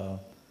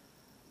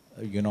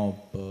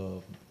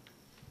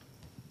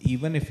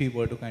 even if we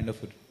were to kind of,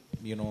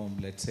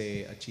 let's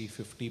say achieve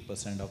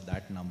 50% of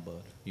that number,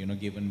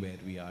 given where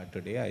we are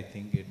today, I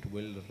think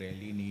we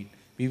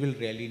will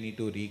really need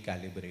to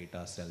recalibrate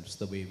ourselves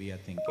the way we are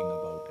thinking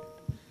about it.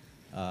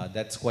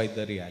 That's quite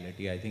the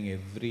reality. I think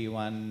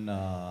everyone,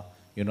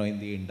 in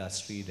the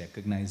industry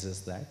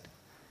recognizes that.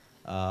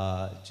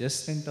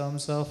 Just in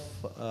terms of,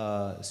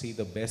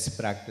 the best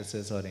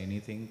practices or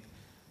anything,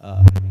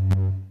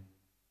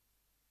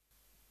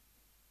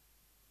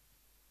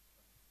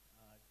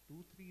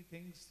 two, three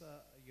things,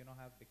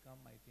 have become,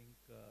 I think,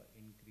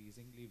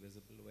 increasingly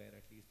visible where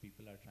at least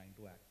people are trying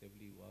to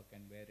actively work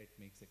and where it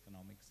makes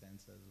economic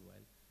sense as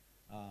well.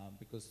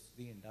 Because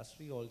the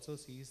industry also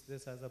sees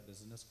this as a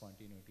business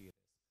continuity risk,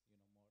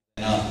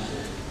 more than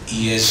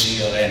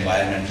ESG or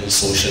environmental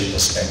social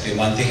perspective.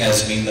 One thing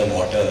has been the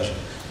water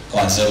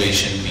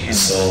conservation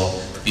piece. So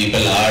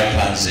people are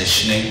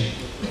transitioning,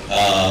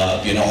 all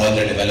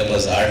the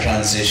developers are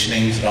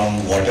transitioning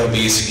from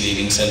water-based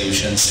cleaning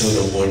solutions to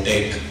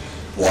robotic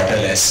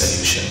waterless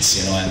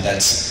solutions, and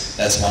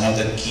that's one of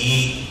the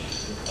key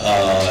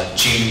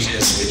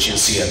changes which you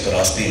see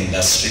across the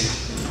industry.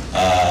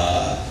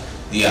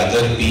 The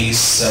other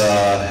piece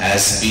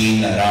has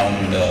been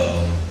around,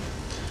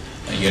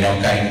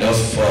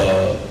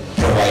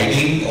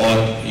 providing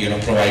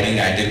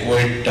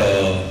adequate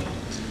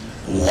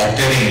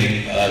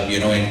watering,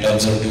 in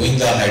terms of doing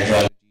the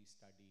hydrology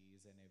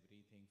studies and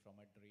everything from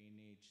a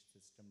drainage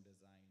system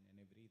design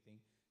and everything,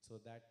 so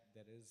that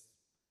there is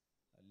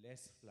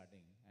less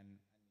flooding.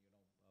 And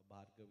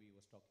Bhargavi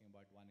was talking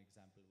about one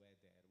example where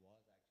there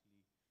was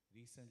actually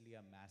recently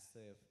a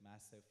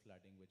massive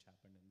flooding which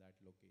happened in that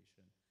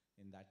location,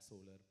 in that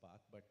solar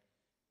park. But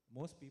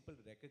most people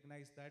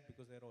recognize that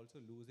because they're also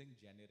losing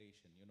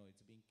generation. You know,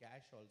 it's being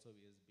cash also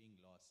is being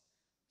lost.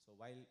 So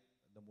while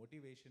the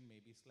motivation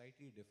may be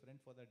slightly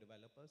different for the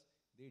developers,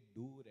 they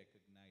do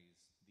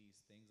recognize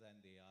these things and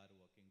they are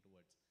working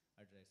towards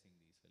addressing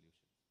these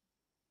solutions.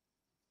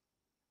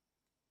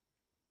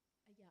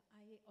 Yeah,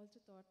 I also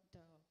thought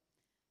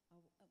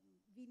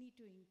we need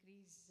to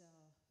increase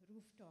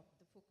rooftop.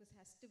 The focus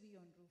has to be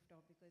on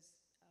rooftop because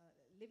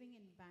living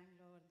in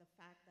Bangalore, the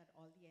fact that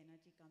all the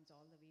energy comes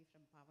all the way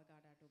from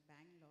Pavagada to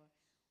Bangalore,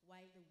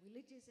 while the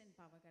villages in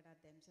Pavagada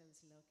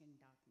themselves lurk in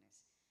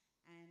darkness.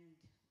 And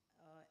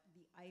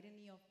the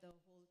irony of the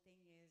whole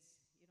thing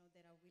is, you know,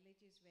 there are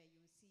villages where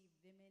you see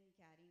women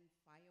carrying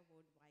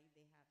firewood while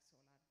they have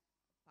solar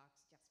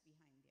parks just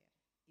behind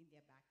in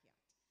their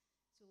backyard.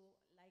 So,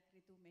 like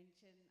Ritu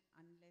mentioned,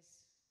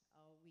 unless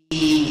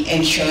we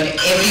ensure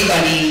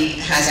everybody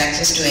has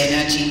access to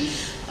energy,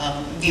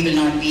 we will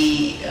not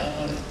be,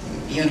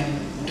 you know,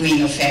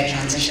 doing a fair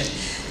transition.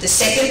 The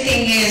second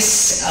thing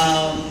is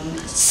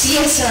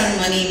CSR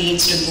money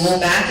needs to go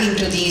back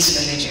into these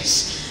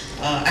villages.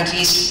 At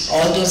least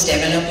all those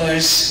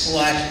developers who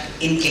are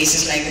in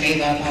places like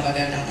Reva,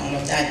 Pavagada, and all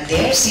of that,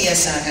 their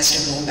CSR has to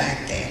go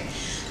back there.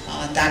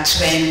 That's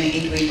when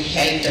it will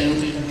help the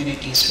local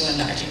communities to a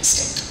large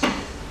extent.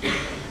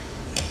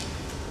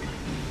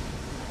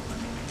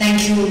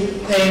 Thank you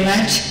very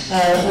much.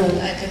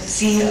 I can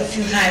see a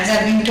few hands.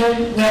 I've been told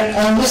we're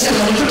almost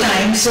out of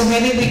time, so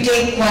maybe we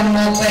take one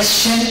more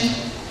question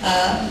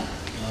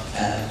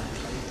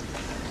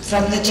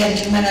from the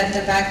gentleman at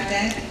the back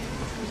there.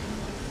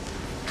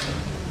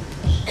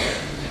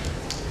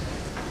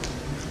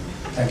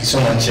 Thank you so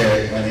much.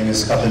 My name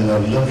is Kapil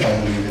Navla,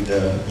 family with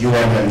the UM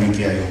and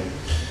NITI Aayog.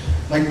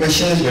 My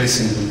question is very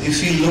simple. If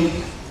we look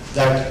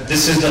that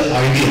this is the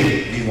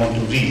ideal we want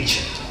to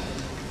reach,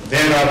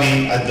 where are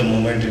we at the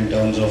moment in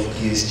terms of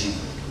ESG?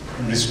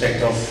 In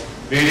respect of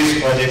various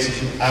projects,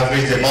 if you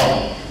average them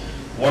out,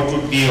 what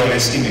would be your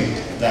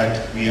estimate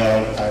that we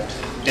are at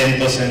 10%,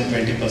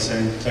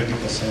 20%,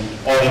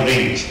 30%, or the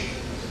range?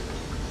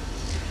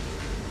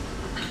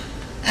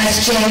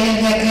 As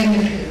chairman, I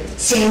can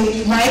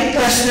say my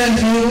personal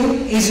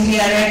view is we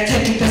are at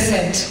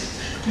 30%.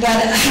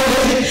 But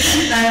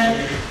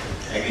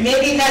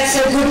maybe that's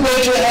a good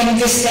way to end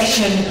this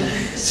session.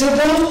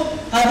 Subbu,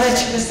 how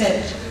much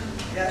percent?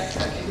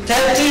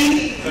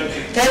 30,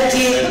 20.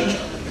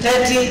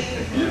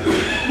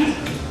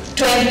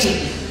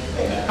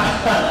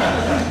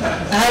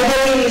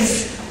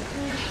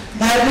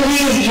 Barbary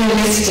is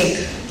realistic.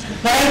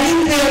 But I think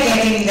we are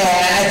getting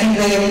there. I think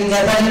we are getting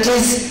there. But it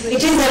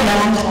is a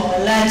long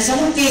haul. And some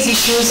of these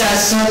issues are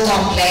so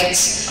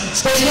complex,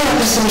 especially on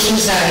the social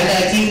side.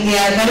 I think they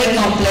are very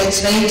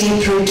complex, very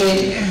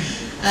deep-rooted.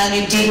 And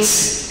it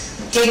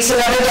takes a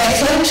lot of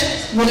effort,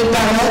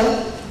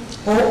 willpower,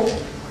 hope,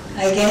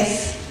 I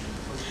guess.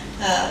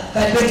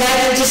 But with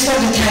that, I just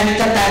want to thank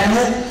the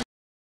panel.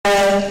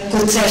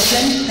 Good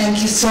session. Thank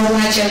you so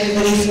much,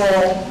 everybody, for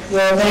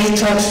your very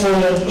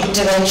thoughtful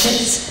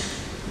interventions.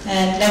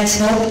 And let's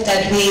hope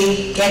that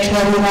we get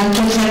where we want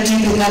to.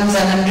 30 becomes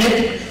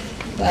 100.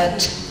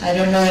 But I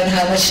don't know in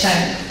how much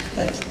time.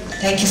 But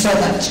thank you so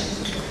much.